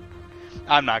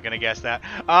 I'm not gonna guess that.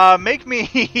 Make me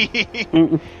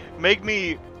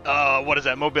what is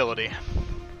that? Mobility.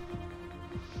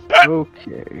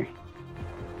 Okay.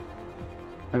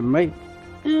 I'm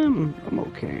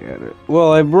okay at it.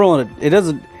 Well, I'm rolling it. It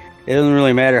doesn't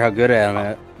really matter how good I'm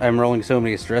at. I'm rolling so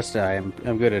many stress die.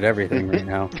 I'm good at everything right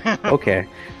now. Okay.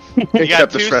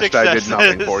 Except the stress die did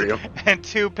nothing for you. And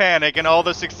 2 panic, and all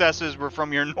the successes were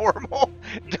from your normal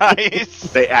dice.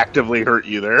 They actively hurt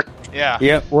you there. Yeah.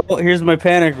 Yep. Well, here's my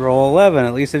panic roll. 11.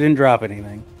 At least I didn't drop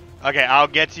anything. Okay, I'll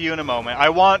get to you in a moment. I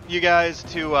want you guys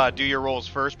to do your rolls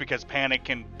first because panic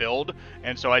can build,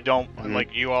 and so I don't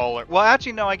like you all. Well,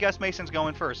 actually, no. I guess Mason's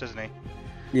going first, isn't he?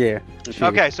 Yeah.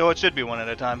 Okay, so it should be one at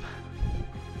a time.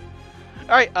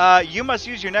 Alright, you must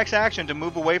use your next action to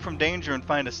move away from danger and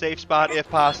find a safe spot if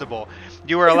possible.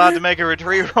 You are allowed to make a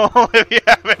retreat roll if you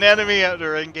have an enemy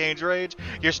under engaged range.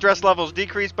 Your stress levels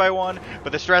decrease by 1,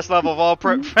 but the stress level of all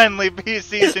friendly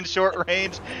PCs in short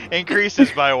range increases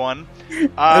by 1.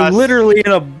 I'm literally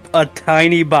in a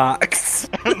tiny box.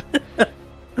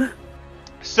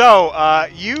 So,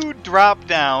 you drop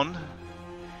down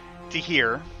to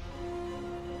here.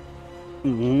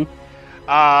 Mm-hmm.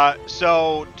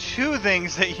 So 2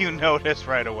 things that you notice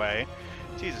right away.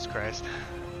 Jesus Christ.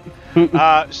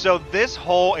 So this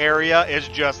whole area is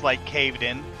just like caved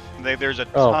in. There's a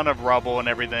ton of rubble and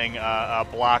everything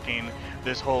blocking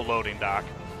this whole loading dock.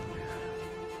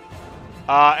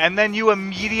 And then you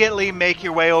immediately make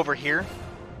your way over here.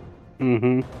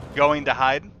 Mm-hmm. Going to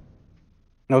hide.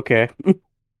 Okay.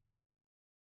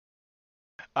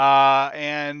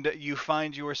 And you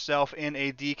find yourself in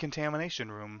a decontamination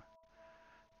room.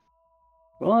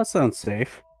 Well, that sounds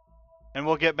safe. And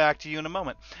we'll get back to you in a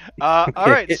moment.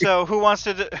 Alright, so who wants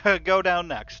to go down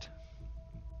next?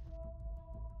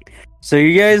 So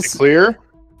you guys... Clear?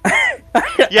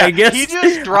 Yeah, I guess... he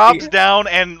just drops down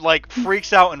and, like,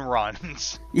 freaks out and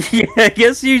runs. Yeah, I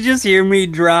guess you just hear me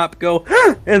drop, go,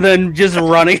 and then just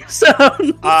running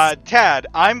sound. Tad,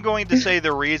 I'm going to say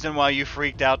the reason why you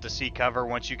freaked out to see cover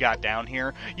once you got down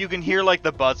here. You can hear, like,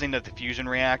 the buzzing of the fusion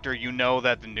reactor. You know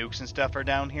that the nukes and stuff are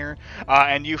down here.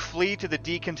 And you flee to the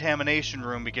decontamination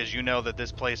room because you know that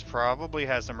this place probably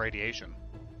has some radiation.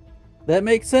 That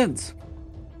makes sense.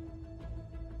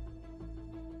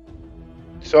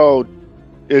 So,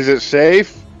 is it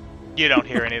safe? You don't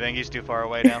hear anything. He's too far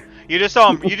away now. You just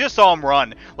saw him. You just saw him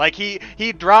run. Like he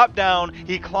dropped down.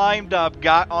 He climbed up,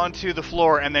 got onto the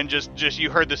floor, and then just you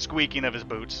heard the squeaking of his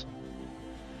boots.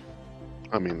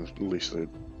 I mean, at least the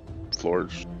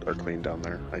floors are clean down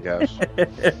there, I guess.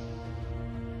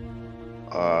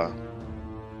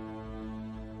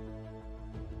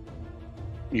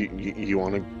 You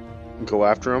want to go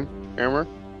after him, Hammer?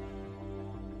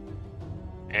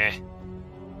 Eh.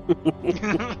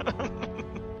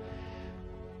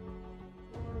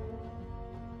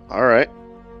 All right.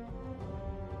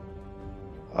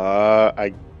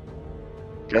 I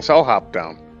guess I'll hop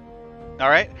down. All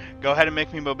right, go ahead and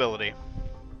make me mobility.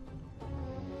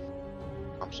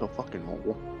 I'm so fucking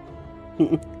mobile.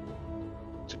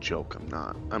 It's a joke. I'm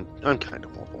not. I'm kind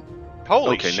of mobile.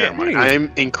 Holy okay, shit! never mind.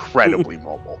 I'm incredibly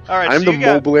mobile. All right, I'm so the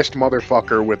mobilest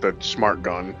motherfucker with a smart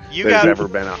gun that's ever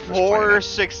been on this 4 planet.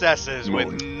 successes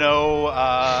Moon. with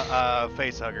no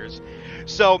face huggers.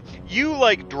 So you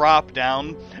like drop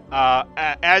down.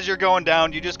 As you're going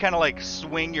down, you just kind of like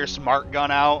swing your smart gun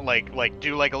out, like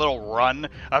do like a little run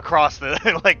across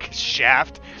the like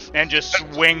shaft, and just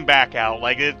swing back out.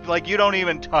 Like you don't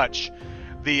even touch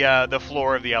the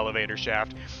floor of the elevator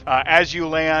shaft. As you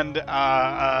land,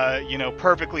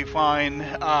 perfectly fine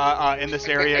in this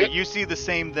area, you see the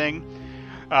same thing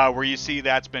where you see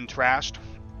that's been trashed.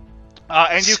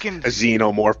 And you can... A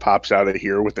xenomorph pops out of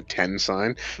here with a 10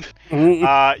 sign.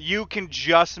 You can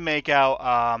just make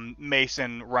out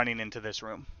Mason running into this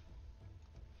room.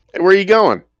 Hey, where are you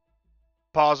going?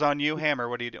 Pause on you. Hammer,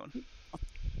 what are you doing?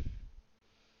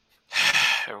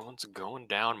 Everyone's going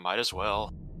down, might as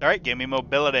well. Alright, give me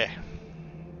mobility.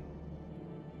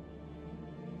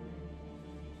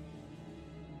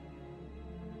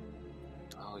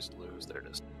 I always lose. There it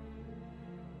is.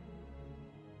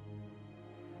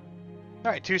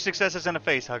 Alright, 2 successes and a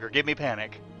face hugger. Give me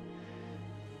panic.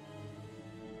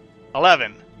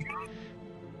 11.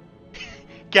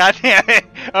 God damn it.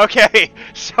 Okay,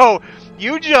 so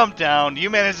you jump down. You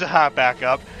manage to hop back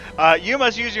up. You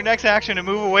must use your next action to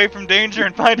move away from danger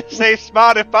and find a safe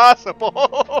spot if possible.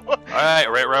 Alright,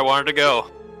 right where I wanted to go.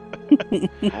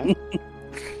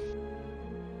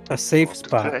 A safe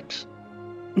spot.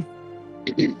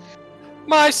 Six.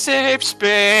 My safe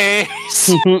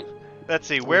space. Let's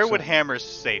see, where would Hammer's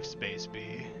safe space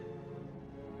be?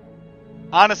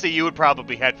 Honestly, you would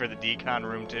probably head for the decon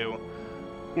room too.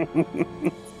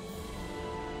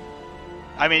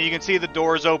 I mean, you can see the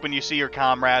doors open, you see your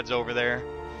comrades over there.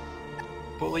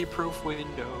 Bully-proof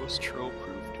windows,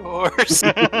 troll-proof doors.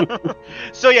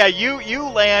 So yeah, you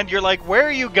land, you're like, where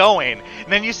are you going?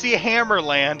 And then you see Hammer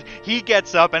land, he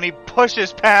gets up and he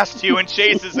pushes past you and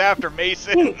chases after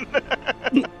Mason.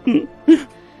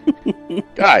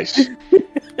 Guys,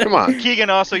 come on. Keegan,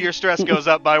 also your stress goes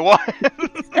up by 1.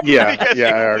 Yeah, Because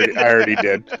yeah, you I already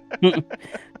did.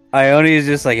 Ione is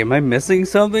just like, am I missing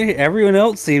something? Everyone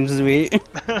else seems to be.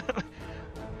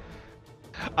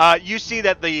 You see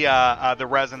that the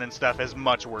resonance stuff is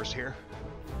much worse here.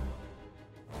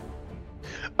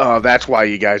 That's why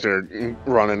you guys are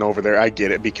running over there. I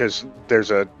get it, because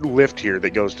there's a lift here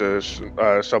that goes to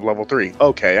sub-level 3.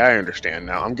 Okay, I understand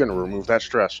now. I'm going to remove that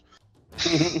stress.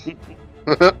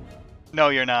 No,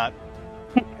 you're not.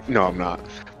 No, I'm not.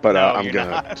 But No, I'm you're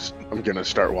gonna not. I'm gonna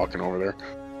start walking over there.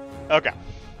 Okay.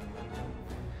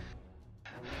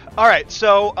 All right,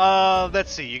 so let's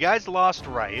see. You guys lost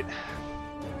right.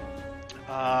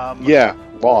 Yeah,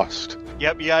 lost.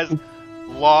 Yep, you guys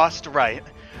lost right.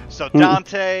 So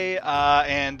Dante,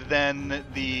 and then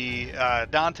the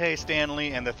Dante,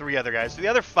 Stanley, and the 3 other guys. So the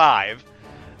other 5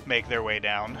 make their way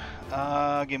down.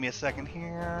 Give me a second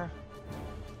here.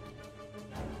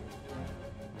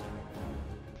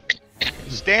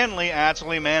 Stanley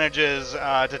actually manages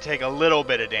to take a little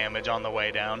bit of damage on the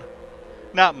way down.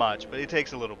 Not much, but he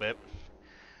takes a little bit.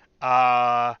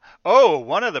 Oh,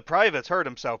 one of the privates hurt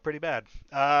himself pretty bad.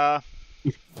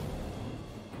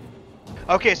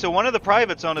 Okay, so one of the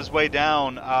privates on his way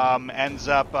down ends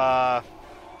up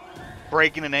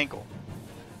breaking an ankle.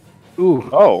 Ooh.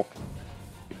 Oh,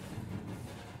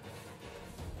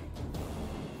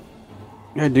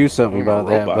 I do something about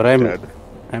that, robot but dead.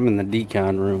 I'm in the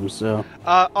decon room, so.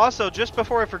 Also, just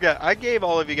before I forget, I gave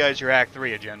all of you guys your Act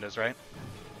 3 agendas, right?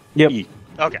 Yep. Ye-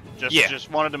 Okay, just Yeah. just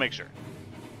wanted to make sure.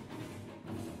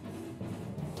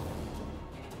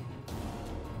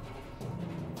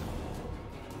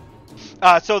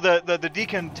 So the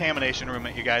decontamination room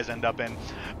that you guys end up in,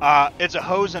 it's a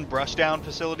hose and brush down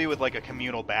facility with like a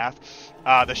communal bath.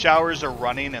 The showers are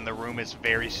running and the room is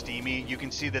very steamy. You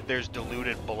can see that there's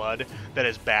diluted blood that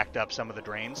has backed up some of the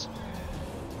drains.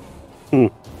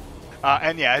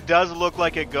 And yeah, it does look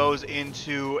like it goes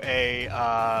into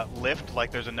a lift,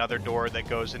 like there's another door that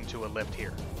goes into a lift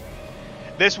here.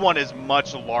 This one is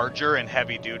much larger and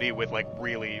heavy duty with like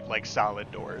really like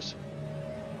solid doors.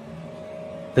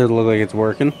 Does it look like it's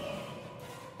working?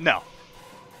 No.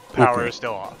 Power Okay. is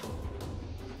still off.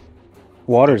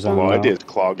 Water's on. blood though. is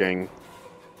clogging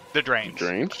The drains.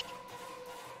 drains.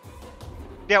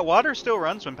 Yeah, water still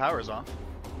runs when power's off.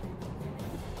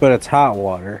 But it's hot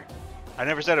water. I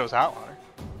never said it was hot water.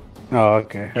 Oh,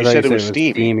 okay. I You thought said it was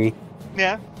steamy.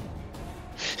 Yeah.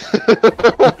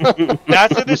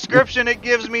 That's the description it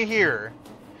gives me here.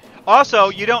 Also,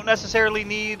 you don't necessarily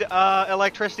need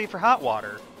electricity for hot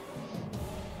water.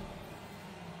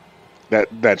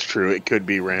 That's true. It could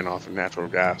be ran off of natural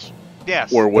gas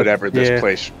Yes. or whatever this Yeah.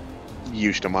 place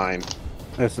used to mine.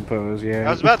 I suppose, yeah.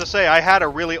 I was about to say, I had a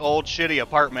really old, shitty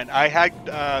apartment. I had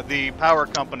the power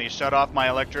company shut off my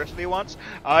electricity once.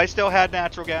 I still had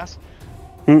natural gas.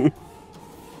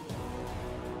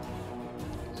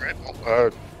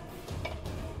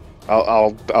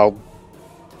 I'll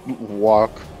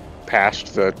walk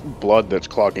past the blood that's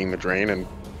clogging the drain and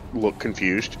look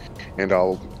confused, and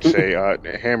I'll say,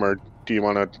 Hammer, do you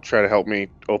want to try to help me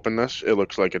open this? It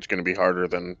looks like it's going to be harder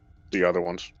than the other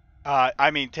ones.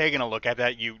 I mean, taking a look at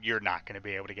that, you're not going to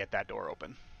be able to get that door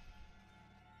open.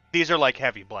 These are like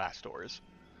heavy blast doors.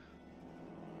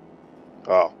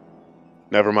 Oh,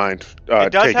 never mind.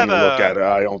 It does Taking have a look a- at it,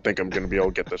 I don't think I'm going to be able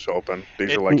to get this open.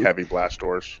 These are like heavy blast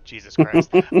doors. Jesus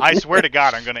Christ. I swear to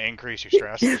God, I'm going to increase your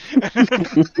stress.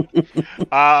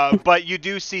 But you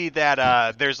do see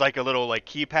that there's like a little like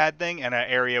keypad thing and an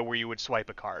area where you would swipe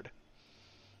a card.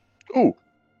 Ooh.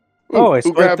 Oh, I who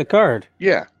swiped grabbed- the card.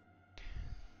 Yeah.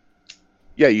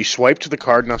 Yeah, you swiped the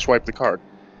card, now swipe the card.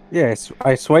 Yeah,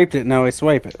 I swiped it, now I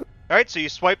swipe it. All right, so you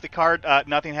swipe the card.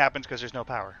 Nothing happens because there's no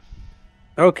power.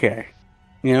 Okay.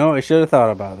 You know, I should have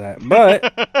thought about that.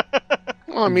 But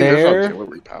Well, I mean, there's There-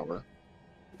 auxiliary power.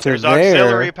 There's to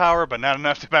auxiliary power, but not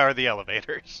enough to power the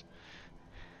elevators.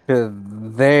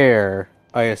 there,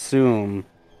 I assume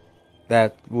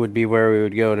that would be where we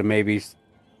would go to maybe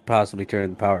possibly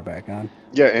turn the power back on.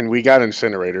 Yeah, and we got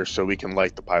incinerators, so we can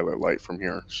light the pilot light from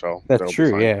here. So that'll That's be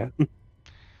true, fine. yeah.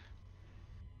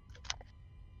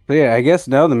 So yeah, I guess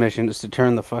now the mission is to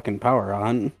turn the fucking power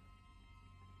on.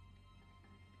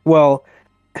 Well,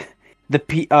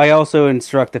 I also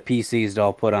instruct the PCs to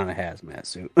all put on a hazmat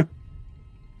suit.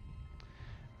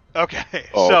 Okay,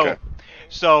 Oh, okay.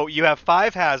 So you have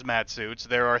 5 hazmat suits.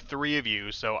 There are 3 of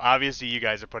you, so obviously you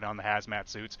guys are putting on the hazmat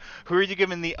suits. Who are you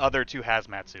giving the other 2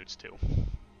 hazmat suits to?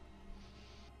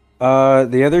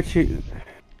 The other 2...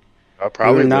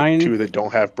 Probably the 9? 2 that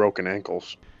don't have broken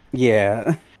ankles.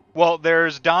 Yeah. Well,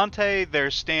 there's Dante,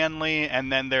 there's Stanley, and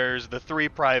then there's the 3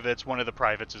 privates. One of the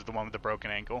privates is the one with the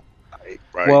broken ankle.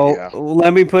 Right, Well, yeah.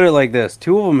 let me put it like this.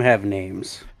 2 of them have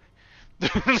names.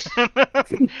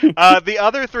 The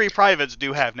other 3 privates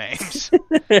do have names.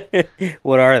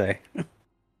 What are they?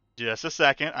 Just a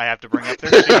second. I have to bring up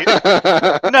their sheet.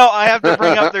 No, I have to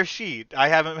bring up their sheet. I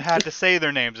haven't had to say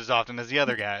their names as often as the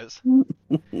other guys.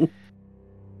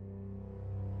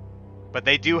 But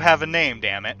they do have a name,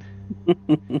 damn it.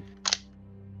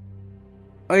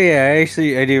 Oh yeah,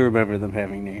 actually, I do remember them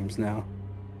having names now.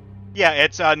 Yeah,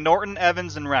 it's Norton,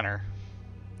 Evans, and Renner.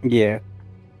 Yeah.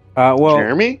 Well,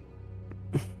 Jeremy?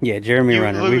 Yeah, Jeremy You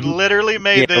Renner. literally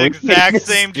made Yeah, the we exact made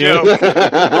same this joke.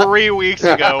 joke 3 weeks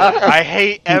ago. I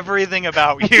hate everything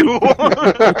about you.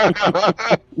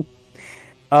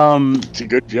 It's a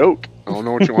good joke. I don't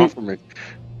know what you want from me.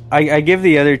 I give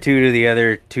the other 2 to the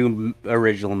other 2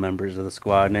 original members of the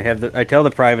squad, and I tell the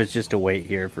privates just to wait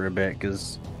here for a bit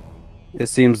because it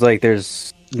seems like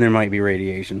there might be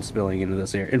radiation spilling into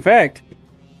this area. In fact,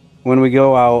 when we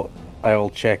go out, I will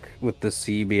check with the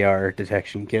CBR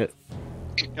detection kit.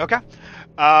 Okay.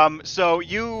 So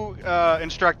you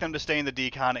instruct them to stay in the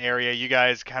decon area. You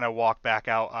guys kind of walk back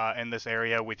out in this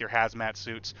area with your hazmat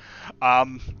suits.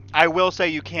 I will say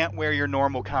you can't wear your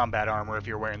normal combat armor if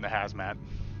you're wearing the hazmat.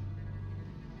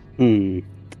 I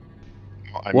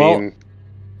mean,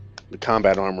 the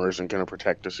combat armor isn't going to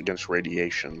protect us against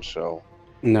radiation, so...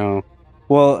 No.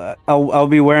 Well, I'll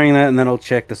be wearing that, and then I'll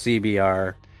check the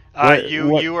CBR.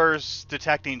 You are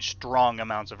detecting strong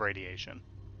amounts of radiation.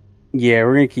 Yeah,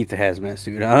 we're gonna keep the hazmat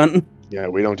suit on. Yeah,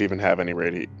 we don't even have any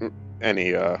Radaway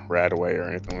or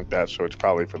anything like that, so it's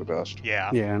probably for the best. Yeah.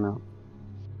 Yeah, I know.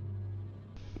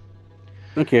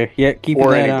 Okay, yeah, keep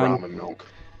Or that any on. Brahmin milk,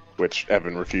 which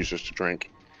Evan refuses to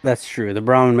drink. That's true. The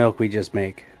Brahmin milk we just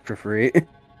make for free.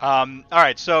 All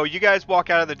right, so you guys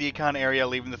walk out of the decon area,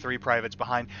 leaving the 3 privates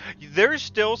behind. There's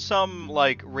still some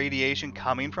radiation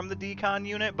coming from the decon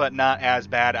unit, but not as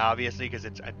bad, obviously, because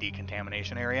it's a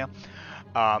decontamination area.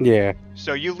 Yeah.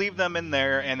 So you leave them in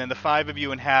there, and then the 5 of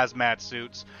you in hazmat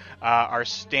suits are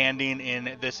standing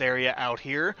in this area out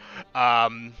here.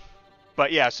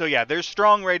 But yeah, so yeah, there's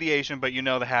strong radiation, but you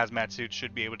know the hazmat suits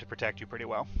should be able to protect you pretty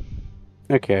well.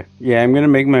 Okay. Yeah, I'm gonna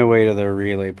make my way to the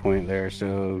relay point there.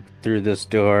 So through this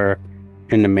door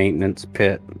in the maintenance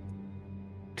pit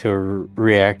to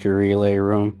reactor relay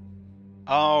room.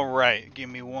 All right, give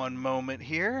me one moment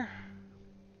here.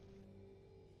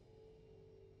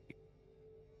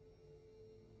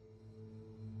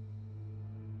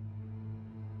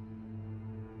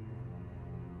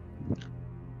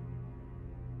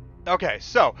 Okay,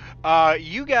 so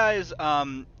you guys,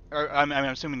 I'm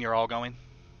assuming you're all going.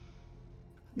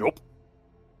 Nope.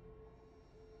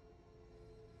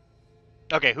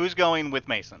 Okay, who's going with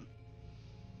Mason?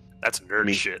 That's nerd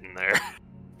Me. shit in there.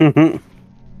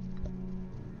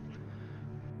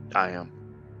 I am.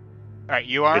 All right,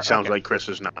 you are. It sounds Okay. like Chris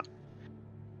is not.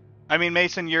 I mean,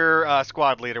 Mason, you're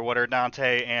squad leader. What are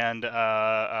Dante and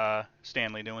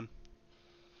Stanley doing?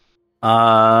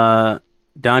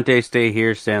 Dante, stay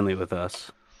here. Stanley with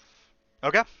us.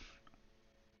 Okay.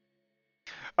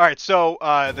 All right, so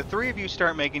the 3 of you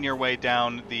start making your way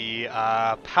down the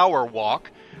power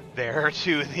walk there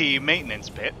to the maintenance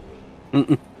pit.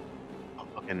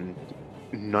 And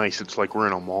nice. It's like we're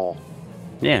in a mall.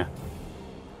 Yeah.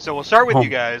 So we'll start with you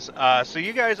guys. So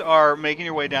you guys are making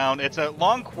your way down. It's a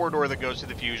long corridor that goes to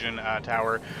the fusion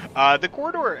tower. The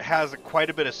corridor has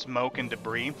quite a bit of smoke and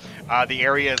debris. The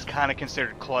area is kind of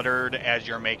considered cluttered as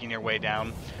you're making your way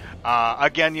down.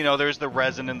 Again, there's the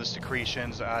resin and the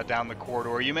secretions down the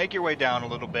corridor. You make your way down a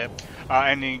little bit,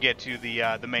 and then you get to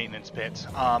the maintenance pits.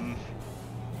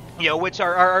 Which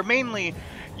are mainly,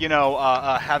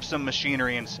 have some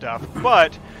machinery and stuff,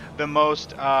 but the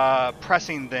most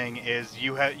pressing thing is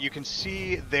you can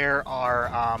see there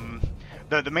are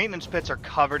the maintenance pits are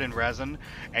covered in resin,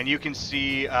 and you can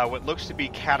see what looks to be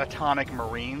catatonic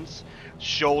Marines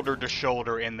shoulder to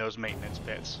shoulder in those maintenance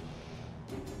pits.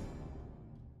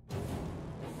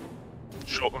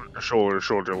 Shoulder to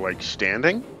shoulder, like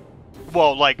standing?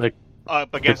 Well, like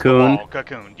up against the wall,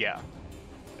 cocooned, yeah.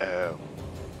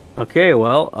 Okay,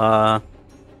 well,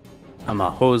 I'm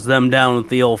gonna hose them down with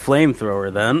the old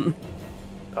flamethrower then.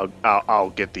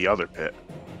 I'll get the other pit.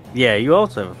 Yeah, you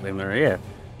also have a flamethrower, yeah.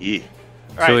 Yeah.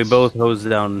 So we both hose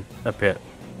down a pit.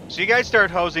 So you guys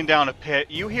start hosing down a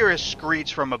pit. You hear a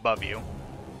screech from above you.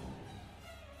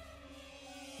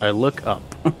 I look up.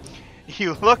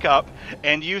 You look up,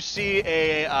 and you see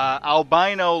a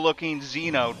albino-looking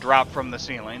Xeno drop from the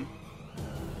ceiling.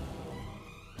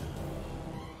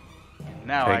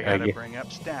 Now I gotta bring up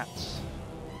stats.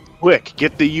 Quick,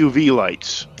 get the UV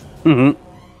lights. Mm-hmm.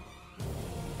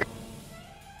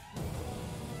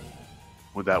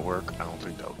 Would that work? I don't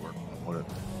think that would work. Would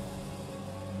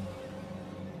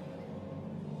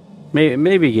it?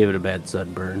 Maybe give it a bad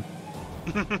sunburn.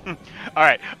 All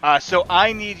right, so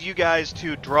I need you guys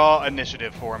to draw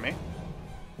initiative for me.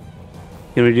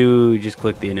 Can we just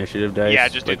click the initiative dice? Yeah,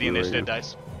 just do the initiative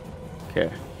dice.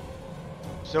 Okay.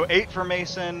 So 8 for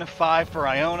Mason, 5 for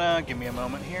Iona. Give me a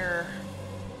moment here.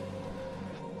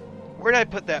 Where'd I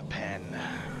put that pen?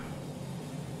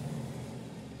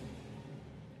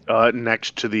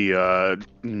 Next to the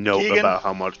note Keegan? about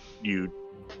how much you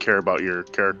care about your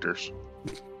characters.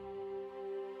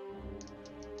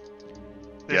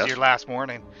 This is your last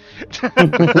warning.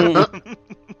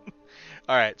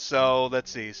 Alright, so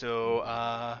let's see. So,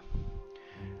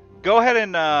 go ahead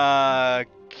and,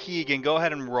 Keegan, go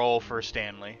ahead and roll for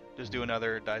Stanley. Just do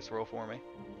another dice roll for me.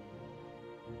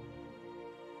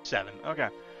 7. Okay.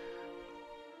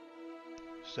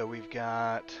 So we've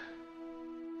got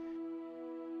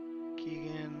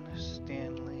Keegan,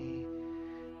 Stanley.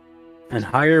 And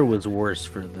higher was worse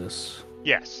for this.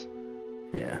 Yes.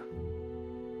 Yeah.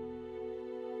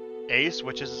 Ace,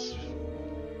 which is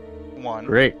 1.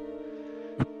 Great.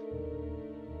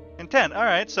 And 10.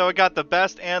 Alright, so it got the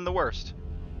best and the worst.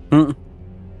 Mm.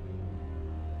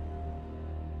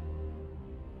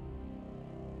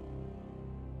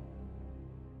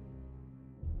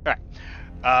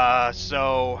 Alright.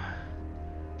 So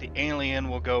the alien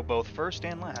will go both first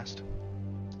and last.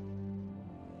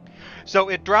 So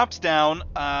it drops down,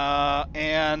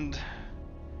 and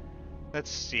let's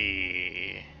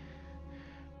see.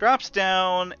 Drops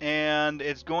down, and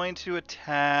it's going to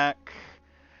attack.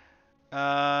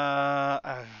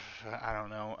 I don't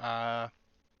know.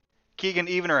 Keegan,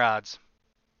 even or odds?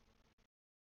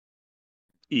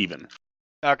 Even.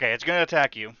 Okay, it's going to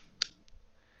attack you.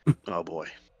 Oh boy.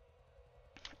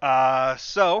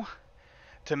 So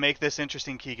to make this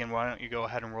interesting, Keegan, why don't you go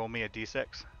ahead and roll me a d6?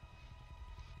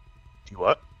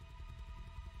 What?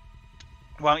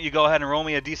 Why don't you go ahead and roll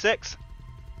me a d6?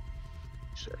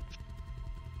 Sure.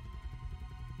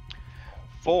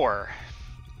 4.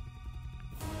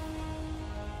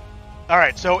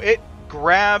 Alright, so it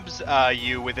grabs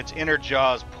you with its inner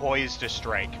jaws poised to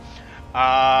strike.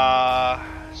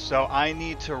 So I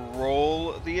need to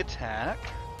roll the attack.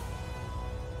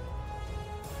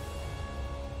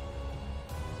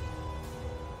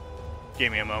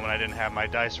 Give me a moment, I didn't have my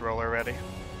dice roller ready.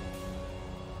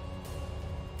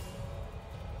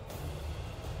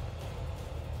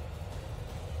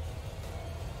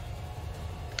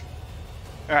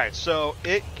 Alright, so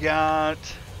it got...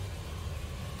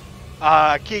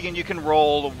 Keegan, you can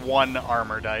roll 1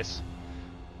 armor dice.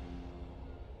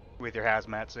 With your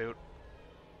hazmat suit.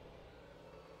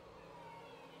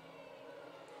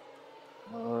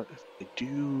 If I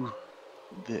do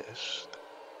this,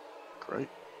 right?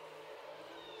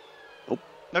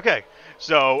 Okay,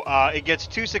 so it gets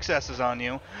 2 successes on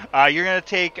you. You're going to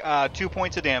take 2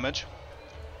 points of damage.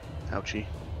 Ouchie.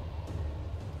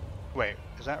 Wait,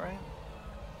 is that right?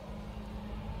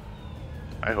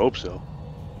 I hope so.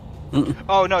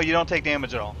 Oh, no, you don't take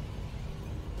damage at all.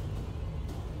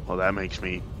 Well, that makes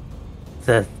me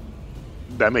That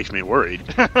worried.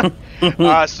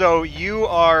 So you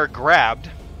are grabbed,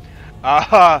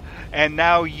 and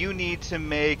now you need to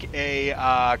make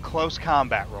a close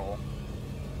combat roll.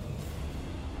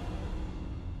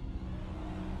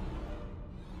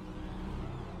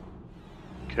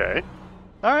 Okay.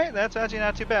 All right, that's actually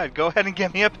not too bad. Go ahead and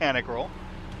give me a panic roll.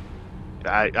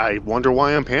 I wonder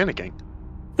why I'm panicking.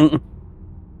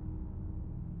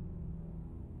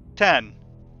 10.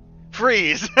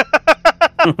 Freeze.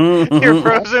 You're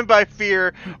frozen by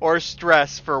fear or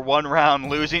stress for 1 round,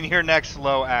 losing your next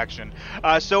slow action.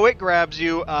 So it grabs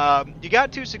you. You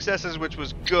got 2 successes, which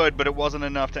was good, but it wasn't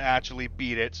enough to actually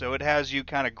beat it. So it has you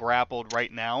kind of grappled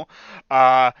right now.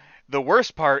 The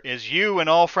worst part is you and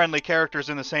all friendly characters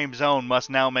in the same zone must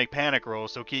now make panic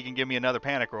rolls. So Keegan, give me another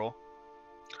panic roll.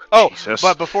 Oh, Jesus.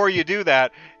 but before you do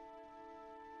that,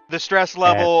 the stress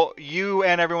level, you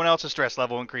and everyone else's stress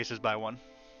level increases by 1.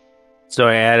 So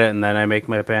I add it and then I make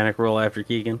my panic roll after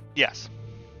Keegan? Yes.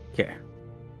 Okay.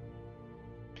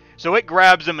 So it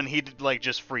grabs him and he like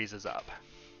just freezes up.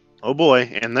 Oh boy,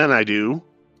 and then I do.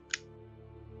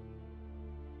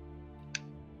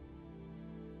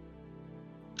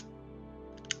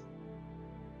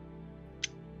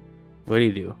 What do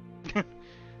you do?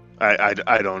 I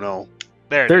don't know.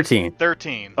 There it 13. is.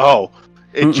 13. Oh,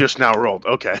 it just now rolled.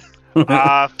 Okay.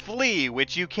 Flee,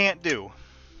 which you can't do.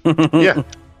 Yeah.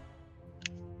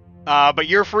 But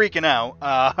you're freaking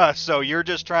out. So you're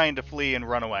just trying to flee and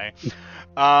run away.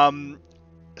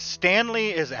 Stanley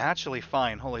is actually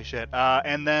fine. Holy shit.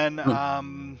 And then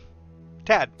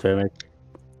Tad. So I make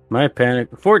my panic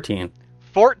 14.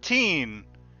 14.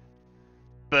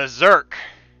 Berserk.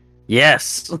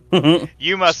 Yes.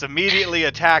 You must immediately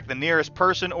attack the nearest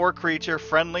person or creature,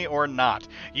 friendly or not.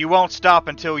 You won't stop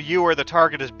until you or the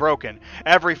target is broken.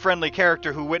 Every friendly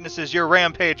character who witnesses your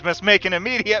rampage must make an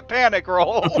immediate panic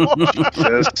roll.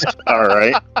 Jesus. All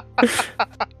right.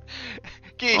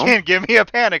 Keegan, give me a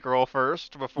panic roll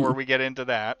first before we get into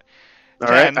that. All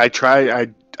right. 10. I try.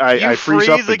 I freeze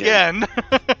up again.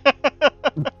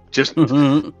 Just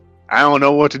I don't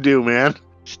know what to do, man.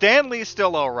 Stanley's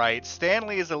still alright.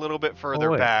 Stanley is a little bit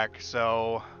further wait. back,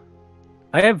 so...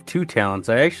 I have 2 talents.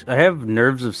 I have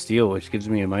Nerves of Steel, which gives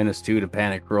me a -2 to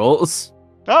panic rolls.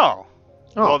 Oh.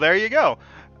 Oh. Well, there you go.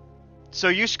 So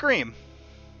you scream.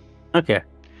 Okay.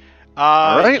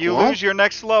 Alright, you well. lose your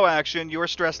next slow action. Your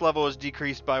stress level is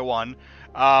decreased by 1.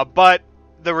 But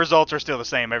the results are still the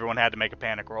same. Everyone had to make a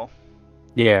panic roll.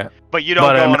 Yeah. But you don't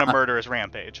But go I'm on a not- murderous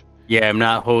rampage. Yeah, I'm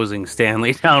not hosing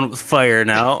Stanley down with fire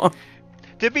now.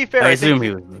 To be fair, I I assume think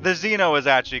he was. the Xeno is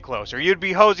actually closer. You'd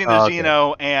be hosing the Oh, okay.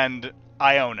 Xeno and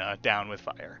Iona down with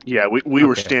fire. Yeah, we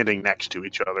were Okay. standing next to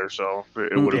each other, so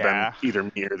it would have Yeah. been either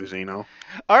me or the Xeno.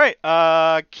 All right,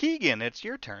 Keegan, it's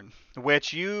your turn.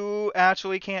 Which you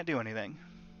actually can't do anything.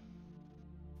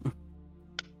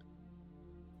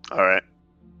 All right.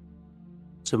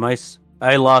 So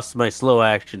I lost my slow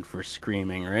action for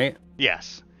screaming, right?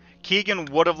 Yes. Keegan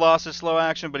would have lost his slow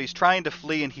action, but he's trying to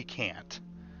flee and he can't.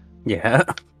 Yeah.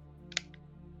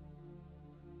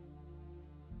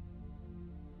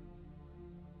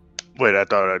 Wait, I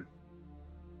thought I'd.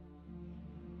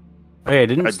 Hey,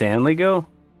 didn't I- Stanley go?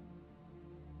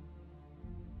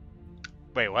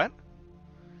 Wait, what?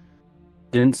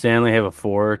 Didn't Stanley have a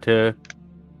 4 to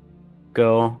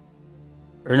go?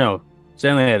 Or no,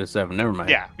 Stanley had a 7. Never mind.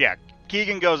 Yeah.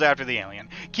 Keegan goes after the alien.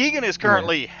 Keegan is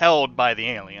currently held by the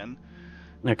alien.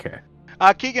 Okay.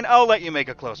 Keegan, I'll let you make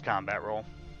a close combat roll.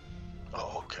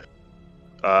 Oh, okay.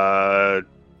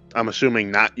 I'm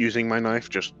assuming not using my knife,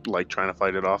 just like trying to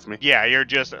fight it off me. Yeah, you're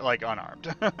just like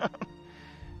unarmed.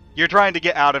 You're trying to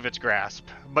get out of its grasp,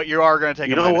 but you are going to take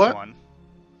You a know what? -1.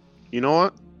 You know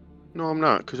what? No, I'm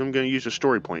not, because I'm going to use a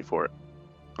story point for it.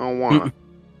 I don't want to.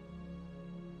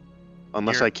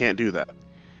 Unless You're- I can't do that.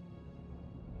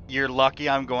 You're lucky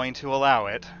I'm going to allow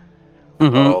it,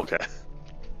 Mhm. Oh, okay.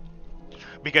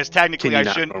 because Can technically you I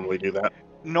not shouldn't. normally do that?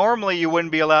 Normally, you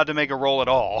wouldn't be allowed to make a roll at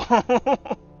all.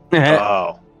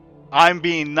 Oh. I'm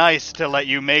being nice to let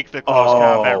you make the close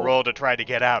combat Oh. roll to try to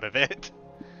get out of it.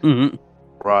 Mhm.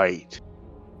 Right.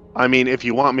 I mean, if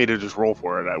you want me to just roll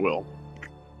for it, I will.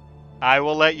 I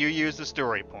will let you use the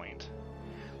story point.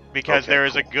 Because Okay, there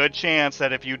is a cool. good chance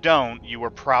that if you don't, you were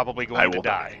probably I going to will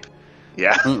die.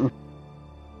 Yeah. Mhm.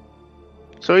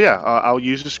 So yeah, I'll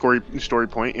use the story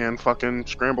point and fucking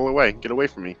scramble away. Get away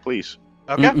from me, please.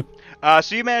 Okay. Mhm.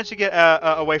 So you managed to get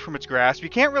away from its grasp. You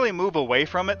can't really move away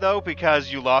from it, though,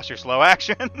 because you lost your slow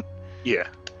action. Yeah.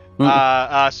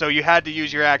 So you had to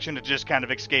use your action to just kind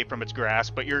of escape from its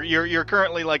grasp. But you're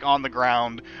currently like on the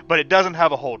ground, but it doesn't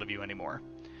have a hold of you anymore.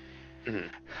 Mhm.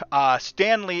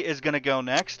 Stanley is going to go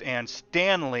next, and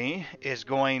Stanley is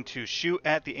going to shoot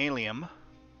at the alien.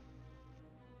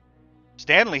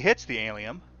 Stanley hits the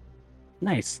alien,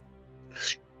 Nice.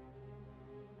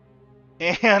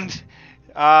 and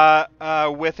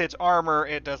with its armor,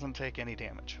 it doesn't take any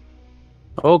damage.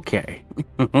 Okay.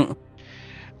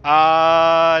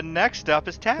 Next up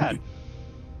is Tad.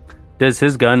 Does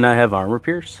his gun not have armor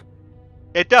pierce?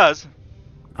 It does.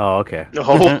 Oh, okay.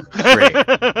 Oh. Great.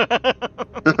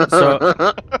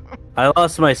 So I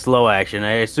lost my slow action.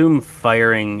 I assume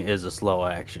firing is a slow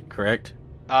action, correct?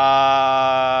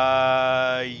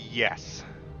 Yes.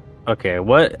 Okay,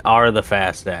 what are the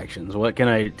fast actions? What can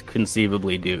I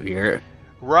conceivably do here?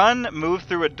 Run, move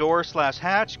through a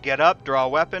door/hatch, get up, draw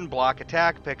weapon, block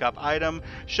attack, pick up item,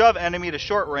 shove enemy to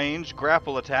short range,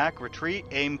 grapple attack, retreat,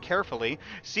 aim carefully,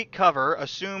 seek cover,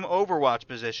 assume overwatch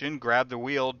position, grab the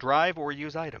wheel, drive, or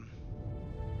use item.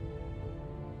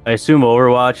 I assume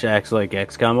Overwatch acts like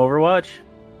XCOM Overwatch?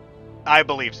 I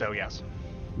believe so, yes.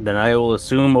 Then I will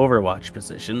assume Overwatch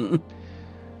position.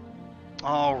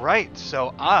 All right,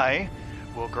 so I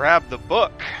will grab the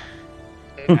book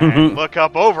and look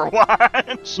up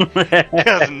Overwatch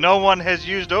because no one has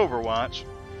used Overwatch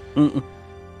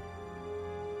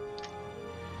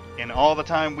in all the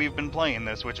time we've been playing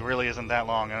this, which really isn't that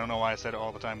long. I don't know why I said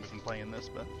all the time we've been playing this,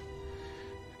 but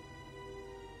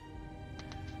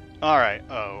all right.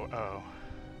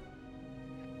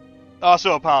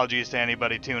 Also, apologies to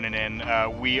anybody tuning in.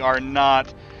 We are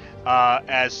not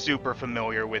as super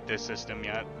familiar with this system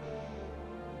yet.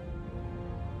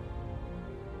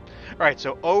 Alright,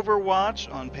 so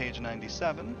Overwatch on page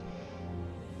 97.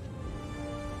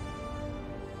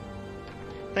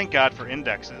 Thank God for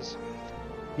indexes.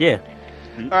 Yeah.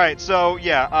 Alright, so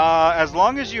yeah, as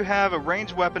long as you have a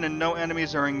ranged weapon and no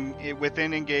enemies are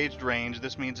within engaged range,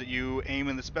 this means that you aim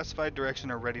in the specified direction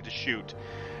and are ready to shoot.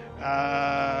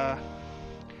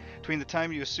 Between the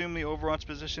time you assume the Overwatch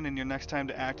position and your next time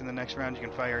to act in the next round, you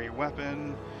can fire your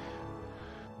weapon.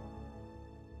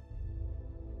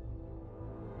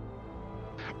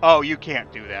 Oh, you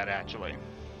can't do that, actually.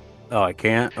 Oh, I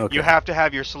can't? Okay. You have to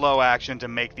have your slow action to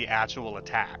make the actual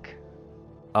attack.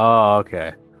 Oh,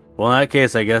 okay. Well, in that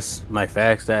case, I guess my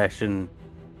fast action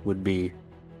would be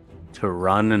to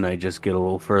run, and I just get a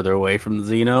little further away from the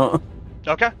Xeno.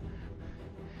 Okay.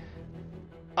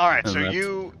 Alright, And so that's-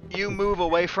 you move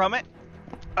away from it,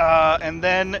 and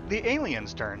then the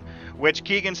alien's turn, which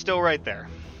Keegan's still right there.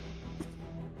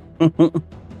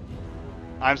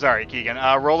 I'm sorry, Keegan.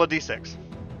 Roll a d6.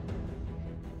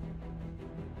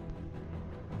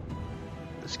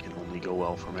 This can only go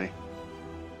well for me.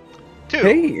 2.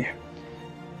 Hey!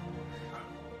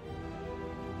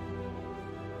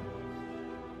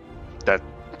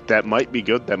 That might be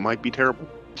good. That might be terrible.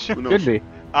 Who knows? Could be.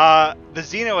 The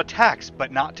Xeno attacks,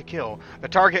 but not to kill. The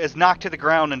target is knocked to the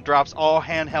ground and drops all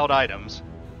handheld items.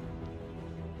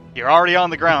 You're already on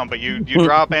the ground, but you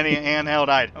drop any handheld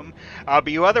item. But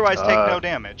you otherwise take no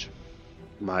damage.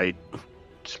 My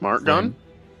smart gun?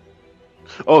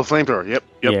 Oh, flamethrower. Yep.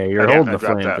 Yeah, you're I holding the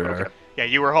dropped that. flamethrower. Okay. Yeah,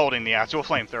 you were holding the actual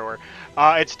flamethrower.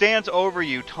 It stands over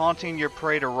you, taunting your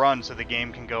prey to run so the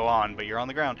game can go on, but you're on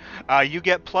the ground. You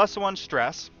get +1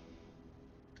 stress,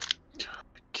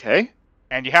 Okay.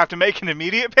 and you have to make an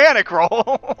immediate panic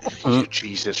roll.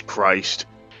 Jesus Christ.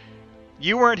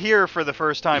 You weren't here for the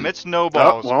first time. It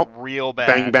snowballs real bad.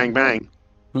 Bang, bang, bang.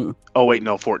 Hmm. Oh, wait,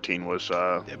 no, 14 was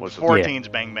 14's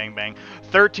bang, bang, bang.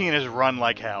 13 is run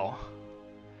like hell.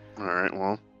 All right,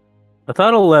 well. I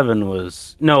thought 11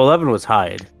 was... No, 11 was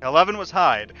hide. 11 was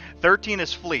hide. 13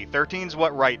 is flee. 13's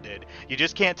what Wright did. You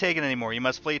just can't take it anymore. You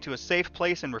must flee to a safe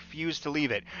place and refuse to leave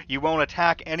it. You won't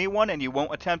attack anyone, and you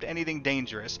won't attempt anything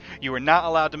dangerous. You are not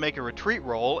allowed to make a retreat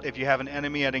roll if you have an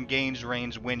enemy at engaged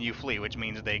range when you flee, which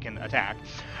means they can attack.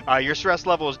 Your stress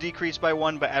level is decreased by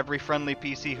 1, but every friendly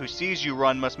PC who sees you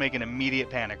run must make an immediate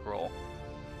panic roll.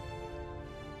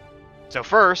 So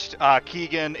first,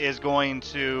 Keegan is going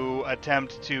to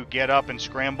attempt to get up and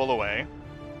scramble away.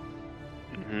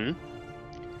 Mm-hmm.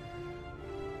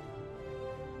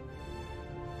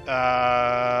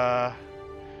 I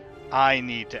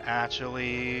need to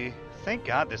actually... Thank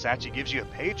God this actually gives you a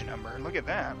page number. Look at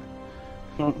that.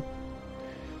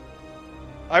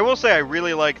 I will say I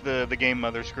really like the game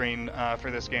mother screen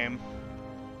for this game.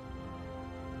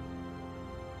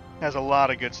 Has a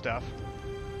lot of good stuff.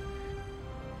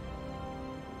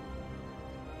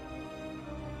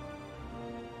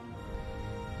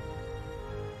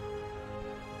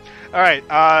 Alright,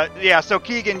 yeah, so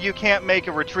Keegan, you can't make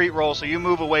a retreat roll, so you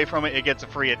move away from it, it gets a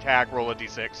free attack, roll a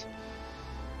d6.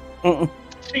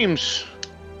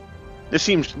 This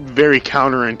seems very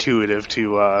counterintuitive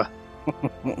to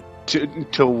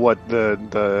what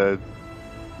the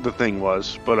thing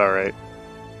was, but all right.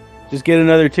 Just get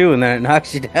another 2 and then it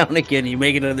knocks you down again. You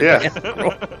make another panic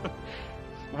roll.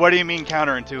 What do you mean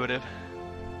counterintuitive?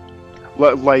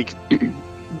 Like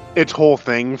its whole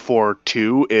thing for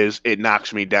 2 is it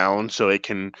knocks me down so I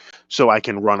can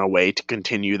run away to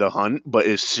continue the hunt, but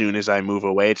as soon as I move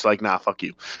away it's like, nah, fuck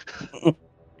you.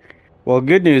 Well,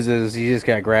 good news is you just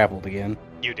got grappled again.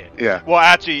 You did. Yeah. Well,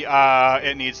 actually,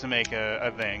 it needs to make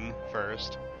a thing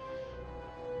first.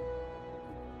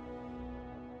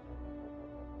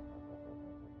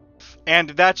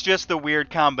 And that's just the weird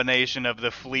combination of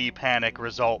the flee panic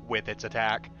result with its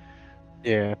attack.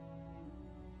 Yeah.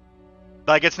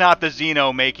 Like, it's not the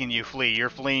Xeno making you flee. You're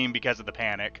fleeing because of the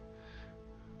panic.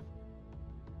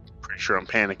 Pretty sure I'm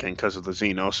panicking because of the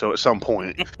Xeno, so at some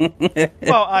point.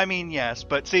 Well, I mean, yes,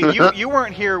 but see, you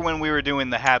weren't here when we were doing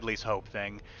the Hadley's Hope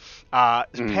thing.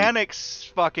 Panic's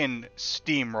fucking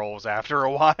steamrolls after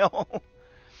a while.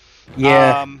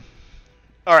 Yeah.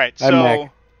 All right, I'm so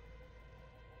back.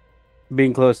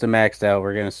 being close to maxed out,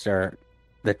 we're gonna start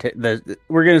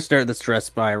we're gonna start the stress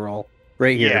spiral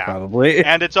right here, Yeah. probably.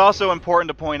 And it's also important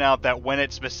to point out that when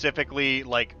it specifically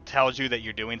like tells you that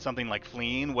you're doing something like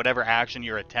fleeing, whatever action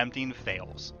you're attempting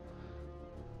fails.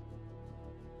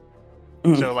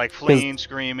 So like fleeing,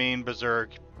 screaming, berserk,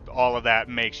 all of that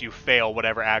makes you fail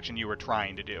whatever action you were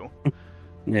trying to do.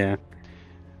 Yeah.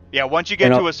 Yeah, once you get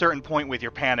to a certain point with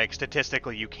your panic,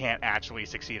 statistically you can't actually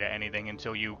succeed at anything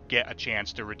until you get a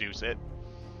chance to reduce it.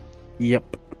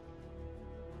 Yep.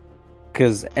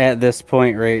 Because at this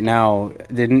point right now,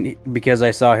 because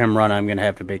I saw him run, I'm gonna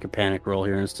have to make a panic roll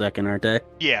here in a second, aren't I?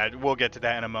 Yeah, we'll get to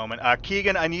that in a moment.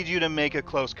 Keegan, I need you to make a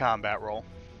close combat roll.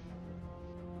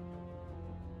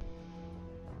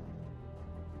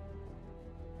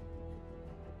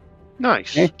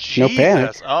 Nice. Hey, Jesus. no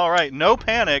panic. All right, no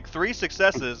panic. 3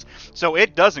 successes. So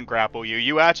it doesn't grapple you.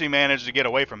 You actually managed to get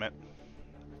away from it.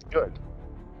 Good.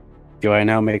 Do I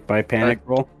now make my panic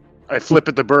roll? I flip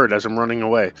at the bird as I'm running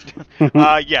away.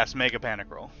 Yes, make a panic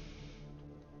roll.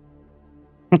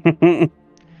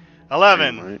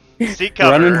 11. Seek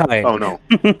cover. Run and hide. Oh no.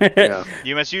 Yeah.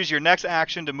 You must use your next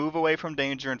action to move away from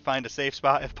danger and find a safe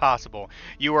spot if possible.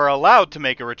 You are allowed to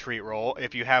make a retreat roll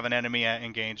if you have an enemy at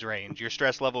engaged range. Your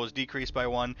stress level is decreased by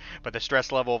 1, but the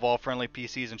stress level of all friendly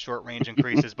PCs in short range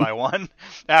increases by 1.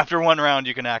 After 1 round,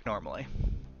 you can act normally.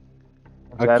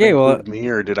 Does that include me,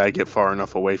 or did I get far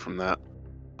enough away from that?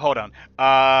 Hold on.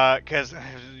 Because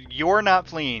you're not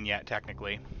fleeing yet,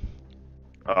 technically.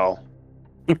 Oh.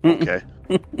 Okay.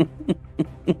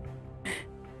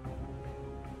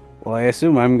 Well, I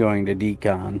assume I'm going to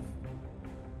decon.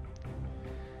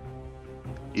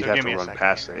 You'd So have give to me a run second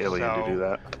past here. the alien So- to do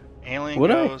that. Alien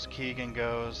Would I? goes, Keegan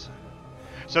goes.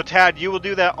 So, Tad, you will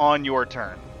do that on your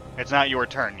turn. It's not your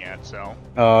turn yet, so...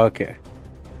 Oh, okay.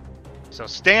 So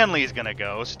Stanley's gonna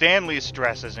go. Stanley's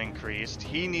stress is increased.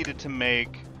 He needed to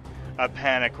make a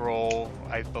panic roll,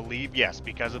 I believe, yes,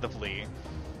 because of the flea.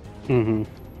 Mm-hmm.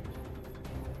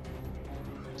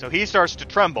 So he starts to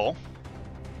tremble.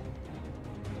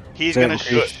 He's So gonna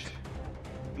increase-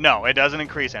 No, it doesn't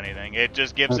increase anything. It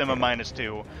just gives him a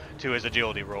 -2 to his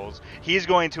agility rolls. He's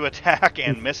going to attack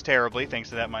and miss terribly thanks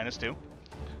to that -2.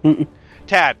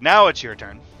 Tad, now it's your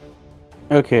turn.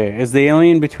 Okay, is the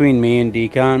alien between me and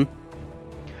decon?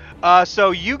 So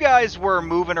you guys were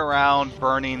moving around,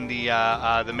 burning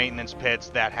the maintenance pits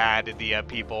that had the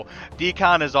people.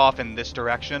 Decon is off in this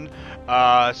direction.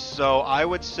 So I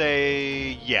would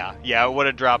say, yeah, it would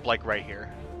have dropped like right here.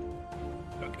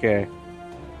 Okay.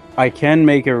 I can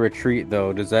make a retreat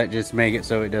though. Does that just make it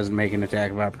so it doesn't make an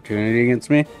attack of opportunity against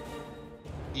me?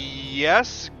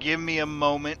 Yes, give me a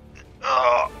moment.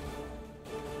 Ugh.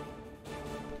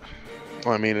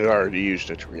 Well, I mean, it already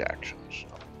used its reactions.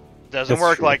 Doesn't That's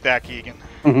work true. like that, Keegan.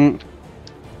 Mm-hmm.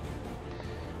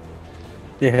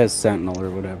 It has Sentinel or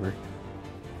whatever.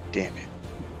 Damn it.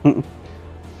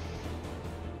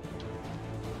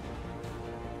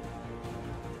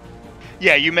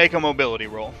 Yeah, you make a mobility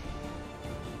roll.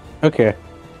 Okay.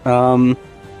 I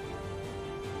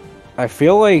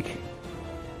feel like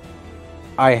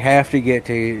I have to get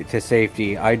to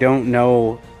safety. I don't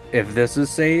know if this is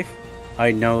safe.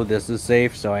 I know this is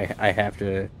safe, so I have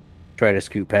to try to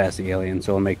scoot past the alien,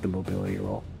 so I'll make the mobility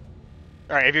roll.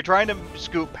 Alright, if you're trying to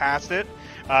scoot past it,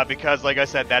 because, like I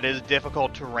said, that is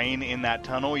difficult terrain in that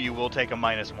tunnel, you will take a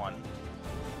 -1.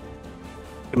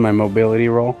 My mobility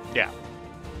roll? Yeah.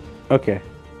 Okay.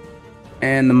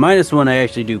 And the -1, I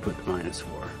actually do put the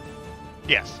 -4.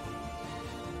 Yes.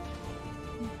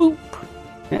 Boop.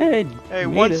 Hey, Hey,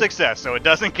 made one it. success, so it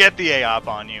doesn't get the AOP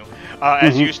on you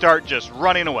as you start just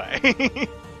running away.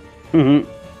 Mhm.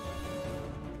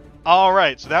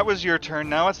 Alright, so that was your turn.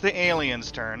 Now it's the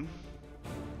alien's turn.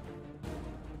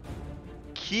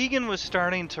 Keegan was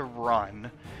starting to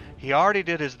run. He already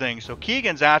did his thing, so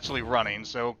Keegan's actually running.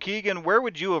 So, Keegan, where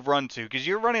would you have run to? Because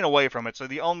you're running away from it, so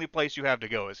the only place you have to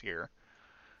go is here.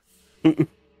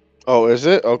 Oh, is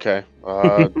it? Okay.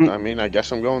 I mean, I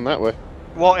guess I'm going that way.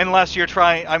 Well, unless you're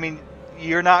trying... I mean,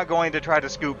 you're not going to try to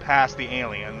scoot past the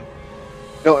alien.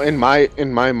 No, in my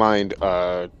mind,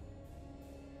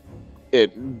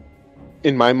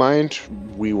 in my mind,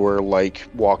 we were like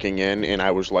walking in, and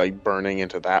I was like burning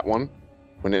into that one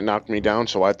when it knocked me down.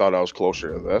 So I thought I was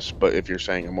closer to this. But if you're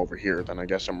saying I'm over here, then I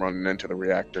guess I'm running into the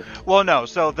reactor. Well, no,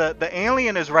 so the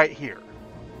alien is right here.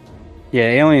 Yeah,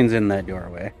 alien's in that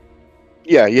doorway.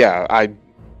 Yeah. I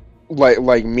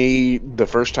like me the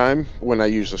first time when I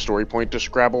used the story point to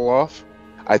Scrabble off.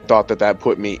 I thought that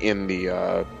put me in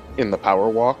the power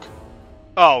walk.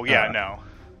 Oh, yeah, no.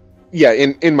 Yeah,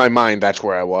 in my mind, that's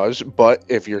where I was. But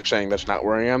if you're saying that's not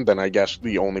where I am, then I guess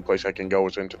the only place I can go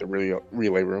is into the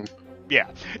relay room.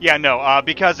 Yeah, no,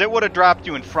 because it would have dropped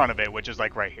you in front of it, which is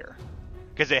like right here.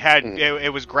 Because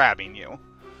it was grabbing you.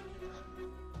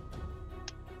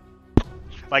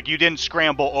 Like you didn't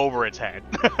scramble over its head.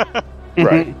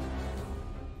 Right.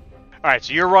 Alright,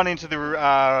 so you're running to the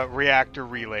reactor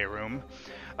relay room.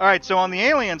 Alright, so on the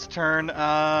alien's turn,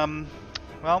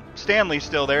 well, Stanley's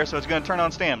still there, so it's going to turn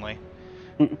on Stanley.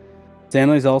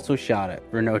 Stanley's also shot it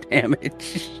for no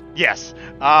damage. Yes.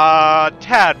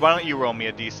 Tad, why don't you roll me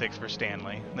a d6 for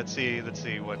Stanley? Let's see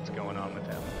what's going on with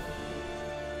him.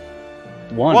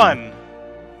 One.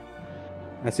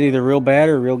 That's either real bad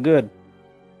or real good.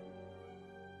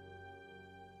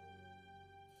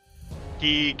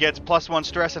 He gets +1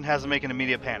 stress and has to make an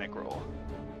immediate panic roll.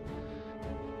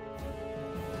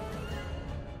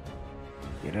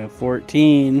 Get a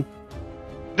 14.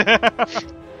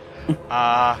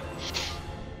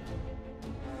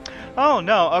 Oh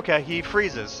no, okay, he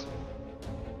freezes.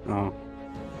 Oh.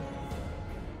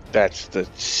 That's the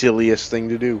silliest thing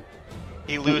to do.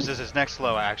 He loses his next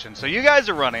slow action. So you guys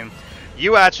are running.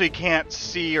 You actually can't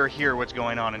see or hear what's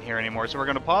going on in here anymore, so we're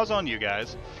going to pause on you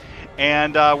guys.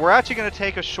 And we're actually going to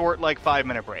take a short,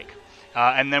 5-minute break.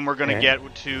 And then we're going to get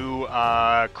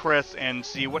to Chris and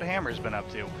see what Hammer's been up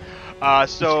to.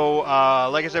 So,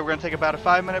 like I said, we're going to take about a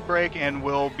 5-minute break, and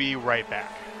we'll be right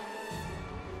back.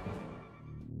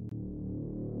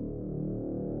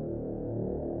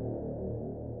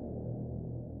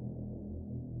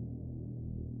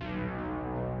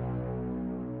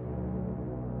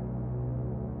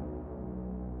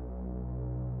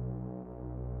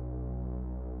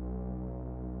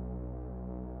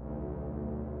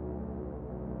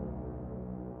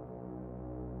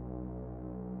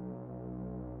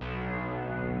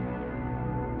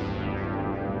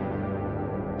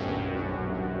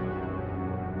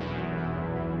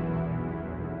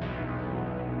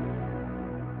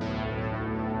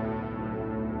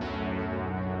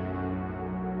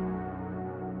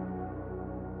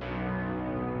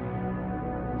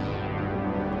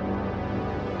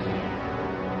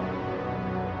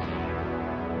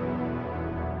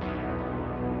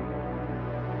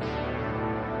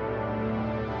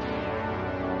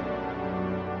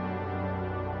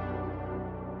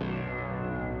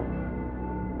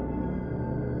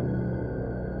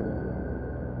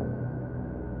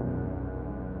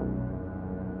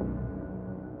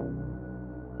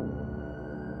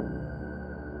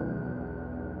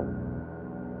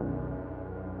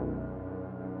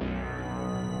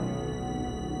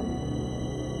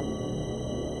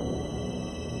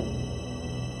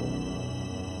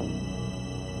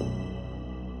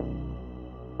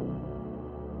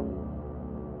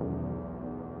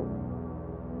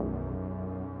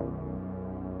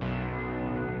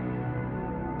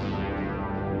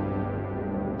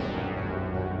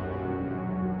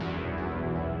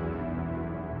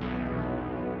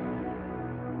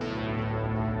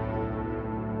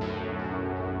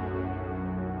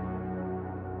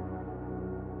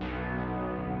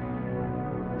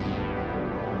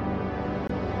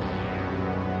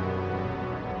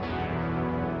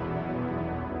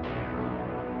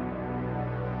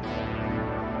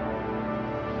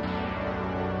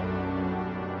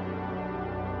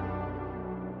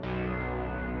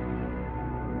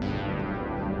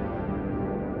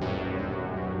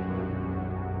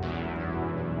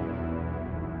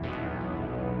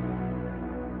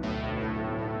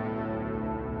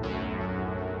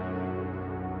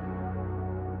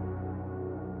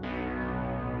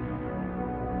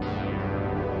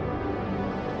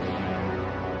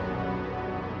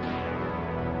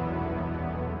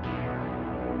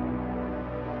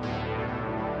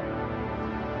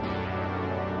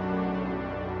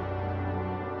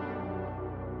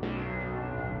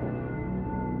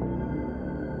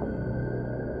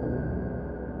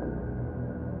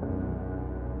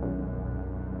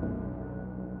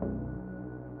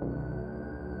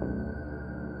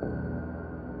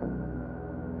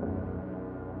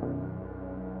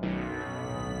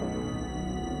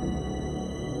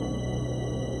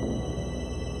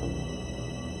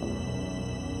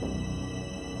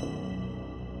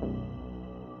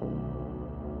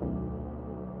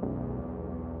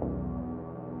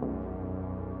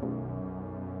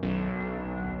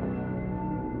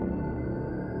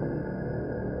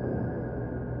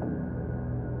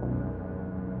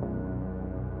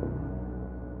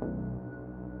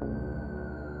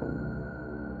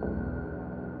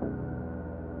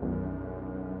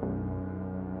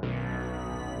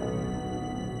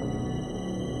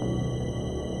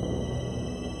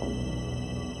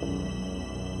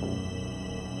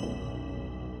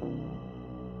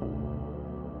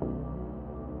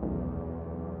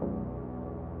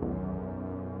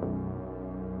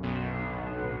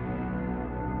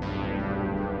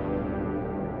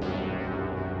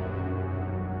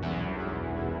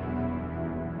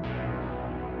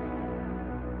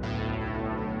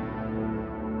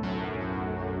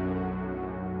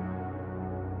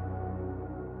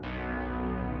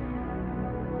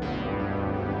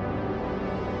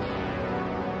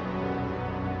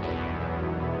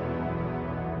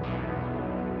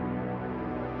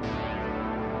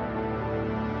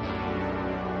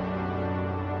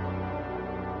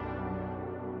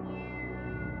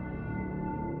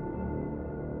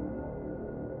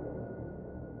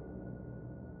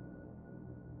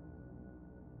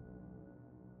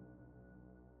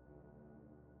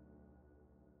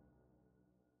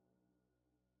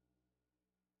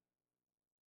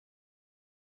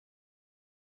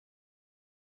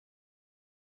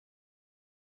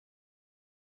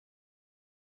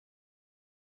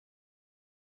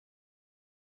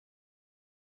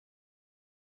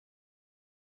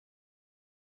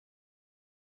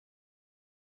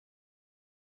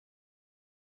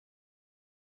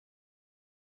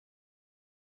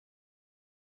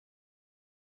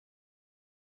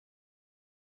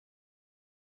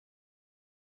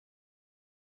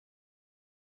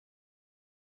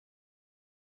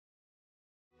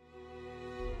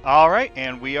 All right,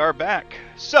 and we are back.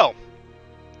 So,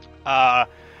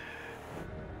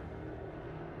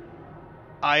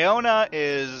 Iona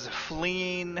is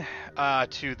fleeing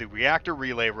to the reactor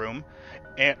relay room,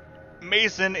 and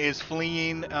Mason is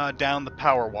fleeing down the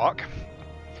power walk.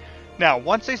 Now,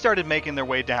 once they started making their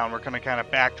way down, we're going to kind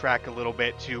of backtrack a little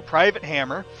bit to Private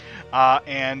Hammer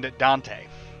and Dante.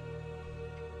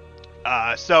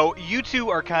 So you two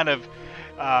are kind of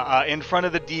in front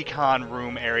of the decon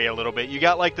room area a little bit. You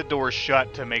got like the doors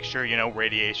shut to make sure,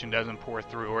 radiation doesn't pour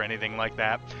through or anything like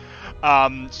that.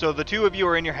 So the two of you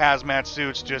are in your hazmat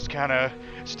suits, just kind of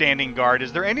standing guard.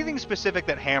 Is there anything specific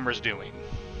that Hammer's doing?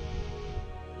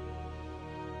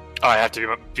 Oh, I have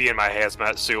to be in my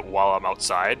hazmat suit while I'm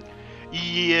outside?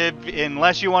 Yeah,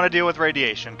 unless you want to deal with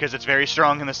radiation, because it's very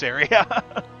strong in this area.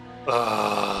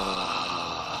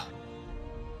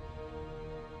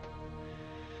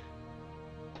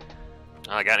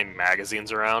 I got any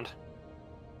magazines around?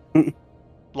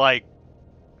 Like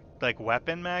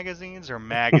weapon magazines or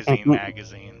magazine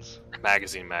magazines?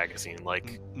 Magazine,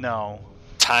 like No.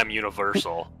 Time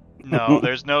Universal. No,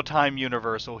 there's no Time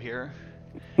Universal here.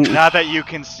 Not that you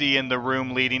can see in the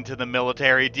room leading to the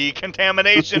military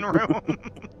decontamination room.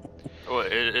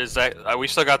 Is that? We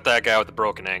still got that guy with the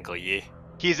broken ankle, yeah?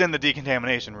 He's in the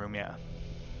decontamination room, yeah.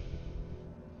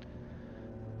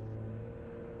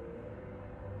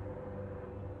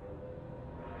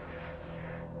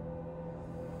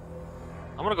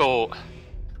 I'm gonna go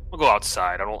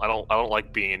outside. I don't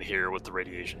like being in here with the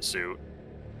radiation suit.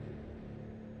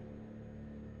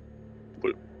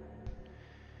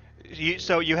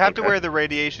 So you have to wear the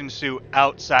radiation suit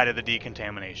outside of the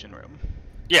decontamination room.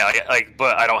 Yeah,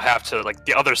 but I don't have to, like,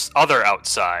 the other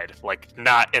outside, like,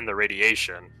 not in the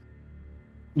radiation.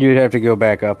 You'd have to go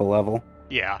back up a level.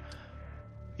 Yeah.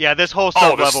 Yeah, this whole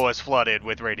sub-level is flooded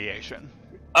with radiation.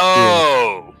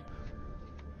 Oh!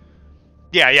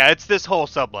 Yeah, it's this whole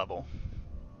sub-level.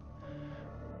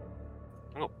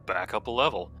 I'm gonna back up a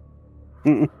level.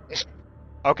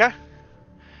 Okay.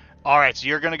 Alright, so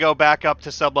you're gonna go back up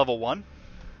to sub-level 1?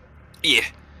 Yeah.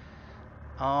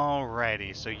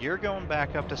 Alrighty, so you're going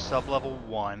back up to sub-level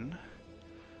 1.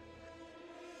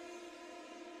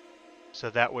 So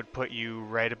that would put you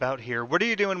right about here. What are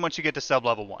you doing once you get to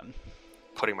sub-level 1?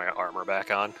 Putting my armor back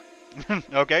on.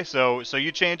 Okay, so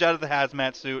you change out of the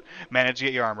hazmat suit, manage to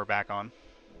get your armor back on.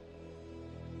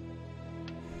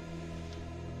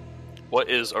 What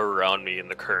is around me in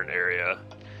the current area?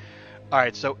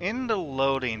 Alright, so in the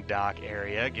loading dock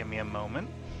area, give me a moment.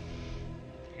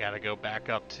 I gotta go back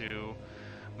up to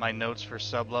my notes for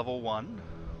sub-level 1.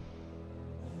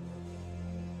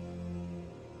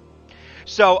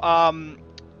 So,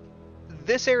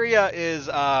 this area is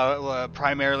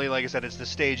primarily, like I said, it's the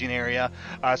staging area.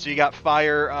 So you got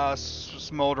fire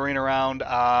smoldering around.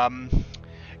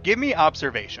 Give me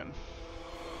observation.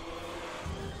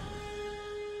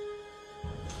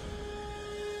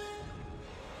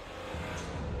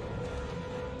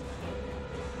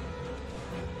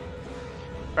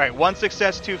 Alright, 1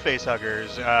 success, 2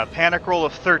 facehuggers. Panic roll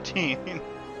of 13.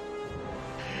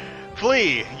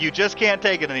 Flee! You just can't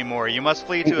take it anymore. You must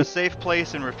flee to a safe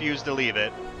place and refuse to leave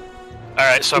it.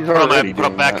 Alright, so I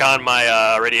put back on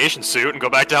my radiation suit and go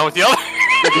back down with the other.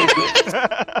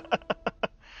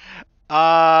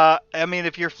 I mean,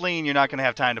 if you're fleeing, you're not going to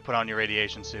have time to put on your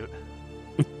radiation suit.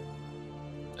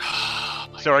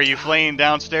 So are you fleeing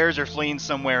downstairs or fleeing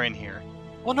somewhere in here?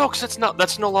 Well, no, because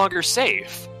that's no longer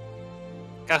safe.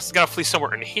 Gotta flee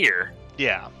somewhere in here.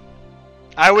 Yeah.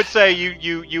 I would say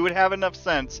you would have enough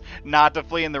sense not to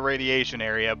flee in the radiation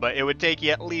area, but it would take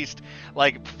you at least,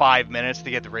 like, 5 minutes to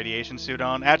get the radiation suit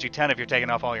on. Actually, 10 if you're taking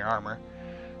off all your armor.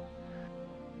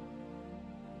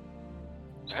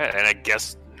 And I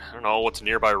guess, I don't know, what's a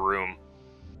nearby room?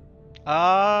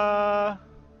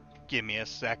 Give me a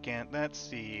second. Let's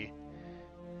see.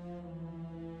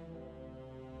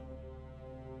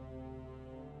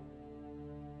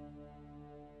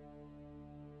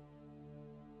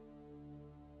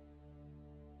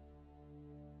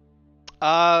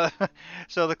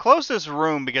 So the closest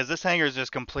room, because this hangar is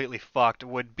just completely fucked,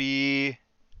 would be...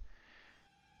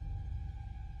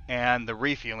 And the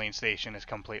refueling station is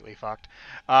completely fucked.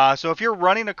 So if you're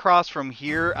running across from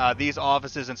here, these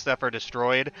offices and stuff are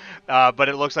destroyed. But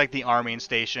it looks like the arming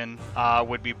station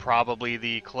would be probably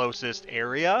the closest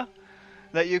area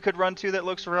that you could run to that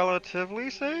looks relatively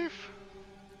safe.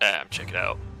 Check it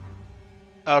out.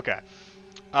 Okay.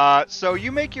 So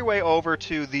you make your way over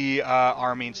to the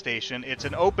arming station. It's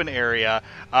an open area,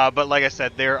 but like I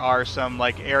said, there are some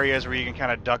like areas where you can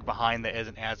kind of duck behind that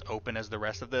isn't as open as the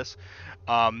rest of this.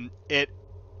 It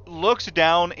looks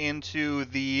down into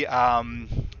the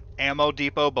ammo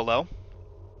depot below.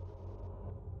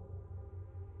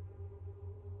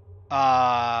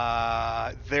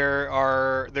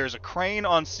 There's a crane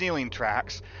on ceiling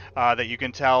tracks that you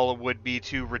can tell would be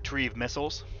to retrieve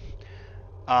missiles.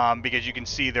 Because you can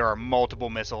see there are multiple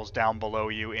missiles down below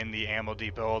you in the ammo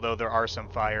depot, although there are some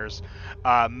fires.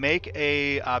 Make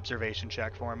a observation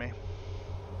check for me.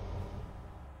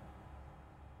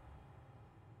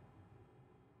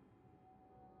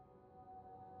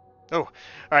 Oh,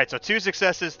 alright, so 2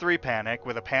 successes, 3 panic,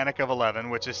 with a panic of 11,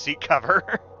 which is seek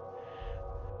cover.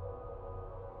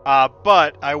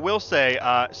 But I will say,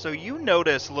 so you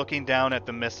notice looking down at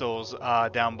the missiles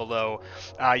down below,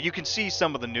 you can see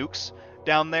some of the nukes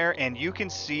down there, and you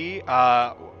can see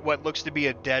what looks to be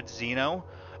a dead Xeno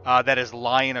that is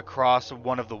lying across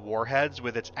one of the warheads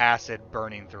with its acid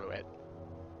burning through it.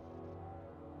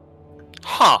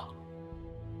 Huh.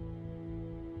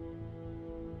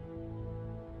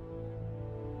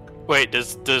 Wait,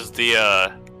 does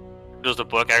the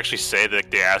book actually say that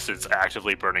the acid's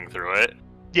actively burning through it?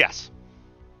 Yes.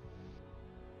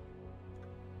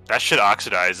 That shit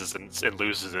oxidizes and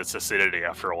loses its acidity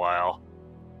after a while.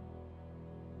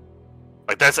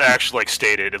 Like, that's actually, like,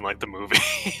 stated in, like, the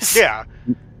movies. Yeah.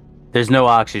 There's no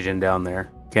oxygen down there.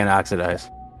 Can't oxidize.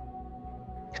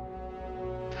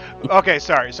 Okay,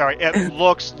 sorry. It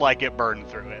looks like it burned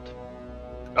through it.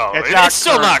 Oh, It's it's not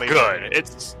still not currently good. burning.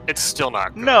 It's still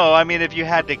not good. No, I mean, if you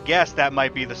had to guess, that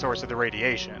might be the source of the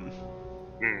radiation.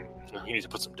 You need to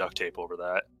put some duct tape over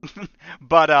that.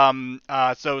 But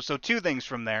so 2 things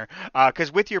from there.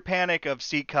 Because with your panic of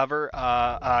seek cover,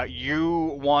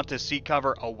 you want to seek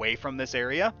cover away from this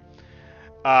area.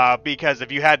 Because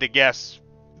if you had to guess,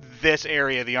 this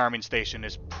area of the arming station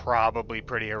is probably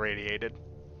pretty irradiated.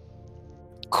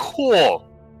 Cool.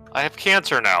 I have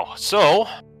cancer now. So,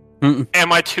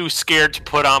 am I too scared to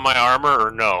put on my armor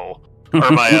or no? Or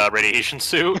my radiation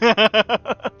suit?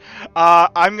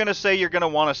 I'm gonna say you're gonna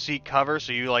want to seek cover,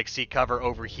 so you like seek cover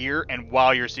over here, and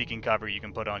while you're seeking cover, you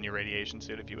can put on your radiation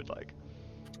suit if you would like.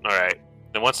 All right.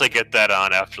 And once I get that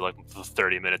on, after like the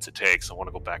 30 minutes it takes, I want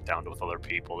to go back down to with other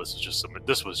people. This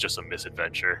was just a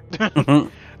misadventure.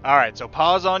 All right, so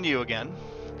pause on you again.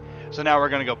 So now we're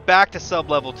gonna go back to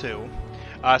sub-level 2.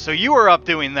 So you were up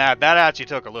doing that. That actually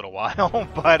took a little while,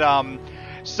 but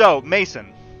so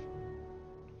Mason,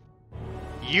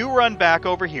 you run back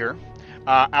over here,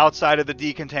 outside of the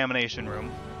decontamination room.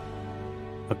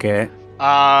 Okay.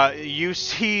 You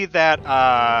see that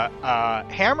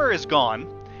Hammer is gone,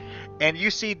 and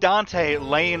you see Dante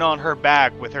laying on her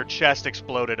back with her chest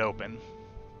exploded open.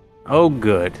 Oh,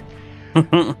 good.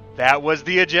 That was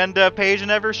the agenda Paige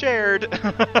never shared.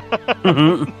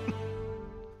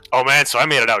 Oh man, so I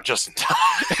made it out just in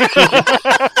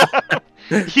time.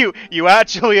 You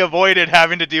actually avoided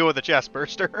having to deal with a chest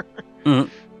burster.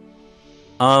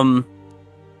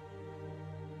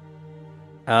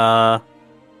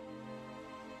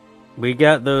 We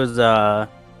got those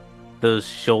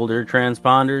shoulder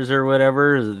transponders or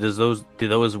whatever. Do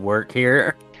those work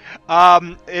here?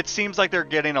 It seems like they're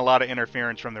getting a lot of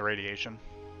interference from the radiation.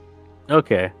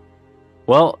 Okay.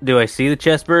 Well, do I see the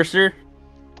chest burster?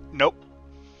 Nope.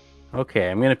 Okay,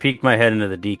 I'm gonna peek my head into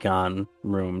the decon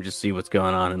room, just see what's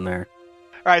going on in there.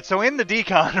 Alright, so in the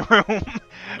decon room,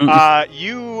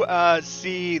 you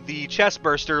see the chest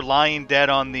burster lying dead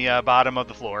on the bottom of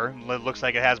the floor. It looks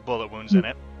like it has bullet wounds in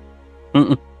it.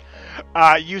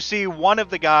 You see one of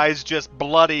the guys just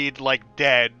bloodied, like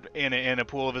dead, in a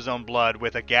pool of his own blood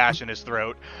with a gash in his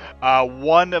throat.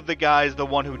 One of the guys, the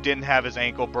one who didn't have his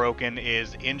ankle broken,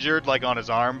 is injured, like on his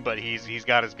arm, but he's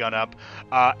got his gun up.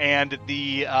 And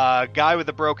the guy with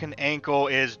the broken ankle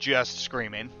is just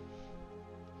screaming.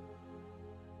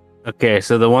 Okay,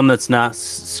 so the one that's not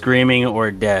screaming or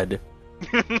dead.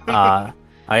 I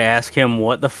ask him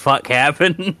what the fuck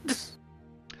happened.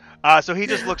 So he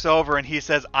just looks over and he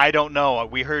says, I don't know.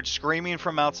 We heard screaming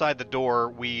from outside the door.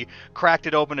 We cracked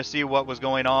it open to see what was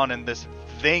going on, and this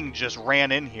thing just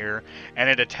ran in here, and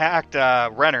it attacked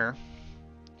Renner.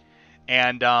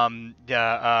 And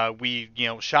we,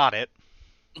 shot it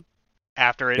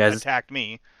after it attacked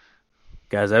me.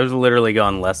 Guys, I was literally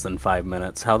gone less than 5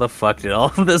 minutes. How the fuck did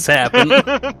all of this happen?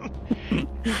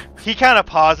 He kind of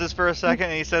pauses for a second,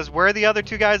 and he says, where are the other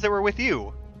 2 guys that were with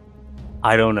you?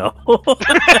 I don't know.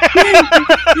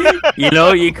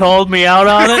 You called me out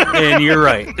on it, and you're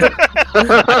right.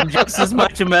 I'm just as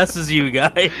much a mess as you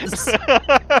guys.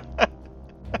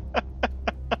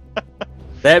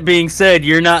 That being said,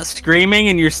 you're not screaming,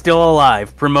 and you're still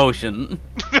alive. Promotion.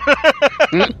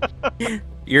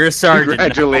 You're a sergeant.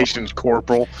 Congratulations,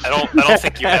 Corporal. I don't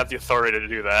think you have the authority to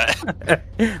do that.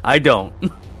 I don't.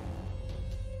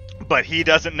 but he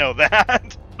doesn't know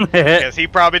that because he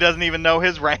probably doesn't even know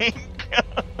his rank.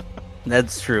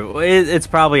 That's true. It's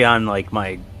probably on like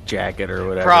my jacket or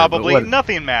whatever. Probably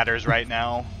nothing matters right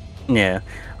now. Yeah,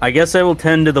 I guess I will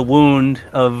tend to the wound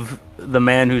of the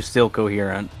man who's still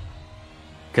coherent,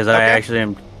 because I actually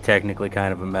am technically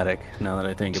kind of a medic. Now that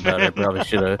I think about it, I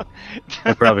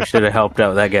probably should have helped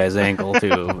out that guy's ankle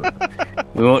too.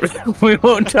 But we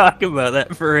won't talk about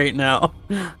that for right now.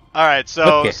 All right,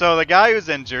 so the guy who's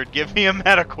injured, give me a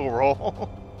medical roll.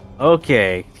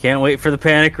 Okay, can't wait for the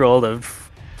panic roll to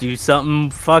do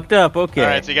something fucked up. Okay. All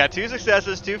right, so you got 2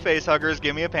 successes, 2 face huggers.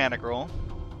 Give me a panic roll.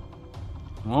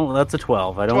 Well, that's a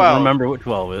 12. I don't remember what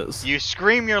 12 is. You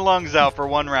scream your lungs out for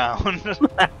 1 round.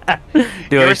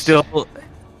 Do I still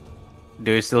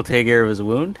take care of his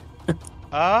wound?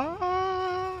 No.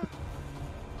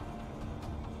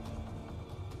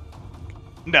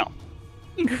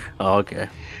 Oh, okay.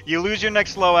 You lose your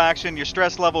next slow action. Your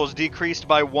stress level is decreased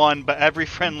by 1, but every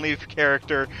friendly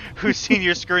character who's seen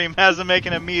your scream has to make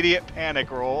an immediate panic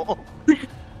roll.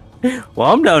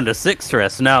 Well, I'm down to 6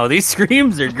 stress now. These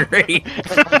screams are great.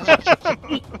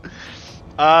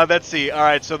 Let's see. All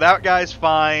right, so that guy's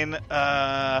fine.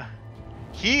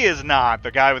 He is not. The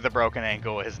guy with the broken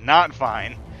ankle is not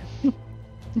fine.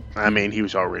 I mean, he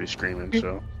was already screaming,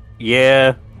 so.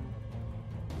 Yeah.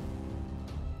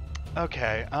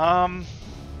 Okay.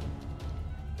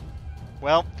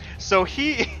 Well, so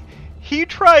he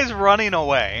tries running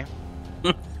away.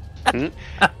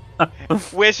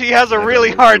 Which he has a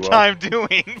really hard time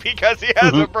doing because he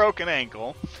has a broken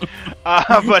ankle.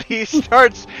 But he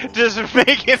starts just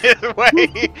making his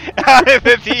way out of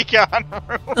the decon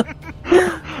room.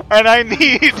 And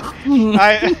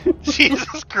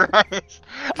Jesus Christ.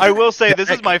 I will say this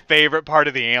is my favorite part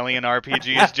of the Alien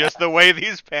RPG is just the way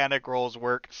these panic rolls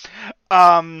work.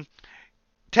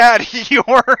 Tad,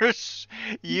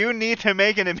 you need to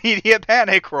make an immediate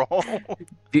panic roll.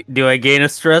 Do I gain a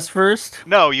stress first?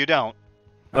 No, you don't.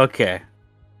 Okay.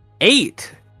 8.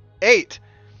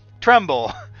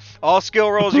 Tremble. All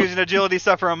skill rolls using agility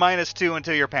suffer a -2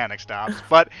 until your panic stops.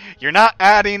 But you're not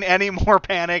adding any more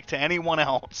panic to anyone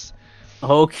else.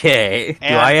 Okay. Do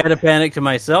I add a panic to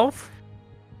myself?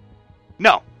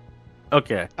 No.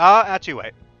 Okay. Actually,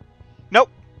 wait. Nope.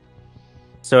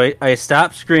 So I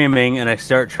stop screaming and I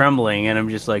start trembling and I'm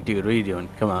just like, dude, what are you doing?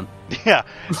 Come on. Yeah.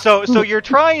 So you're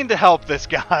trying to help this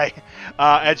guy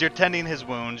as you're tending his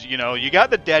wounds. You know, you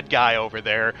got the dead guy over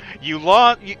there.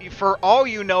 For all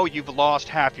you know, you've lost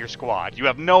half your squad. You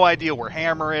have no idea where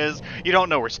Hammer is. You don't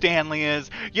know where Stanley is.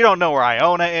 You don't know where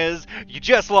Iona is. You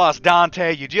just lost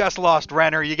Dante. You just lost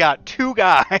Renner. You got 2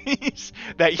 guys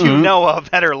that you know of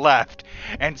that are left.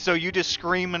 And so you just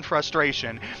scream in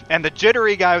frustration. And the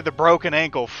jittery guy with the broken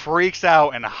ankle freaks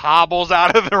out and hobbles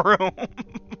out of the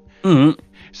room.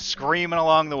 Screaming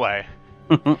along the way.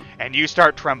 And you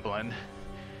start trembling.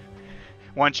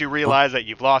 Once you realize that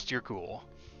you've lost your cool.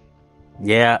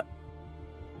 Yeah.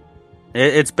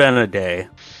 It's been a day.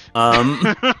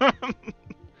 Can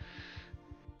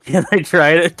I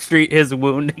try to treat his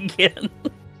wound again?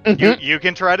 You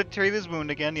can try to treat his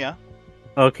wound again, yeah.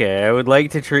 Okay, I would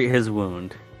like to treat his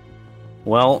wound.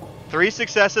 Well... 3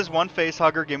 successes, 1 face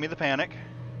hugger, give me the panic.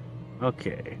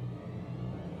 Okay.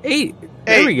 8.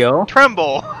 There we go.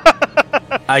 Tremble.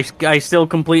 I still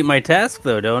complete my task,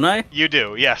 though, don't I? You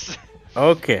do, yes.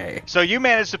 Okay. So you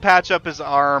managed to patch up his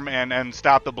arm and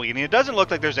stop the bleeding. It doesn't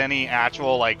look like there's any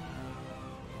actual, like,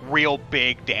 real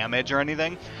big damage or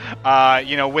anything.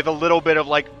 With a little bit of,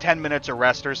 10 minutes of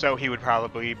rest or so, he would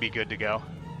probably be good to go.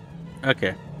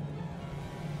 Okay.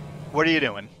 What are you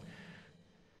doing?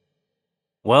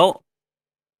 Well,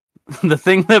 the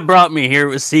thing that brought me here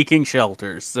was seeking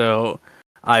shelter, so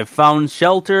I've found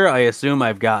shelter. I assume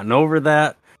I've gotten over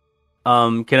that.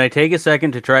 Can I take a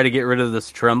second to try to get rid of this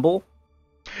tremble?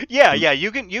 Yeah,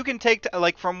 you can take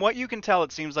from what you can tell,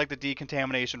 it seems like the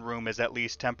decontamination room is at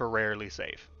least temporarily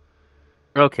safe.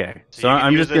 Okay, so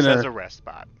I'm just gonna as a rest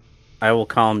spot. I will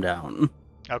calm down.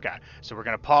 Okay, so we're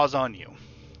gonna pause on you,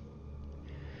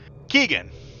 Keegan.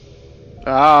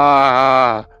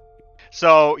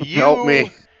 So help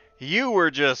me. You were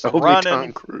just help running. Me,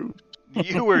 Tom Cruise.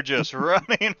 You were just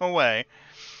running away.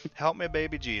 Help me,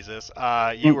 baby Jesus.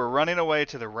 You were running away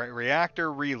to the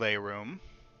reactor relay room.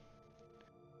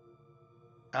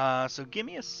 So give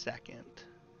me a second.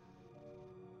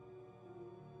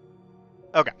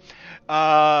 Okay.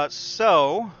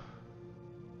 So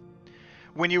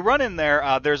when you run in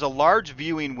there, there's a large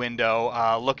viewing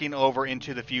window looking over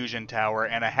into the fusion tower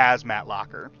and a hazmat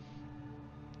locker.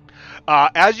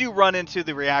 as you run into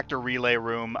the reactor relay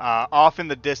room, off in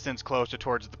the distance, closer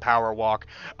towards the power walk,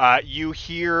 you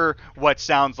hear what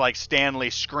sounds like Stanley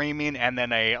screaming, and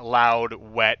then a loud,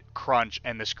 wet crunch,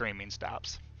 and the screaming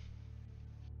stops.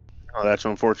 Oh, that's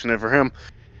unfortunate for him.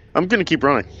 I'm gonna keep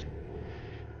running.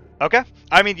 Okay.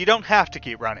 I mean, you don't have to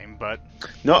keep running, but...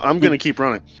 No, I'm gonna keep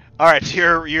running. All right,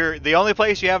 so you're the only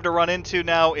place you have to run into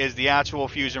now is the actual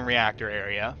fusion reactor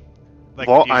area. Like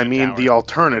Well, the I fusion mean, tower. the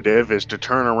alternative is to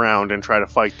turn around and try to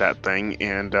fight that thing,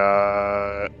 and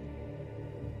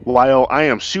while I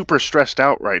am super stressed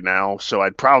out right now, so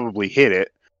I'd probably hit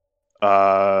it,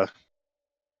 probably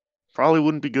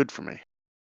wouldn't be good for me.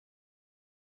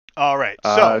 All right,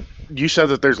 so... You said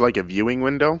that there's like a viewing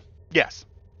window? yes.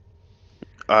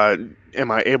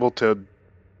 Am I able to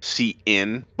see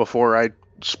in before I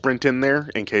sprint in there,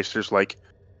 in case there's like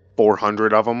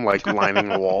 400 of them, like, lining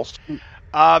the walls?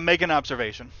 Make an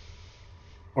observation.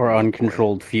 Or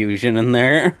uncontrolled fusion in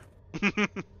there.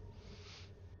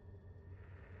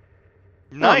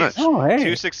 Nice. Oh, hey.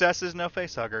 2 successes, no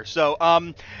facehugger.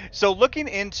 So looking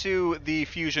into the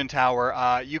fusion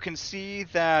tower, you can see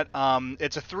that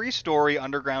it's a 3-story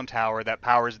underground tower that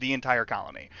powers the entire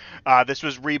colony. This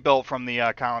was rebuilt from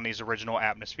the colony's original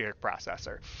atmospheric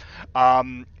processor.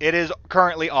 It is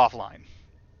currently offline.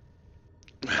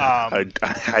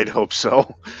 I'd hope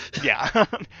so. Yeah.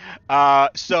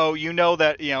 So you know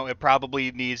that, it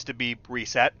probably needs to be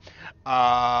reset.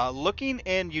 Looking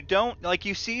in,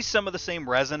 you see some of the same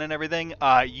resin and everything.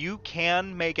 You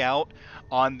can make out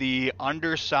on the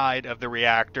underside of the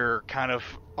reactor, kind of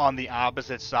on the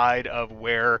opposite side of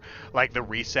where, like, the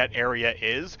reset area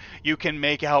is, you can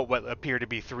make out what appear to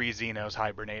be 3 Xenos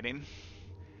hibernating.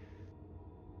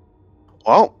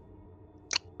 Well,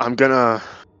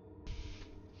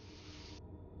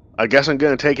 I guess I'm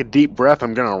gonna take a deep breath.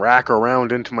 I'm gonna rack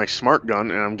around into my smart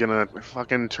gun, and I'm gonna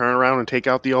fucking turn around and take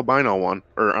out the albino one.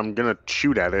 Or I'm gonna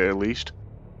shoot at it, at least.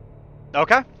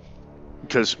 Okay.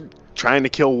 Because trying to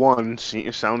kill one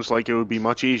sounds like it would be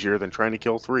much easier than trying to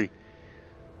kill 3.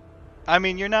 I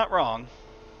mean, you're not wrong.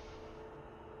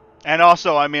 And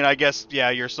also, I mean, I guess, yeah,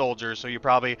 you're soldiers, so you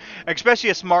probably, especially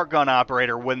a smart gun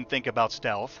operator, wouldn't think about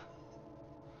stealth.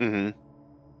 Mm-hmm.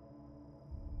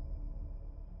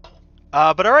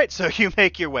 But alright, so you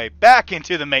make your way back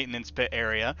into the maintenance pit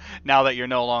area, now that you're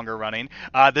no longer running.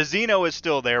 The Xeno is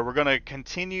still there. We're going to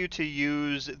continue to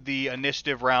use the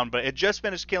initiative round, but it just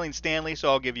finished killing Stanley, so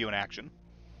I'll give you an action.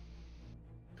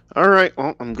 Alright,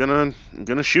 well, I'm gonna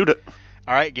shoot it.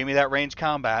 Alright, give me that range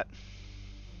combat.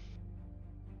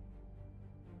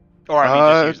 Or, I mean,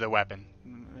 just use the weapon.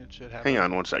 It should have Hang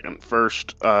on one second.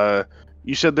 First,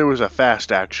 you said there was a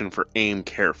fast action for aim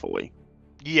carefully.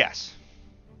 Yes.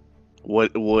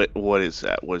 What is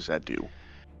that? What does that do?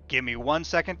 Give me 1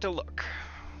 second to look.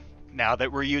 Now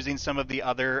that we're using some of the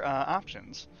other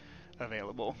options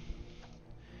available.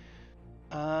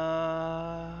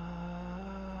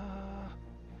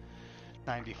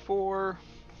 94.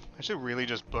 I should really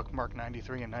just bookmark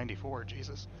 93 and 94.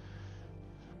 Jesus.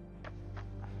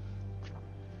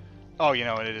 Oh,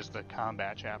 it is the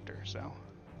combat chapter, so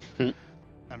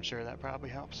I'm sure that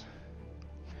probably helps.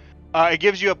 It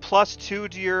gives you a +2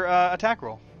 to your attack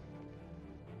roll.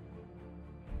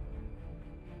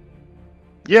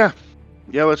 Yeah,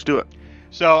 let's do it.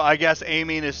 So I guess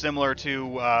aiming is similar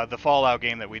to the Fallout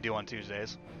game that we do on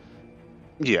Tuesdays.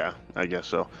 Yeah, I guess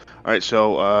so. Alright,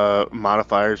 so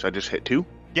modifiers, I just hit 2?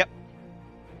 Yep.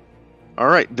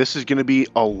 Alright, this is going to be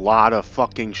a lot of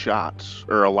fucking shots,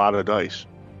 or a lot of dice.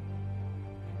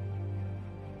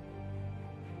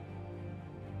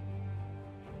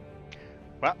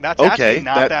 Well, that's actually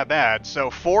not that bad.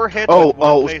 So 4 hits with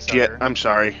 1 face shit. under. I'm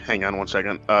sorry. Hang on one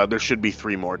second. There should be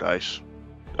 3 more dice.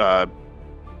 I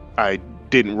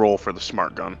didn't roll for the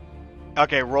smart gun.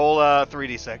 Okay, roll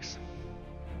 3d6.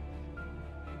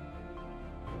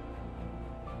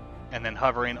 And then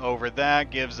hovering over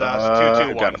that gives us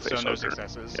 2, 2, 1, so no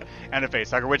successes. Yeah. And a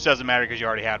facehugger, which doesn't matter because you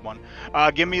already had one.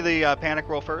 Give me the panic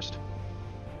roll first.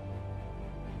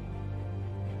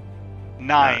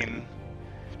 9.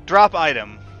 Drop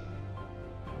item.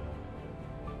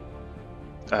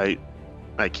 I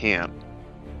can't.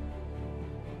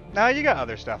 No, you got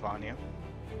other stuff on you.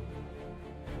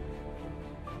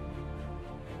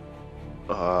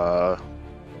 I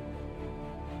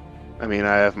mean,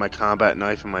 I have my combat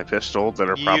knife and my pistol that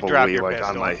are probably like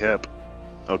on my hip.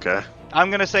 Okay. I'm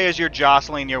gonna say as you're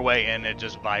jostling your way in, it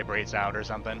just vibrates out or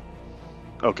something.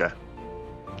 Okay.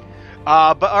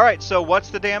 But all right. So what's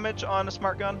the damage on a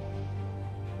smart gun?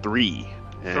 3.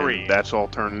 And 3. that's all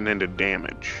turning into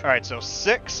damage. All right, so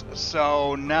 6.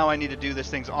 So now I need to do this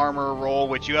thing's armor roll,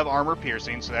 which you have armor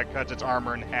piercing, so that cuts its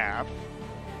armor in half.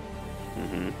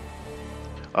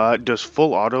 Does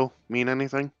full auto mean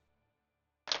anything?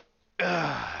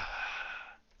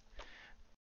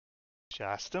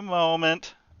 Just a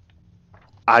moment.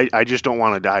 I just don't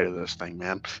want to die to this thing,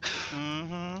 man.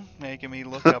 Making me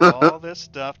look up all this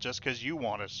stuff just because you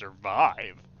want to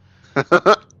survive.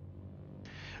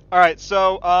 Alright,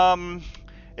 so,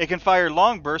 it can fire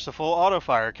long bursts of full auto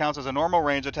fire. Counts as a normal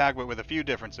range attack, but with a few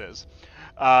differences.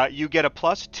 You get a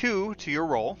 +2 to your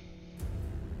roll.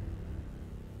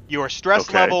 Your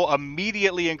stress level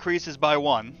immediately increases by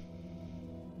 1.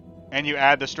 And you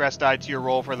add the stress die to your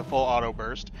roll for the full auto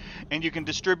burst. And you can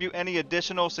distribute any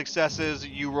additional successes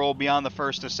you roll beyond the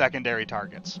first to secondary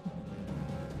targets.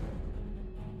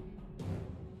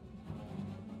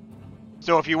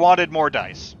 So if you wanted more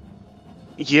dice.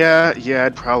 Yeah,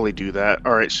 I'd probably do that.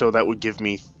 Alright, so that would give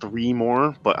me 3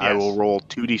 more, but I Yes. will roll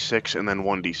 2d6 and then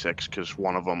 1d6, because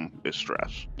one of them is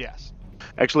stress. Yes.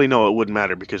 Actually, no, it wouldn't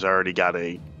matter, because I already got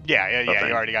a... Yeah, Okay.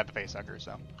 you already got the facehugger,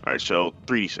 so. Alright, so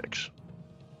 3d6.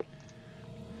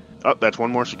 Oh, that's one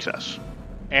more success.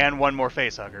 And one more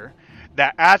facehugger.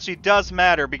 That actually does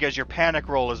matter because your panic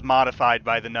roll is modified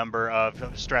by the number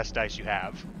of stress dice you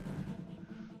have.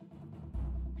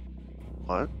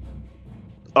 What?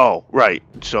 Oh, right.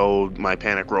 So my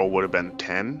panic roll would have been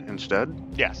 10 instead?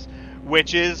 Yes.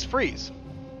 Which is freeze.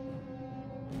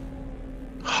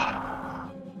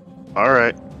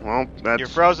 Alright, well, that's... You're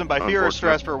frozen by fear or unfortunate.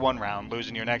 stress for 1 round,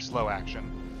 losing your next slow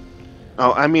action.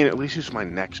 Oh, I mean, at least it's my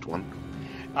next one.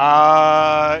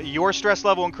 Your stress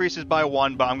level increases by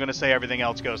 1, but I'm going to say everything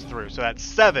else goes through. So that's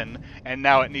 7, and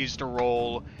now it needs to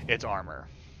roll its armor.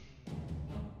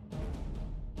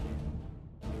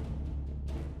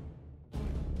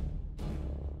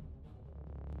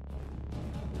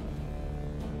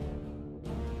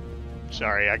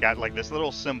 Sorry, I got like this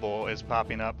little symbol is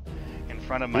popping up in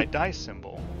front of my dice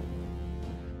symbol,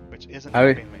 which isn't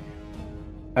helping me.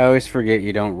 I always forget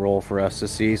you don't roll for us to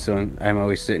see, so I'm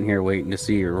always sitting here waiting to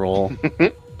see your roll.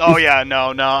 Oh yeah,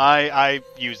 no, I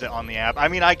use it on the app. I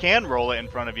mean, I can roll it in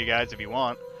front of you guys if you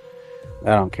want.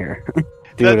 I don't care.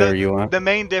 Do whatever you want. The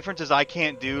main difference is I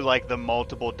can't do like the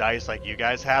multiple dice like you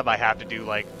guys have. I have to do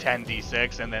like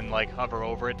 10d6 and then like hover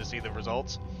over it to see the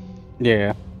results.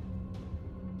 Yeah.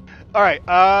 All right.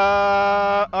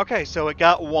 Okay, so it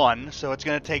got 1, so it's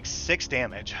gonna take 6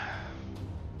 damage.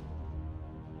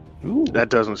 Ooh. That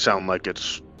doesn't sound like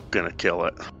it's gonna kill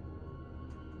it.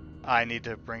 I need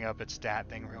to bring up its stat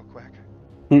thing real quick.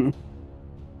 Mm.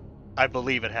 I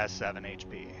believe it has 7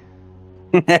 HP.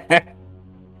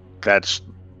 That's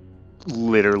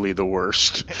literally the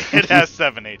worst. It has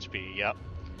 7 HP. Yep.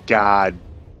 God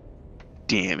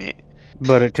damn it.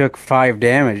 But it took 5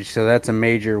 damage, so that's a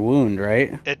major wound,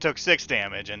 right? It took 6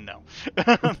 damage, and no.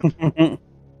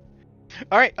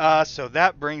 All right. So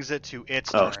that brings it to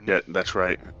its Oh, turn. shit, that's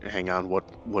right. Hang on,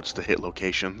 what's the hit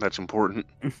location? That's important.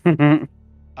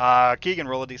 Keegan,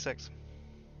 roll a d6.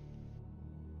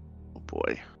 Oh,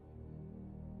 boy.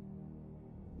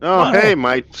 Oh, What? hey,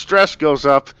 my stress goes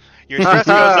up. Your stress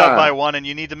goes up by 1, and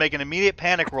you need to make an immediate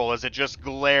panic roll as it just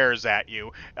glares at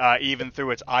you, even through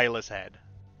its eyeless head.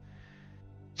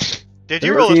 Did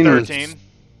you roll a 13?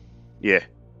 Yeah.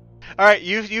 All right,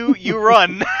 you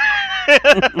run.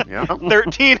 Yeah.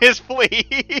 13 is flee.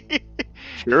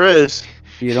 Sure is.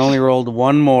 You'd only rolled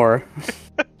 1 more.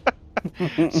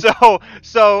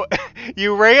 So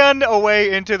you ran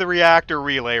away into the reactor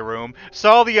relay room,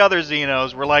 saw the other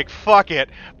Xenos, were like, fuck it,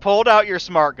 pulled out your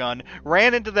smart gun,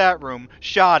 ran into that room,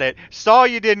 shot it, saw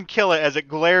you didn't kill it as it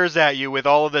glares at you with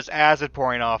all of this acid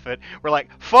pouring off it, we're like,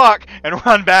 fuck, and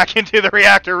run back into the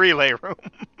reactor relay room.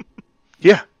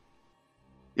 Yeah.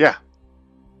 Yeah.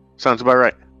 Sounds about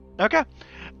right. Okay.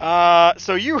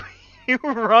 So you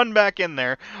run back in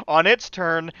there. On its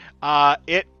turn,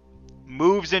 it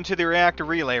moves into the reactor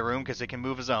relay room because it can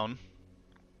move its own.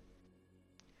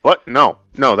 What? No,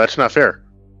 that's not fair.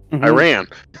 I ran.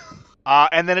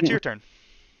 And then it's your turn.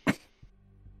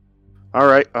 All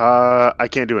right. I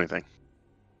can't do anything.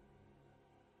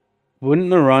 Wouldn't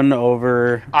the run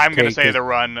over... I'm going to take say the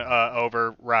run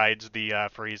overrides the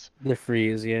freeze. the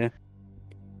freeze, yeah.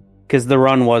 Because the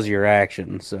run was your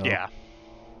action, so... Yeah.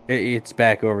 It's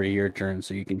back over to your turn,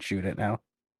 so you can shoot it now.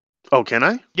 Oh, can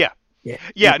I?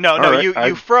 Yeah, no, All right,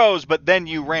 you froze, but then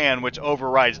you ran, which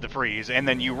overrides the freeze, and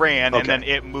then you ran, and then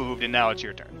it moved, and now it's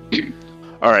your turn.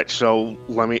 All right. So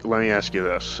let me ask you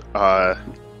this.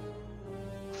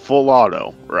 Full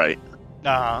auto, right?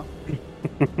 Uh-huh.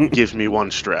 Gives me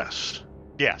 1 stress.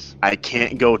 Yes. I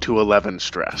can't go to 11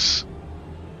 stress.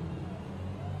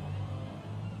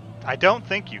 I don't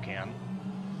think you can.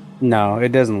 No, it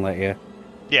doesn't let you.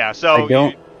 Yeah, so I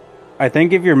don't. I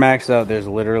think if you're maxed out, there's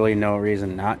literally no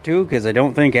reason not to, because I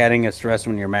don't think adding a stress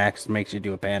when you're maxed makes you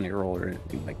do a panic roll or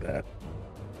anything like that.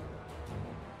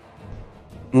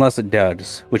 Unless it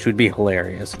does, which would be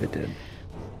hilarious if it did.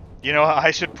 You know, I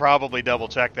should probably double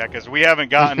check that because we haven't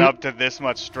gotten up to this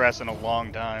much stress in a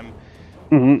long time.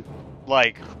 Mm-hmm.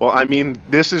 Like, Well, I mean,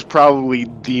 this is probably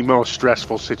the most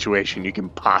stressful situation you can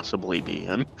possibly be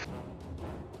in.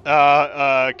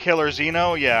 Killer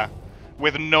Xeno, yeah.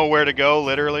 With nowhere to go,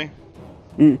 literally.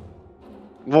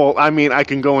 Well, I mean, I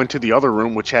can go into the other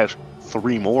room, which has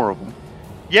 3 more of them.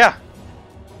 Yeah.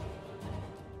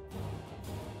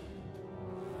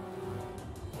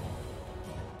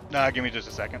 Give me just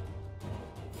a second.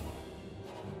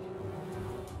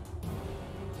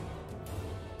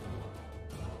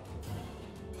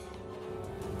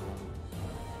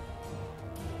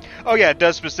 Oh yeah, it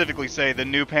does specifically say the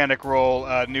new panic roll,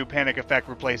 new panic effect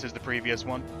replaces the previous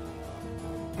one.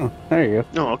 Oh, there you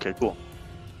go. Oh, okay, cool.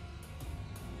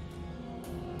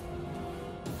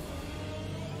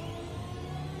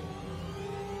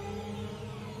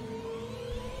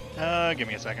 Give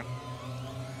me a second.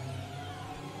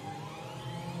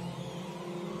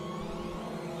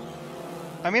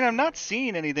 I mean, I'm not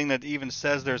seeing anything that even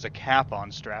says there's a cap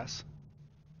on stress.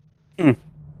 I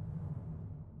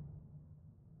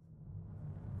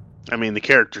mean, the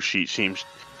character sheet seems...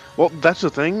 Well, that's the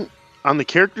thing. On the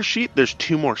character sheet, there's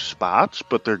 2 more spots,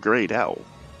 but they're grayed out.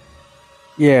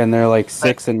 Yeah, and they're like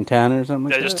 6 and 10 or something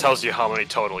like That that. just tells you how many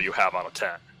total you have out of 10.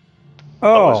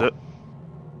 Oh, is it?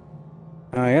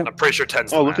 Oh, yeah. I'm pretty sure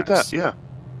 10's the Oh, look at max. that, yeah.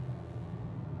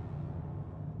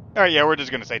 All right, yeah, we're just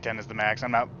gonna say 10 is the max.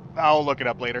 I'll look it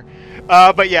up later.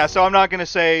 But yeah, so I'm not gonna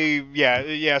say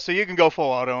yeah. So you can go full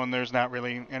auto, and there's not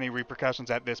really any repercussions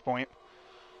at this point.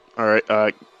 All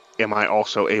right, am I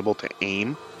also able to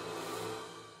aim?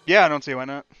 Yeah, I don't see why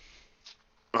not.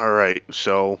 All right,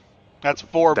 so That's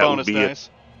 4 That would bonus be it. dice.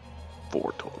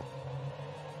 4 total.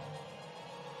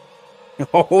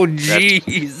 Oh,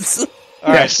 jeez.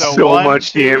 All right, That's so so 1,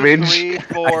 much 2, damage. 3,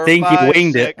 4, I think you 5,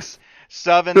 winged it. 6,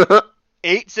 7,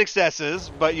 8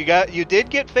 successes, but you did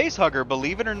get Facehugger,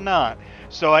 believe it or not.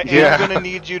 So I Yeah. am gonna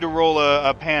need you to roll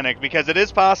a panic because it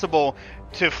is possible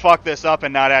to fuck this up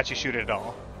and not actually shoot it at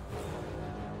all.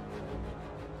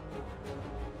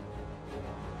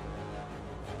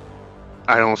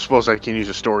 I don't suppose I can use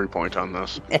a story point on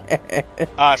this.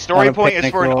 Story On a point is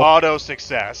panic for an roll. auto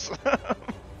success.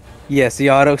 Yes,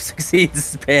 the auto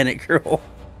succeeds panic roll.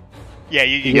 Yeah,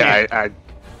 you Yeah, can't.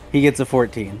 I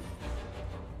 14.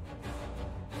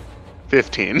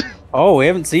 15. Oh, we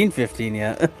haven't seen 15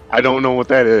 yet. I don't know what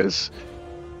that is.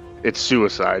 It's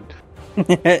suicide.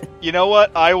 You know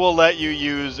what? I will let you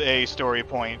use a story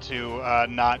point to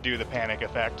not do the panic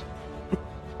effect.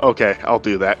 Okay, I'll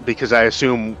do that because I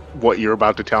assume what you're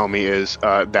about to tell me is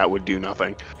that would do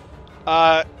nothing.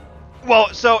 Well,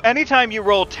 so anytime you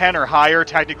roll 10 or higher,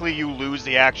 technically you lose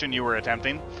the action you were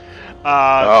attempting.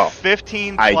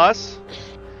 15 plus.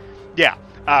 Yeah,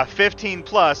 15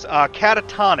 plus.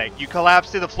 Catatonic. You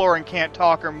collapse to the floor and can't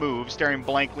talk or move, staring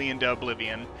blankly into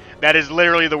oblivion. That is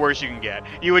literally the worst you can get.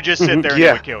 You would just sit there and Yeah.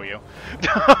 it would kill you.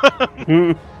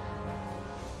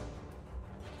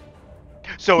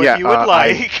 So Yeah, if you would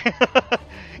like,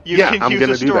 you Yeah, can I'm use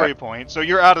gonna a do story that. point. So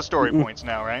you're out of story points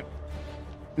now, right?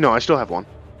 No, I still have one.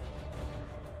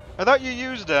 I thought you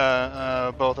used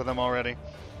both of them already.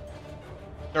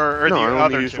 Or No, the I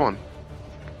other only used 2. one.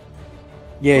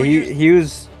 Yeah, Who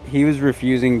he was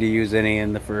refusing to use any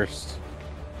in the first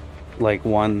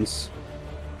ones.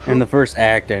 In the first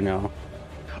act, I know.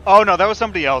 Oh no, that was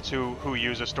somebody else who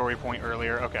used a story point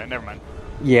earlier. Okay, never mind.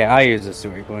 Yeah, I used a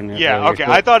story point. Yeah, earlier, okay.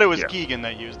 but- I thought it was Yeah. Keegan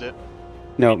that used it.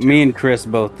 No, me and Chris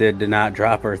both did to not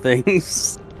drop our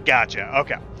things. Gotcha.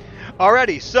 Okay.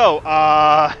 Alrighty. So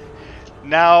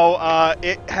now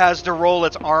it has to roll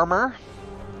its armor.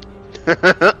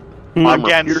 Armor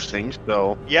Against- piercing,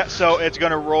 so Yeah. So it's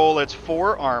gonna roll its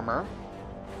 4 armor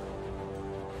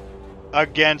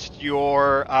against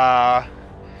your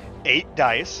 8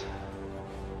 dice,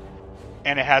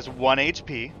 and it has 1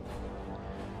 HP,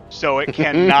 so it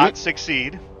cannot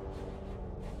succeed.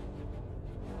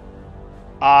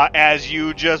 As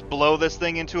you just blow this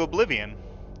thing into oblivion.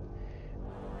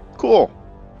 cool.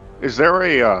 Is there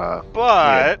a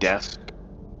But desk?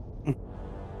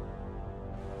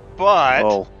 but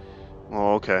Oh,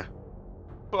 okay.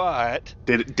 but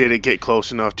Did it get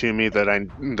close enough to me that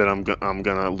I'm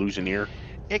gonna lose an ear?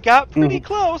 it got pretty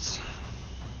close.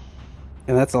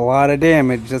 And that's a lot of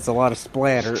damage. That's a lot of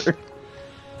splatter.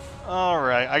 All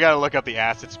right, I gotta look up the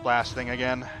acid splash thing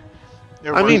again. It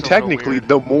I works mean, a little technically, weird.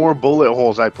 the more bullet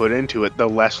holes I put into it, the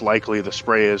less likely the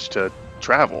spray is to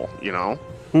travel, you know?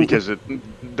 Because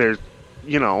there's,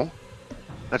 you know,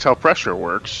 that's how pressure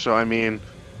works. So, I mean,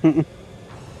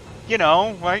 You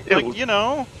know, right? It Like, was- you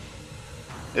know.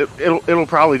 it'll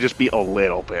probably just be a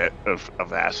little bit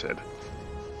of acid.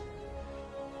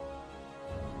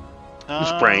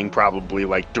 Spraying probably,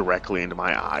 like, directly into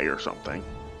my eye or something.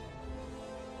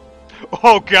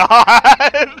 Oh,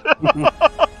 God!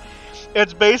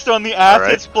 It's based on the acid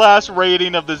Alright. splash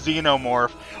rating of the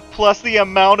Xenomorph, plus the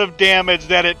amount of damage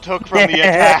that it took from the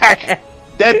attack.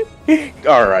 That,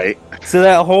 alright. So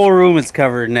that whole room is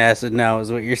covered in acid now,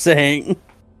 is what you're saying?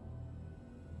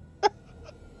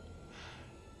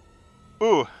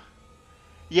 Ooh.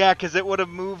 Yeah, because it would have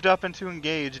moved up into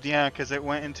engaged. Yeah, because it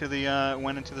went into the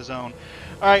zone.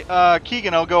 All right,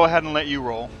 Keegan, I'll go ahead and let you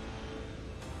roll.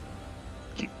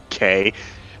 Okay.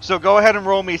 So go ahead and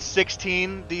roll me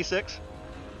 16 d6.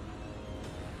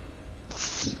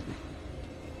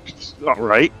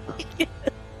 Alright.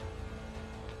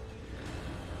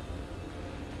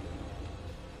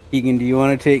 Keegan, do you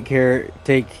want to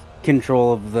take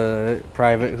control of the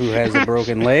private who has a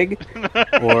broken leg,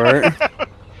 or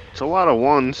It's a lot of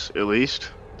ones, at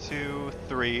least. 2,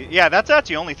 3. Yeah, that's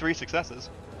actually only 3 successes.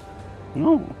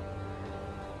 no?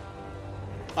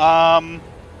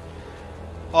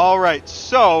 All right,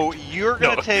 so you're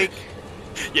gonna No. take.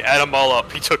 You add them all up.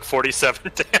 He took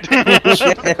 47 damage.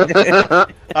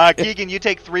 Keegan, you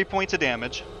take 3 points of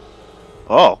damage.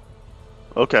 Oh.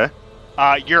 Okay.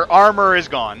 Your armor is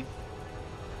gone.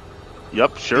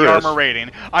 Yep, sure The is. armor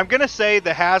rating. I'm gonna say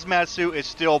the hazmat suit is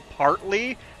still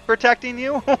partly protecting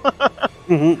you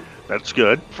Mhm. That's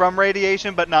good. from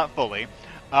radiation, but not fully.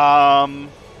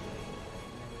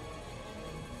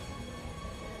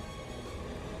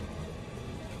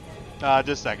 Just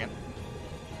a second.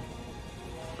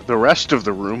 The rest of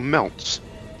the room melts.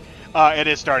 It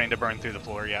is starting to burn through the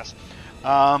floor, yes.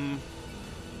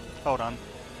 Hold on.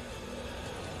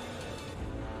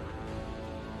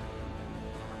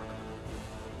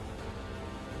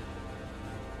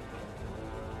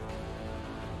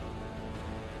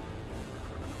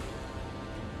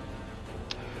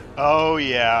 Oh,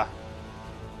 yeah.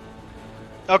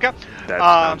 Okay. That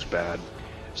sounds bad.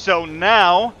 So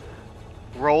now,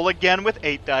 roll again with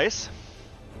 8 dice,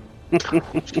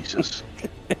 Jesus.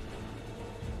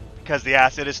 because the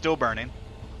acid is still burning.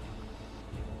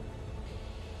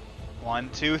 1,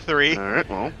 2, 3. Alright,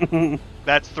 well.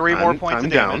 That's 3 more points I'm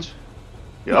of down. damage.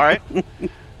 Yep. All right.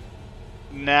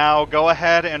 Now go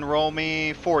ahead and roll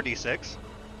me 4d6.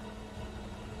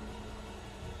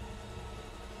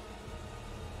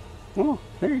 Oh,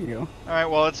 there you go. All right.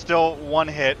 Well, it's still 1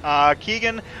 hit.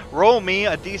 Keegan, roll me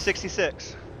a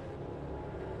d66.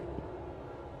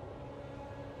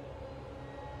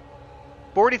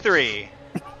 43.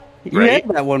 You Right. had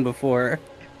that one before.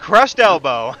 Crushed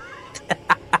elbow.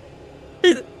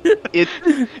 It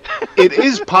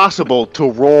is possible to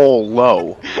roll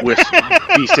low with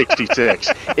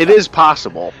D66. It is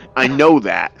possible. I know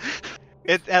that.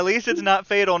 At least it's not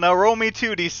fatal. Now roll me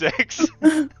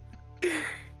 2d6.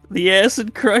 The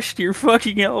acid crushed your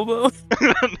fucking elbow.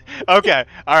 Okay.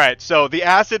 All right. So the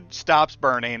acid stops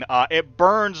burning. It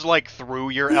burns like through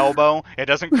your elbow. It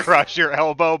doesn't crush your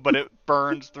elbow, but it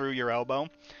burns through your elbow.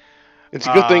 It's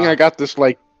a good thing I got this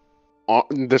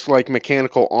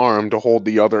mechanical arm to hold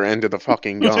the other end of the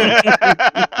fucking gun.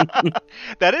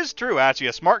 That is true, actually.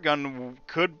 A smart gun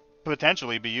could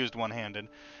potentially be used one-handed.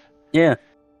 Yeah.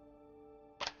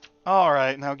 All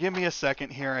right, now give me a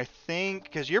second here. I think,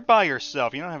 because you're by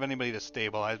yourself, you don't have anybody to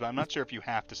stabilize, but I'm not sure if you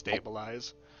have to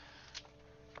stabilize.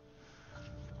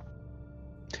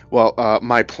 Well,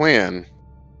 my plan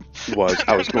was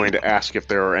I was going to ask if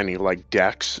there are any like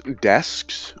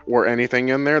desks or anything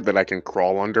in there that I can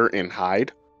crawl under and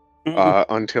hide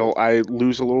until I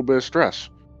lose a little bit of stress.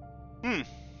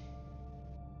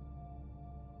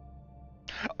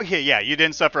 Okay, yeah, you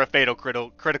didn't suffer a fatal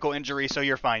critical injury, so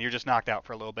you're fine. You're just knocked out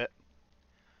for a little bit.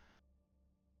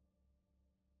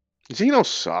 Xenos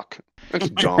suck. That's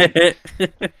dumb.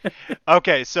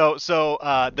 Okay, so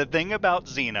the thing about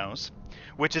Xenos,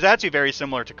 which is actually very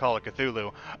similar to Call of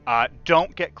Cthulhu,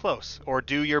 don't get close, or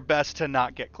do your best to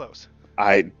not get close.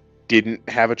 I didn't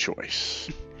have a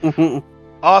choice.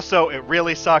 Also, it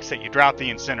really sucks that you dropped the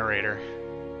incinerator.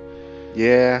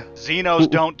 Yeah. Xenos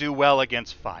don't do well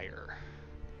against fire.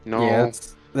 No. Yeah,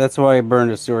 that's why I burned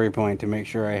a story point to make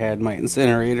sure I had my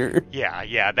incinerator.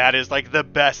 Yeah, that is like the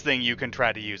best thing you can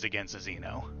try to use against a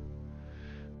Xeno.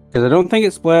 Because I don't think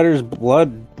it splatters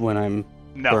blood when I'm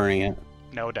No, burning it.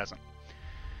 no, it doesn't.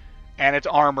 And its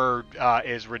armor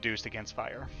is reduced against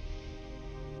fire.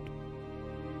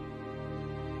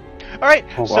 All right,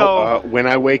 Well, so when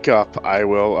I wake up, I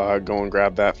will go and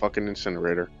grab that fucking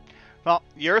incinerator. well,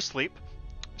 you're asleep.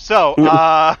 So,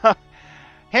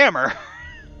 Hammer,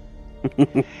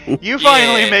 you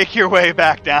finally make your way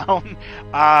back down,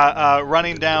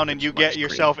 running down, and you get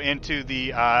yourself into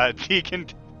the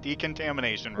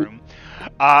decontamination room.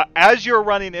 As you're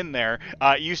running in there,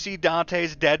 you see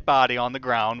Dante's dead body on the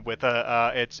ground with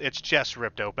its chest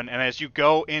ripped open. And as you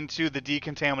go into the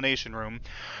decontamination room,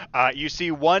 you see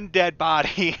one dead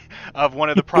body of one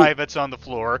of the privates on the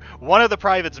floor. One of the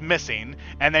privates missing,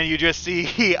 and then you just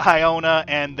see Iona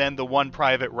and then the one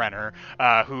private Renner,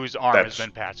 whose arm has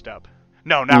been patched up.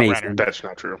 No, not Mason. Renner. That's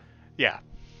not true. Yeah,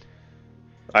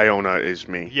 Iona is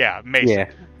me. yeah, Mason. Yeah.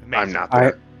 Mason. I'm not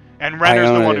there. And Renner's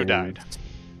the Iona one who is- died.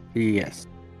 Yes.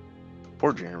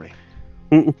 Poor Jeremy.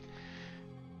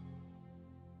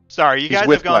 Sorry, you He's guys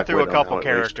with have gone Black through a Widow couple now, at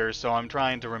least. characters, so I'm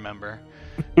trying to remember.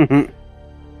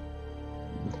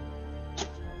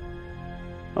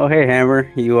 Oh, hey,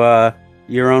 Hammer.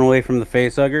 You're on way from the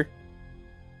facehugger?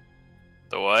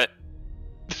 The what?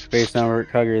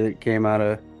 Facehugger that came out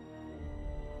of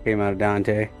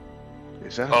Dante,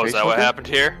 Is that? Oh, is that what happened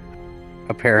here?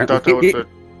 I apparently. thought that was a...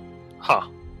 Huh.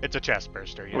 It's a chest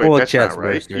burster. Yeah. Wait, Well, a that's chest not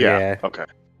right. burster, yeah. Okay.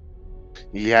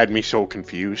 You had me so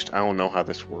confused. I don't know how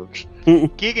this works.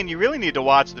 Keegan, you really need to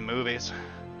watch the movies.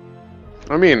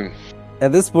 I mean,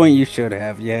 At this point, you should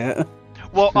have, yeah.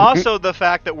 Well, also the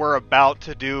fact that we're about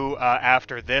to do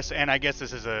after this, and I guess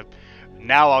this is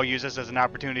now I'll use this as an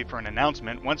opportunity for an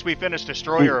announcement. Once we finish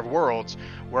Destroyer of Worlds,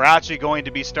 we're actually going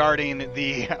to be starting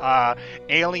the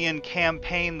Alien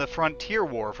Campaign, The Frontier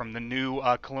War from the new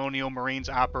Colonial Marines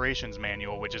Operations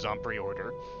Manual, which is on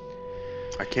pre-order.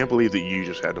 I can't believe that you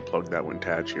just had to plug that when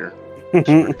Tad's here.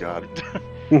 Swear to God.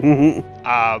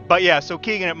 But yeah, so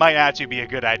Keegan, it might actually be a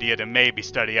good idea to maybe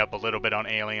study up a little bit on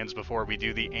aliens before we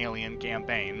do the Alien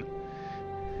Campaign.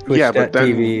 Yeah, but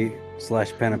then-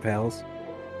 Twitch.tv/penapals.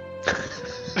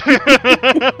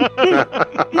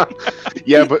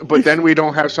 Yeah, but then we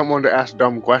don't have someone to ask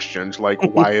dumb questions like,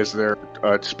 why is there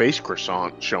a space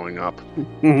croissant showing up?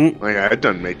 Like, that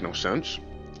doesn't make no sense.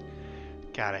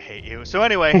 God, I hate you. So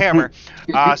anyway, Hammer.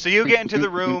 So you get into the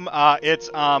room. It's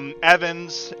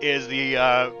Evans is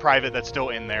the private that's still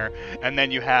in there, and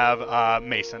then you have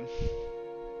Mason.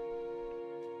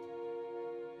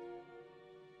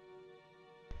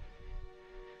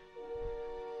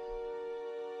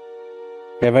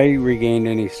 Have I regained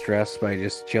any stress by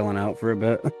just chilling out for a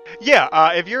bit?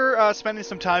 Yeah, if you're spending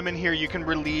some time in here, you can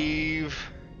relieve.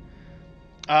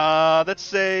 Let's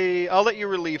say I'll let you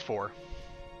relieve 4.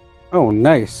 Oh,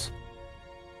 nice.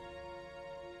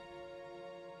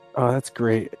 Oh, that's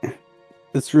great.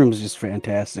 This room's just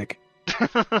fantastic.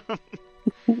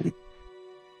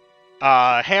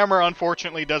 Hammer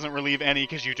unfortunately doesn't relieve any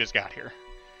because you just got here,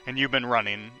 and you've been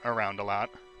running around a lot.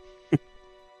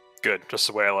 Good, just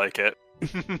the way I like it.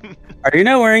 Are you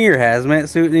not wearing your hazmat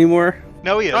suit anymore?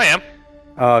 No, he is. I am.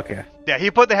 Oh, okay. Yeah,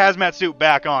 he put the hazmat suit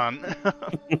back on.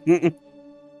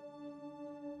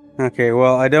 Okay,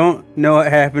 well, I don't know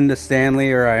what happened to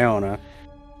Stanley or Iona.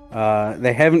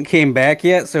 They haven't came back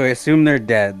yet, so I assume they're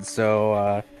dead,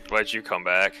 so Why'd you come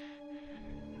back?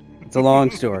 it's a long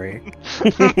story.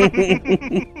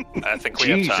 I think we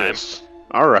have time. Jesus.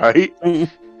 All right.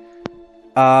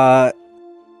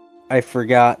 I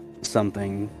forgot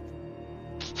something.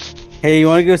 Hey, you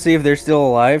want to go see if they're still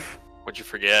alive? What'd you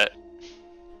forget?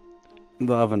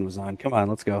 The oven was on. Come on,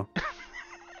 let's go.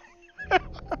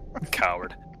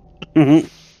 Coward.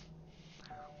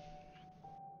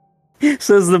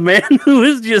 Says the man who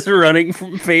was just running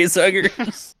from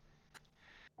facehuggers.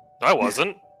 I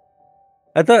wasn't.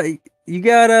 I thought you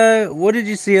got what did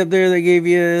you see up there that gave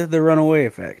you the runaway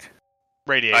effect?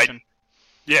 Radiation.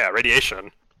 Yeah,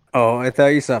 radiation. Oh, I thought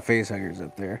you saw facehuggers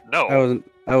up there. No.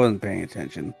 I wasn't paying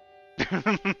attention.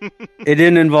 It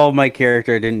didn't involve my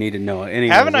character. I didn't need to know it.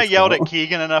 Anyways, Haven't I let's yelled go. at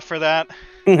Keegan enough for that?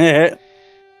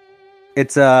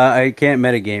 It's I can't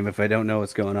metagame if I don't know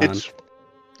what's going on.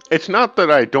 It's not that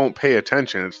I don't pay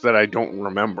attention, it's that I don't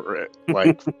remember it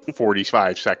like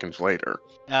 45 seconds later.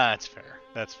 That's fair.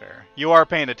 That's fair. You are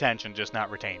paying attention, just not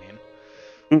retaining.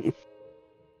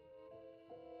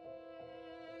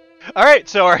 Alright,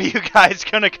 so are you guys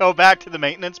gonna go back to the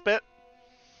maintenance bit?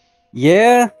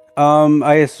 Yeah.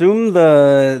 I assume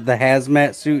the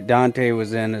hazmat suit Dante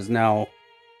was in is now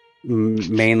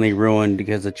mainly ruined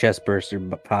because the chest burster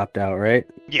popped out, right?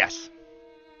 Yes.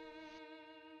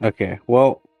 Okay.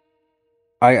 Well,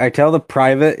 I tell the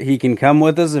private he can come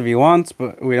with us if he wants,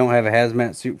 but we don't have a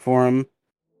hazmat suit for him.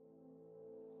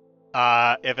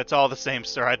 If it's all the same,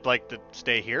 sir, I'd like to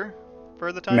stay here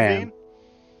for the time Ma'am. being.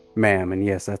 Ma'am, and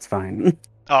yes, that's fine.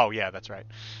 Oh, yeah, that's right.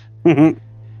 Yeah.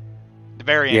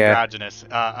 Very Yeah. androgynous.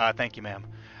 Thank you, ma'am.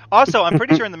 Also, I'm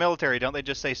pretty sure in the military, don't they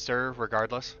just say sir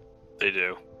regardless? They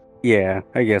do. Yeah,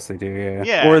 I guess they do. Yeah.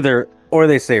 Yeah. Or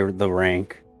they say the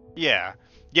rank. Yeah.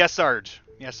 Yes, Sarge.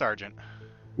 Yes, Sergeant.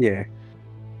 Yeah.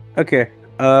 Okay.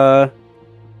 Well,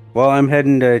 I'm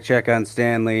heading to check on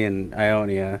Stanley and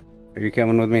Ionia. Are you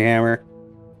coming with me, Hammer?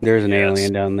 There's an Yes.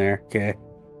 alien down there. Okay.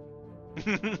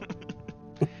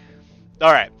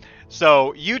 All right.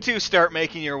 So you two start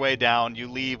making your way down. You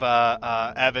leave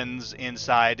Evans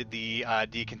inside the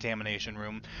decontamination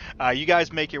room. You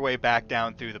guys make your way back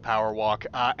down through the power walk.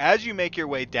 As you make your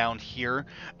way down here,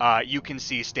 you can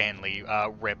see Stanley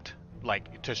ripped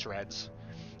like to shreds.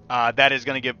 That is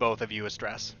going to give both of you a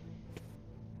stress.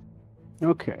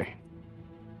 Okay.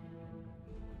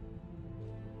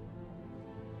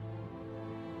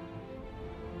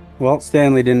 Well,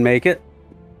 Stanley didn't make it.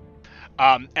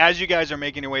 As you guys are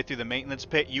making your way through the maintenance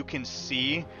pit, you can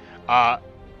see,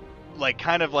 like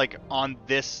kind of like on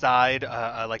this side,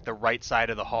 like the right side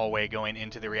of the hallway going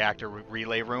into the reactor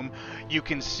relay room, you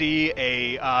can see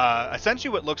a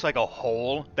essentially what looks like a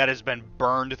hole that has been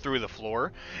burned through the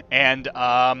floor. And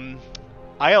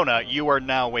Iona, you are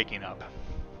now waking up.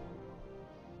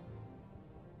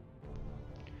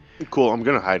 Cool. I'm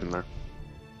gonna hide in there.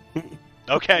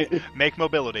 Okay, make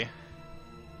mobility.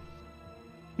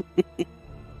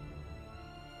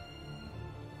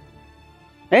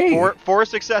 Hey. Four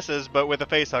successes, but with a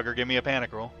face hugger. Give me a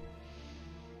panic roll.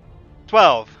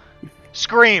 12.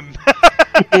 Scream.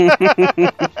 I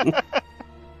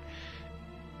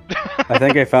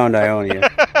think I found Ionia.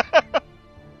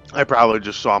 I probably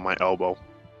just saw my elbow.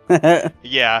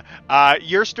 Yeah.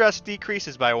 Your stress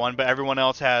decreases by 1, but everyone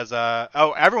else has.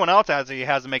 Everyone else has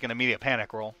to make an immediate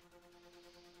panic roll.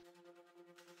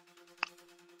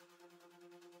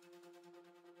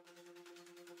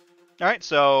 All right.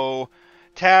 So,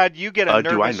 Tad, you get a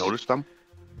nervous. Do I notice them?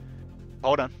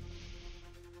 Hold on.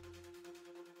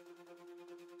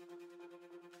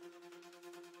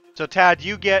 So, Tad,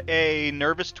 you get a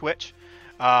nervous twitch.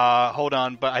 Hold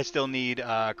on, but I still need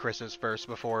Chris's first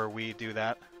before we do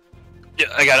that. Yeah,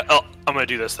 I got it. Oh, I'm gonna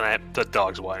do this tonight. The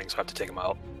dog's whining, so I have to take him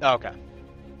out. Okay.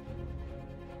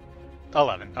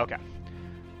 11. Okay.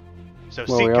 So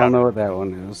Well, seat we cover. all know what that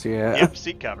one is. Yeah. Yep,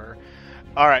 seat cover.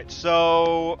 All right.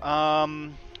 So,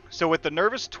 so with the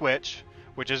nervous twitch,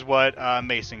 which is what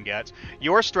Mason gets,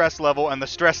 your stress level and the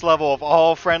stress level of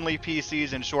all friendly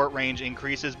PCs in short range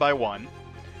increases by 1.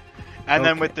 And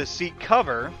then Okay. with the seat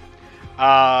cover,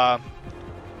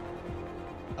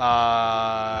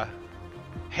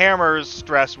 Hammer's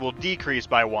stress will decrease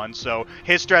by 1, so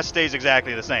his stress stays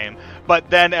exactly the same. But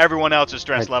then everyone else's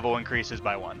stress level increases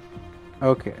by 1.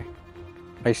 Okay.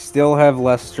 I still have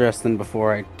less stress than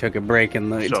before I took a break in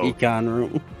the So- decon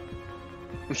room.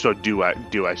 So do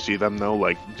I see them though?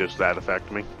 Like, does that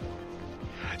affect me?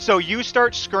 So you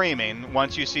start screaming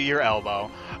once you see your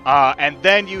elbow, and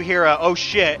then you hear a "oh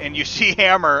shit," and you see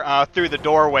Hammer through the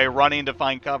doorway running to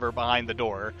find cover behind the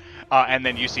door, and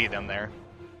then you see them there.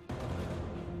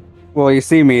 Well, you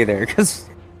see me there because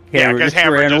Yeah, because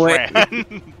Hammer just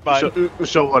ran. But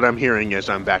So what I'm hearing is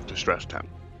I'm back to stress 10.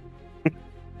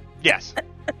 yes,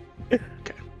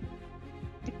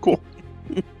 Cool.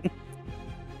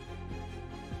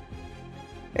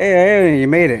 Hey, you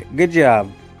made it. Good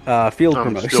job. Field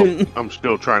I'm promotion.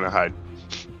 still trying to hide.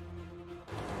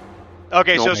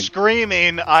 okay. No. So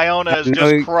screaming, Iona is No,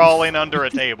 just you- crawling under a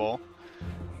table.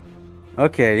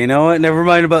 Okay, you know what? Never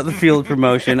mind about the field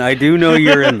promotion. I do know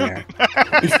you're in there.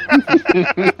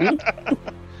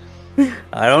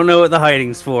 I don't know what the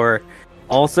hiding's for.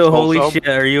 Also, holy Also- shit,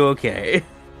 are you okay?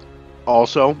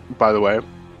 Also, by the way,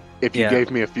 if you Yeah. gave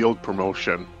me a field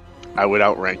promotion, I would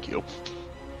outrank you.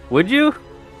 Would you?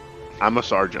 I'm a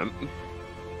sergeant.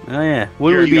 Oh yeah. What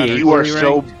You're- would be? You are equally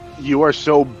so ranked? you are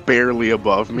so barely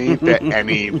above me that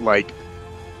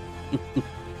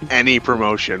any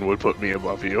promotion would put me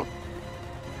above you.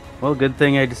 Well, good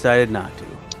thing I decided not to.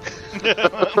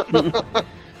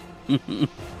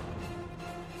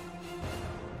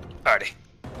 Alrighty.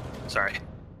 Sorry.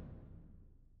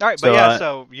 All right, but So, yeah,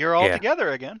 so you're all yeah. together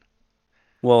again.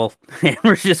 Well,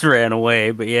 Hammer just ran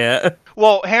away, but yeah.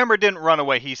 Well, Hammer didn't run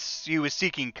away. He was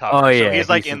seeking cover. Oh, so yeah, he's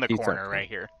like he's- in the he's corner up. right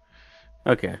here.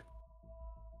 Okay.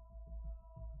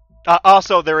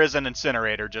 Also, there is an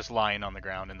incinerator just lying on the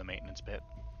ground in the maintenance pit.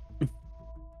 Is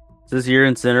this your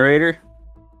incinerator?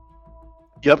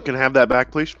 Yep, can I have that back,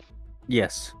 please?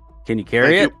 Yes. Can you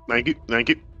carry it? Thank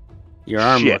you. Your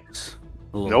arm Shit. looks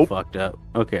a little Nope. fucked up.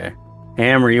 Okay.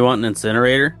 Hammer, you want an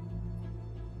incinerator?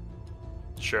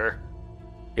 Sure.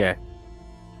 Okay.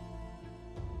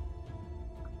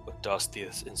 dust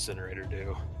this incinerator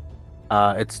do?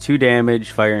 It's 2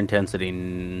 damage, fire intensity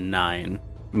 9,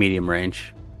 medium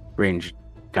range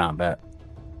combat.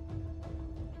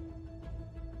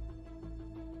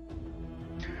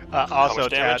 How Also,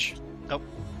 much Tad. damage? Oh.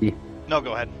 Yeah. No,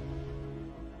 go ahead.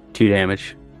 2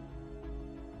 damage.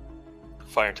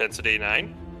 Fire intensity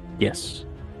 9? Yes.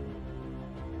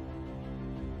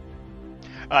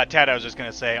 Tad, I was just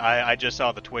going to say, I just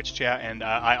saw the Twitch chat, and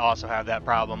I also have that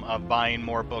problem of buying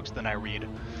more books than I read.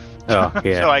 Oh,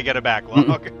 yeah. So I get a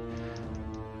backlog.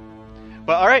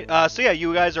 But all right, so yeah,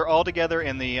 you guys are all together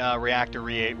in the reactor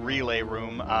relay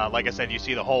room. Like I said, you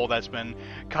see the hole that's been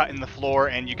cut in the floor,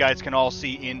 and you guys can all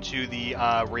see into the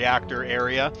reactor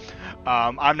area.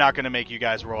 I'm not going to make you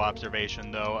guys roll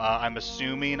observation, though. I'm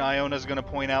assuming Iona's going to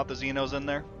point out the Xenos in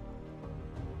there?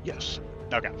 Yes.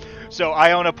 Okay. So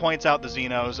Iona points out the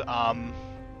Xenos.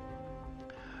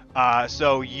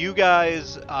 So you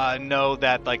guys know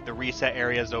that like the reset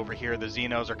area is over here. The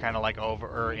Xenos are kind of like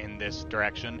over in this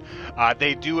direction.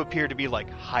 They do appear to be like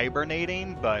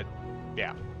hibernating, but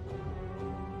yeah.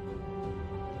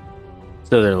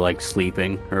 So they're like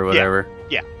sleeping or whatever?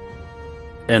 Yeah.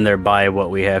 And they're by what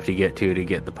we have to get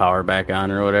the power back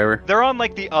on or whatever? They're on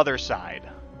like the other side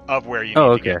of where you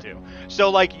need to get to. So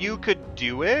like you could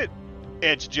do it.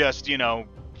 It's just, you know,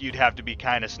 you'd have to be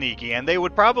kind of sneaky, and they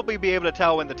would probably be able to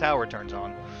tell when the tower turns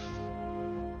on.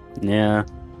 Yeah.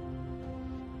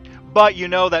 But you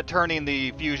know that turning the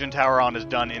fusion tower on is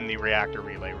done in the reactor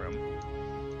relay room.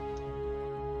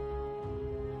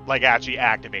 Like actually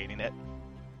activating it.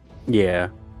 Yeah.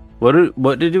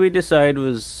 What did we decide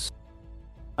was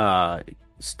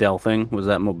stealthing? Was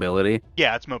that mobility?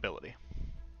 Yeah, it's mobility.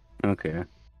 Okay.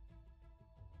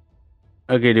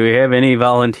 Okay, do we have any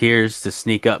volunteers to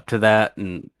sneak up to that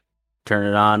and turn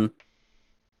it on?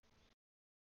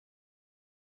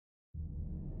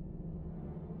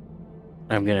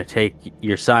 I'm going to take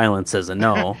your silence as a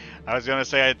no. I was going to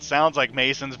say it sounds like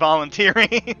Mason's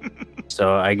volunteering.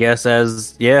 So I guess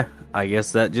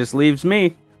that just leaves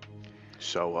me.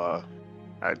 So,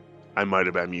 I might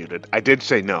have been muted. I did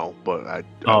say no, but I...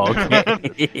 Oh,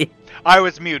 okay. I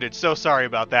was muted, so sorry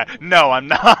about that. No, I'm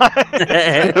not.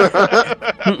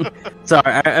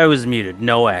 Sorry, I was muted.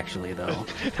 No, actually, though.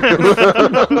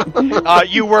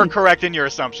 You were correct in your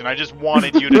assumption. I just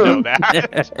wanted you to know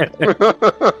that.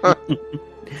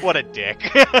 What a dick.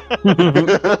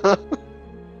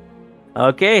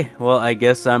 Okay, well, I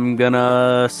guess I'm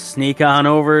gonna sneak on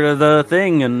over to the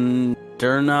thing and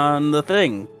turn on the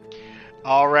thing.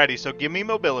 Alrighty, so give me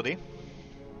mobility.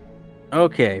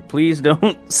 Okay, please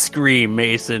don't scream,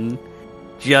 Mason.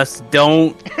 Just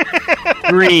don't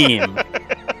scream.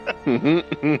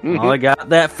 Well, I got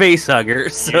that face hugger,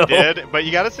 so... You did, but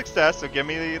you got a success, so give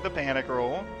me the panic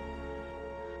roll.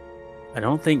 I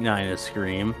don't think 9 is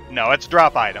scream. No, it's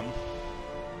drop item.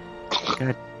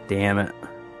 God damn it.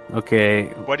 Okay.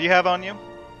 What do you have on you?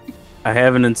 I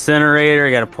have an incinerator,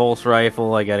 I got a pulse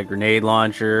rifle, I got a grenade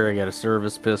launcher, I got a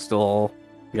service pistol,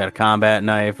 I got a combat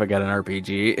knife, I got an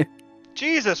RPG.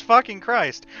 Jesus fucking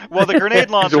Christ. Well, the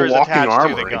grenade launcher is attached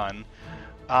to the gun.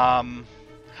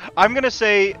 I'm gonna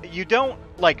say you don't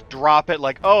like drop it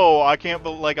like, oh, I can't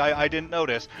like I didn't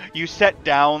notice. You set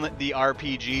down the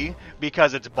RPG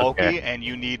because it's bulky and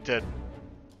you need to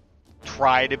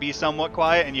try to be somewhat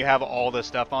quiet, and you have all this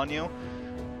stuff on you.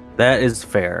 That is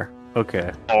fair.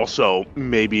 Okay. Also,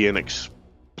 maybe an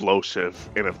explosive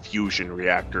in a fusion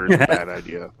reactor is a bad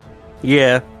idea.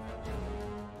 Yeah.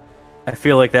 I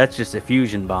feel like that's just a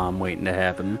fusion bomb waiting to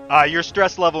happen. Your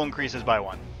stress level increases by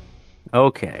 1.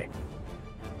 Okay.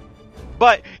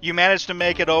 But you managed to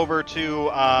make it over to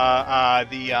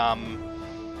the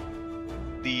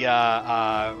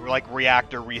like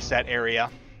reactor reset area.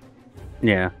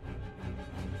 Yeah.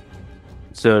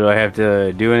 So do I have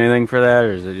to do anything for that,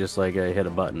 or is it just like I hit a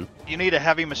button? You need a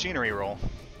heavy machinery roll.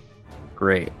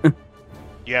 Great. Do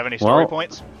you have any story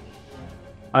points?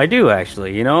 I do,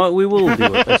 actually. You know what? We will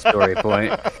do a story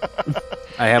point.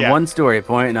 I have 1 story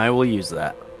point, and I will use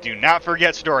that. Do not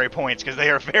forget story points, because they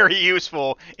are very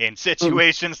useful in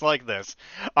situations like this.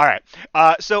 All right.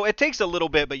 So it takes a little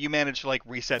bit, but you manage to like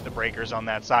reset the breakers on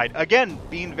that side. Again,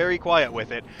 being very quiet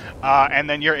with it. And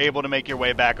then you're able to make your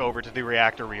way back over to the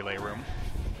reactor relay room.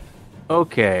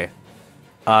 Okay.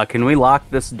 Can we lock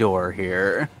this door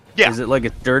here? Yeah. Is it like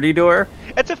a sturdy door?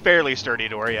 It's a fairly sturdy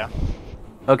door, yeah.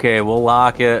 Okay, we'll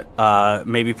lock it.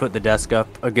 Maybe put the desk up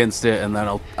against it, and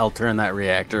then I'll turn that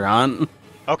reactor on.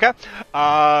 Okay.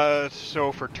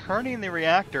 So for turning the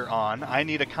reactor on, I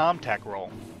need a Comtech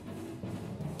roll.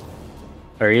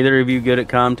 Are either of you good at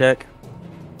Comtech?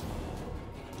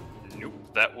 Nope.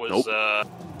 That was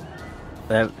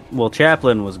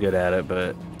Chaplin was good at it,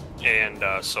 but And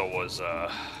so was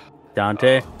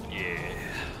Dante, yeah.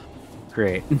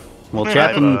 great. Well, I've,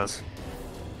 Chaplin's.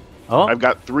 Oh, I've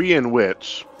got 3 in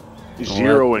wits,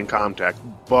 0 in contact,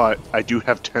 but I do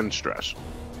have 10 stress.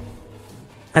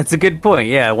 that's a good point.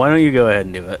 Yeah, why don't you go ahead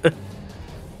and do it?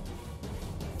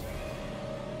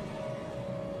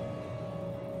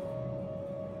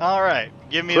 All right,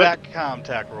 give me Click. that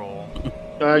contact roll.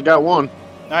 I got 1.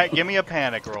 All right, give me a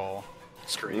panic roll.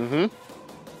 Scream.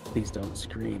 Mm-hmm. Please don't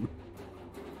scream.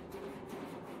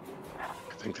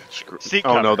 I think that's screw. Seek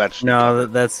Oh, no, cover. that's... No,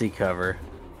 that's the cover.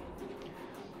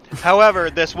 However,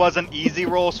 this was an easy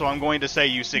roll, so I'm going to say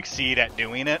you succeed at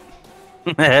doing it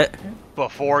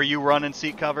before you run and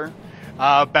seek cover.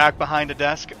 Back behind a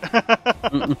desk.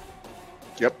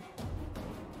 Yep.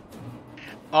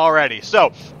 Alrighty,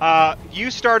 so you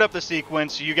start up the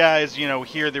sequence. You guys,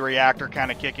 hear the reactor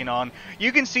kind of kicking on.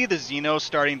 You can see the Xenos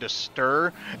starting to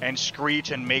stir and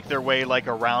screech and make their way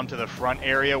around to the front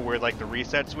area where the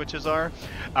reset switches are.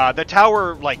 The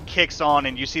tower kicks on,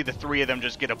 and you see the 3 of them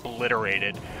just get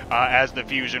obliterated as the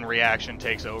fusion reaction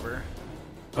takes over.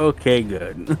 Okay,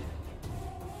 good.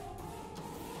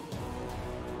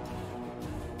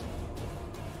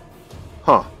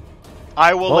 Huh.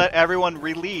 I will Well- let everyone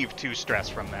relieve 2 stress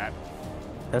from that.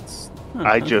 That's.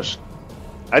 I just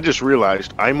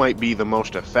realized I might be the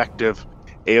most effective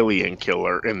alien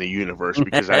killer in the universe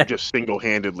because I just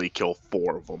single-handedly kill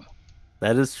 4 of them.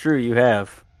 That is true. You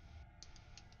have.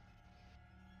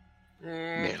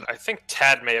 I think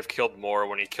Tad may have killed more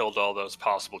when he killed all those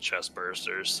possible chest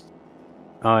bursters.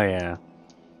 Oh yeah.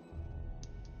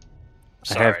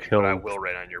 Sorry, but I killed- will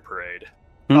rain on your parade.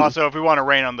 Also, if we want to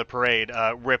rain on the parade,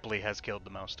 Ripley has killed the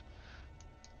most.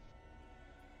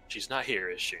 She's not here,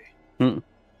 is she?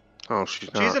 Oh,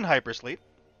 she's not. She's in hypersleep.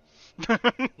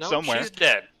 No, Somewhere. she's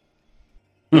dead.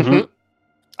 Mhm.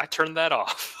 I turned that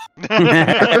off.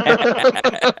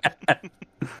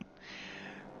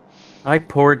 I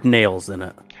poured nails in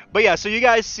it. But yeah, so you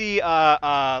guys see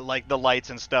the lights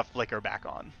and stuff flicker back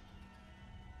on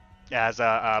as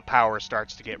power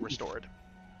starts to get restored.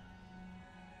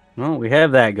 Well, we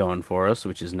have that going for us,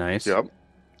 which is nice. Yep.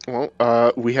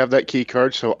 Well, we have that key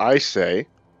card, so I say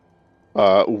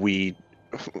we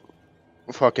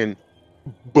fucking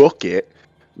book it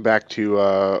back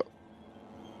to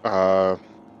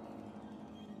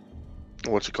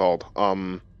what's it called?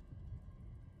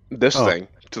 This thing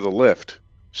to the lift,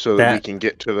 so that we can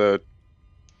get to the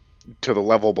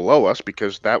level below us,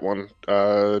 because that one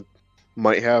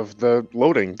might have the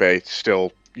loading bay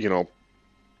still,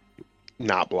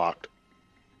 not blocked.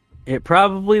 It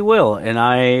probably will, and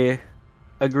I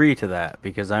agree to that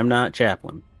because I'm not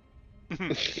Chaplin.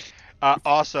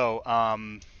 Also,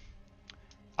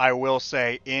 I will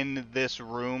say in this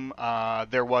room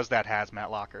there was that hazmat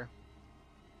locker.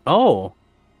 Oh,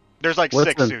 There's What's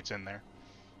 6 the- suits in there.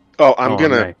 Oh, I'm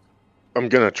nice.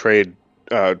 gonna trade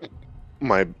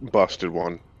my busted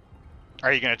one.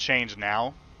 Are you gonna change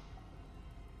now?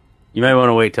 You might want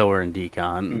to wait till we're in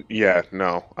decon, Yeah,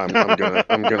 no, I'm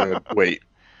gonna wait.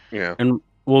 Yeah, and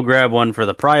we'll grab one for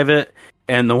the private.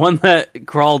 And the one that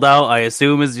crawled out, I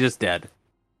assume, is just dead.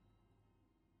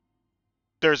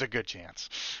 There's a good chance.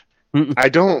 I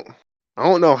don't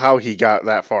know how he got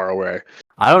that far away.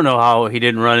 I don't know how he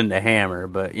didn't run into Hammer,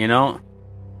 but No,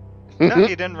 he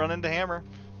didn't run into Hammer.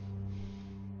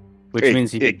 which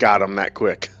means it got him that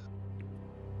quick.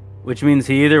 which means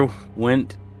he either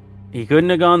went, he couldn't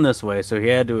have gone this way, so he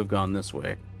had to have gone this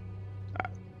way.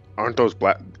 Aren't those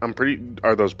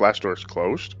are those blast doors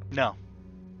closed? No.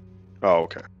 Oh,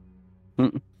 okay.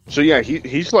 Mm. So yeah,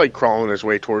 he's crawling his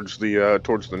way towards the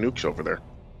nukes over there.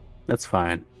 That's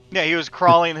fine. Yeah, he was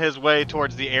crawling his way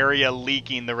towards the area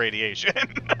leaking the radiation.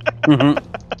 Mhm.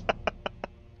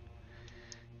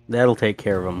 That'll take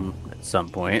care of him at some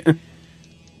point.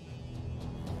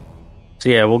 So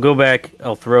yeah, we'll go back.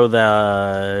 I'll throw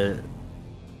the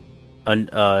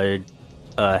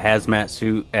hazmat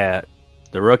suit at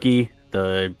the rookie,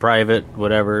 the private,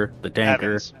 whatever, the tanker.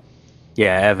 Evans.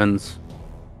 Yeah, Evans.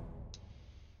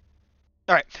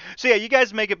 All right. So yeah, you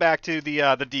guys make it back to the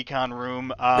decon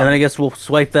room. And then I guess we'll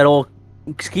swipe that old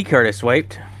ski card I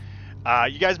swiped.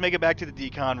 You guys make it back to the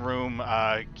decon room.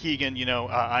 Keegan,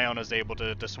 Iona's able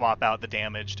to swap out the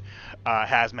damaged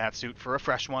hazmat suit for a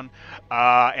fresh one.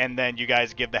 And then you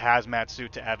guys give the hazmat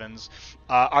suit to Evans.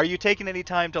 Are you taking any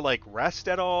time to rest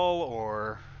at all,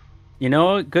 or? You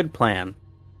know, good plan.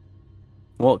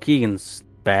 Walt Keegan's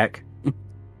back.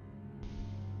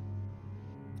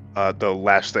 The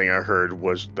last thing I heard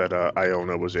was that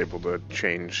Iona was able to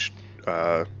change.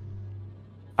 We're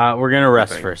gonna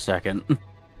rest Okay. for a second.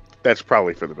 That's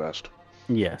probably for the best.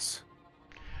 Yes.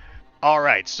 All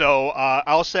right, so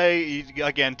I'll say,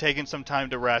 again, taking some time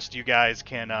to rest, you guys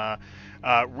can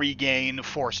regain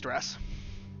 4 stress.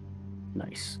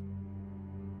 Nice.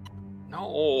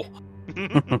 No.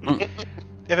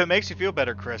 If it makes you feel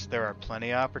better, Chris, there are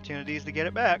plenty of opportunities to get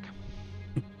it back.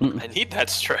 I need that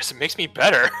stress. It makes me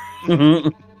better.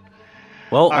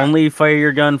 Well, right. only fire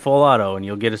your gun full auto, and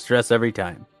you'll get a stress every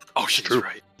time. Oh, she's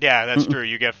right. Yeah, that's true.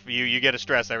 You get a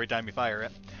stress every time you fire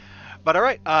it. But all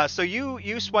right, so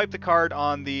you swipe the card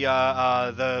on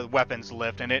the weapons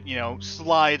lift, and it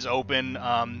slides open,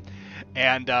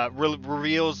 and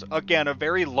reveals again a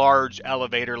very large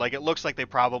elevator. Like it looks like they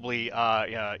probably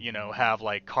have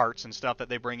like carts and stuff that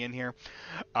they bring in here.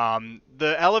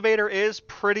 The elevator is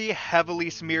pretty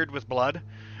heavily smeared with blood,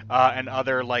 and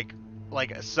other like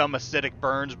some acidic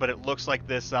burns, but it looks like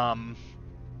this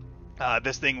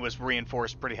this thing was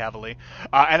reinforced pretty heavily,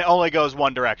 and it only goes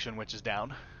one direction, which is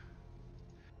down.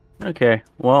 Okay,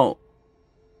 well,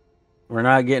 we're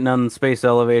not getting on the space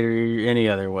elevator any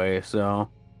other way, so...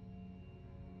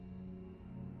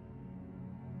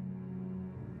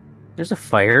 There's a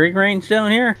firing range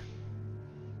down here?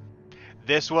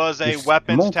 This was a There's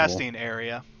weapons multiple. testing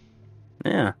area.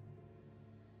 Yeah.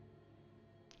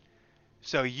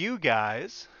 So you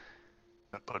guys...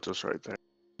 That puts us right there.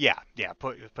 Yeah,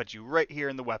 put you right here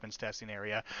in the weapons testing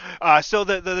area. So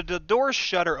the doors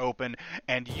shutter open,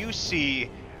 and you see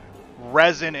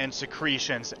resin and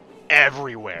secretions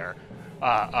everywhere,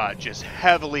 just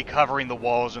heavily covering the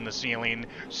walls and the ceiling,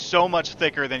 so much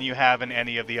thicker than you have in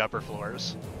any of the upper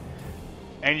floors.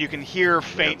 And you can hear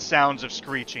faint sounds of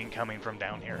screeching coming from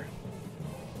down here.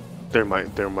 There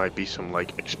might be some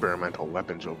like experimental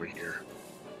weapons over here.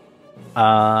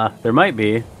 There might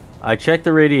be. I checked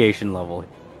the radiation level.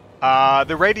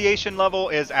 The radiation level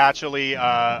is actually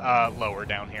lower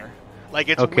down here. Like,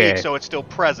 it's Okay. weak, so it's still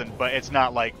present, but it's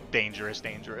not, like, dangerous.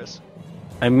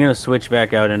 I'm gonna switch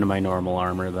back out into my normal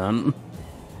armor then.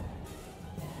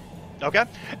 Okay?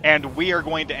 And we are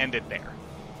going to end it there,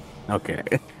 Okay.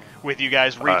 with you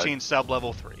guys reaching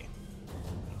sub-level 3.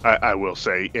 I will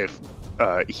say, if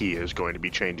he is going to be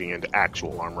changing into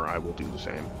actual armor, I will do the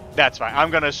same. That's fine.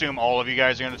 I'm going to assume all of you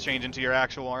guys are going to change into your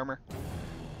actual armor.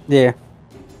 Yeah.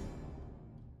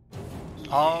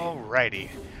 Alrighty.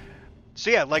 So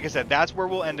yeah, like I said, that's where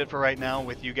we'll end it for right now,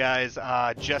 with you guys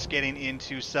just getting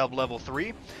into sub-level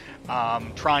 3,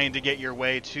 trying to get your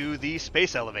way to the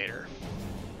space elevator.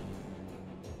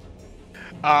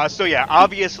 So yeah,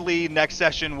 obviously next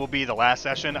session will be the last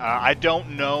session. I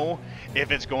don't know if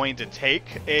it's going to take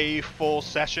a full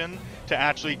session to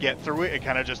actually get through it. It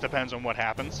kind of just depends on what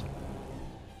happens.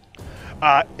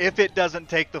 If it doesn't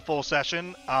take the full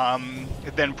session,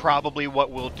 then probably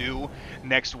what we'll do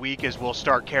next week is we'll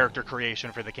start character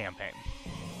creation for the campaign.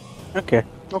 Okay.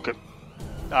 Okay.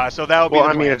 So that'll be. Well, the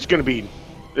I mean, plan.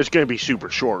 it's gonna be super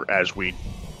short as we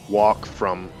walk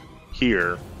from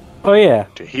here Oh yeah.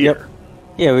 to here.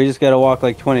 Yeah, we just gotta walk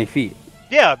like 20 feet.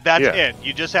 Yeah, that's Yeah. it.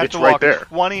 You just have It's to right walk there.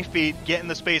 20 feet, get in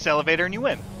the space elevator, and you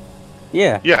win.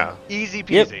 Yeah. Yeah. Easy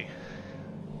Yep. peasy.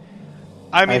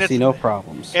 I mean, I see no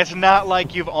problems. it's not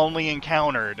like you've only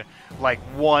encountered like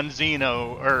four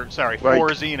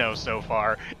Xenos so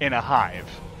far in a hive.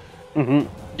 Mm-hmm.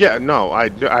 Yeah. No, I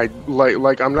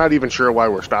like. I'm not even sure why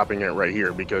we're stopping it right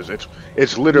here, because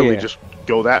it's literally Yeah. just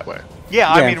go that way. Yeah,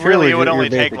 I Yeah, mean, I'm sure really, it would you're only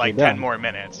take basically like done. 10 more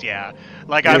minutes. Yeah,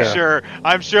 like Yeah.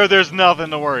 I'm sure there's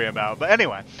nothing to worry about. But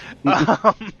anyway,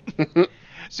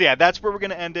 so yeah, that's where we're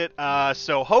gonna end it.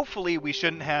 So hopefully we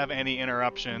shouldn't have any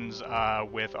interruptions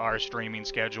with our streaming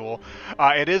schedule.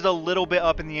 It is a little bit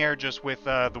up in the air just with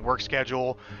the work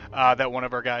schedule that one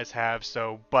of our guys have.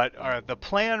 So, but the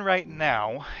plan right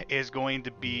now is going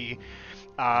to be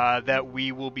that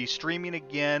we will be streaming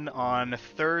again on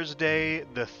Thursday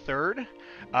the 3rd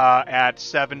at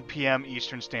 7 p.m.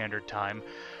 Eastern Standard Time.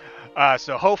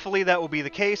 So hopefully that will be the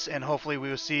case, and hopefully we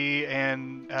will see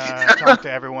and talk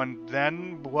to everyone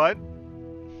then. What?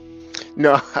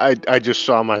 No, I just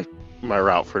saw my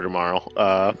route for tomorrow.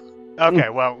 Okay,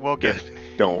 well, we'll get...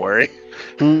 Don't worry.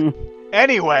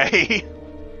 Anyway...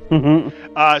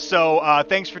 Mm-hmm. So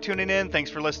thanks for tuning in. Thanks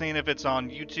for listening if it's on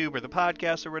YouTube or the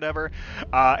podcast or whatever.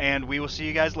 And we will see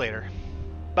you guys later.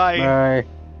 Bye. Bye.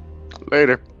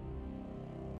 Later.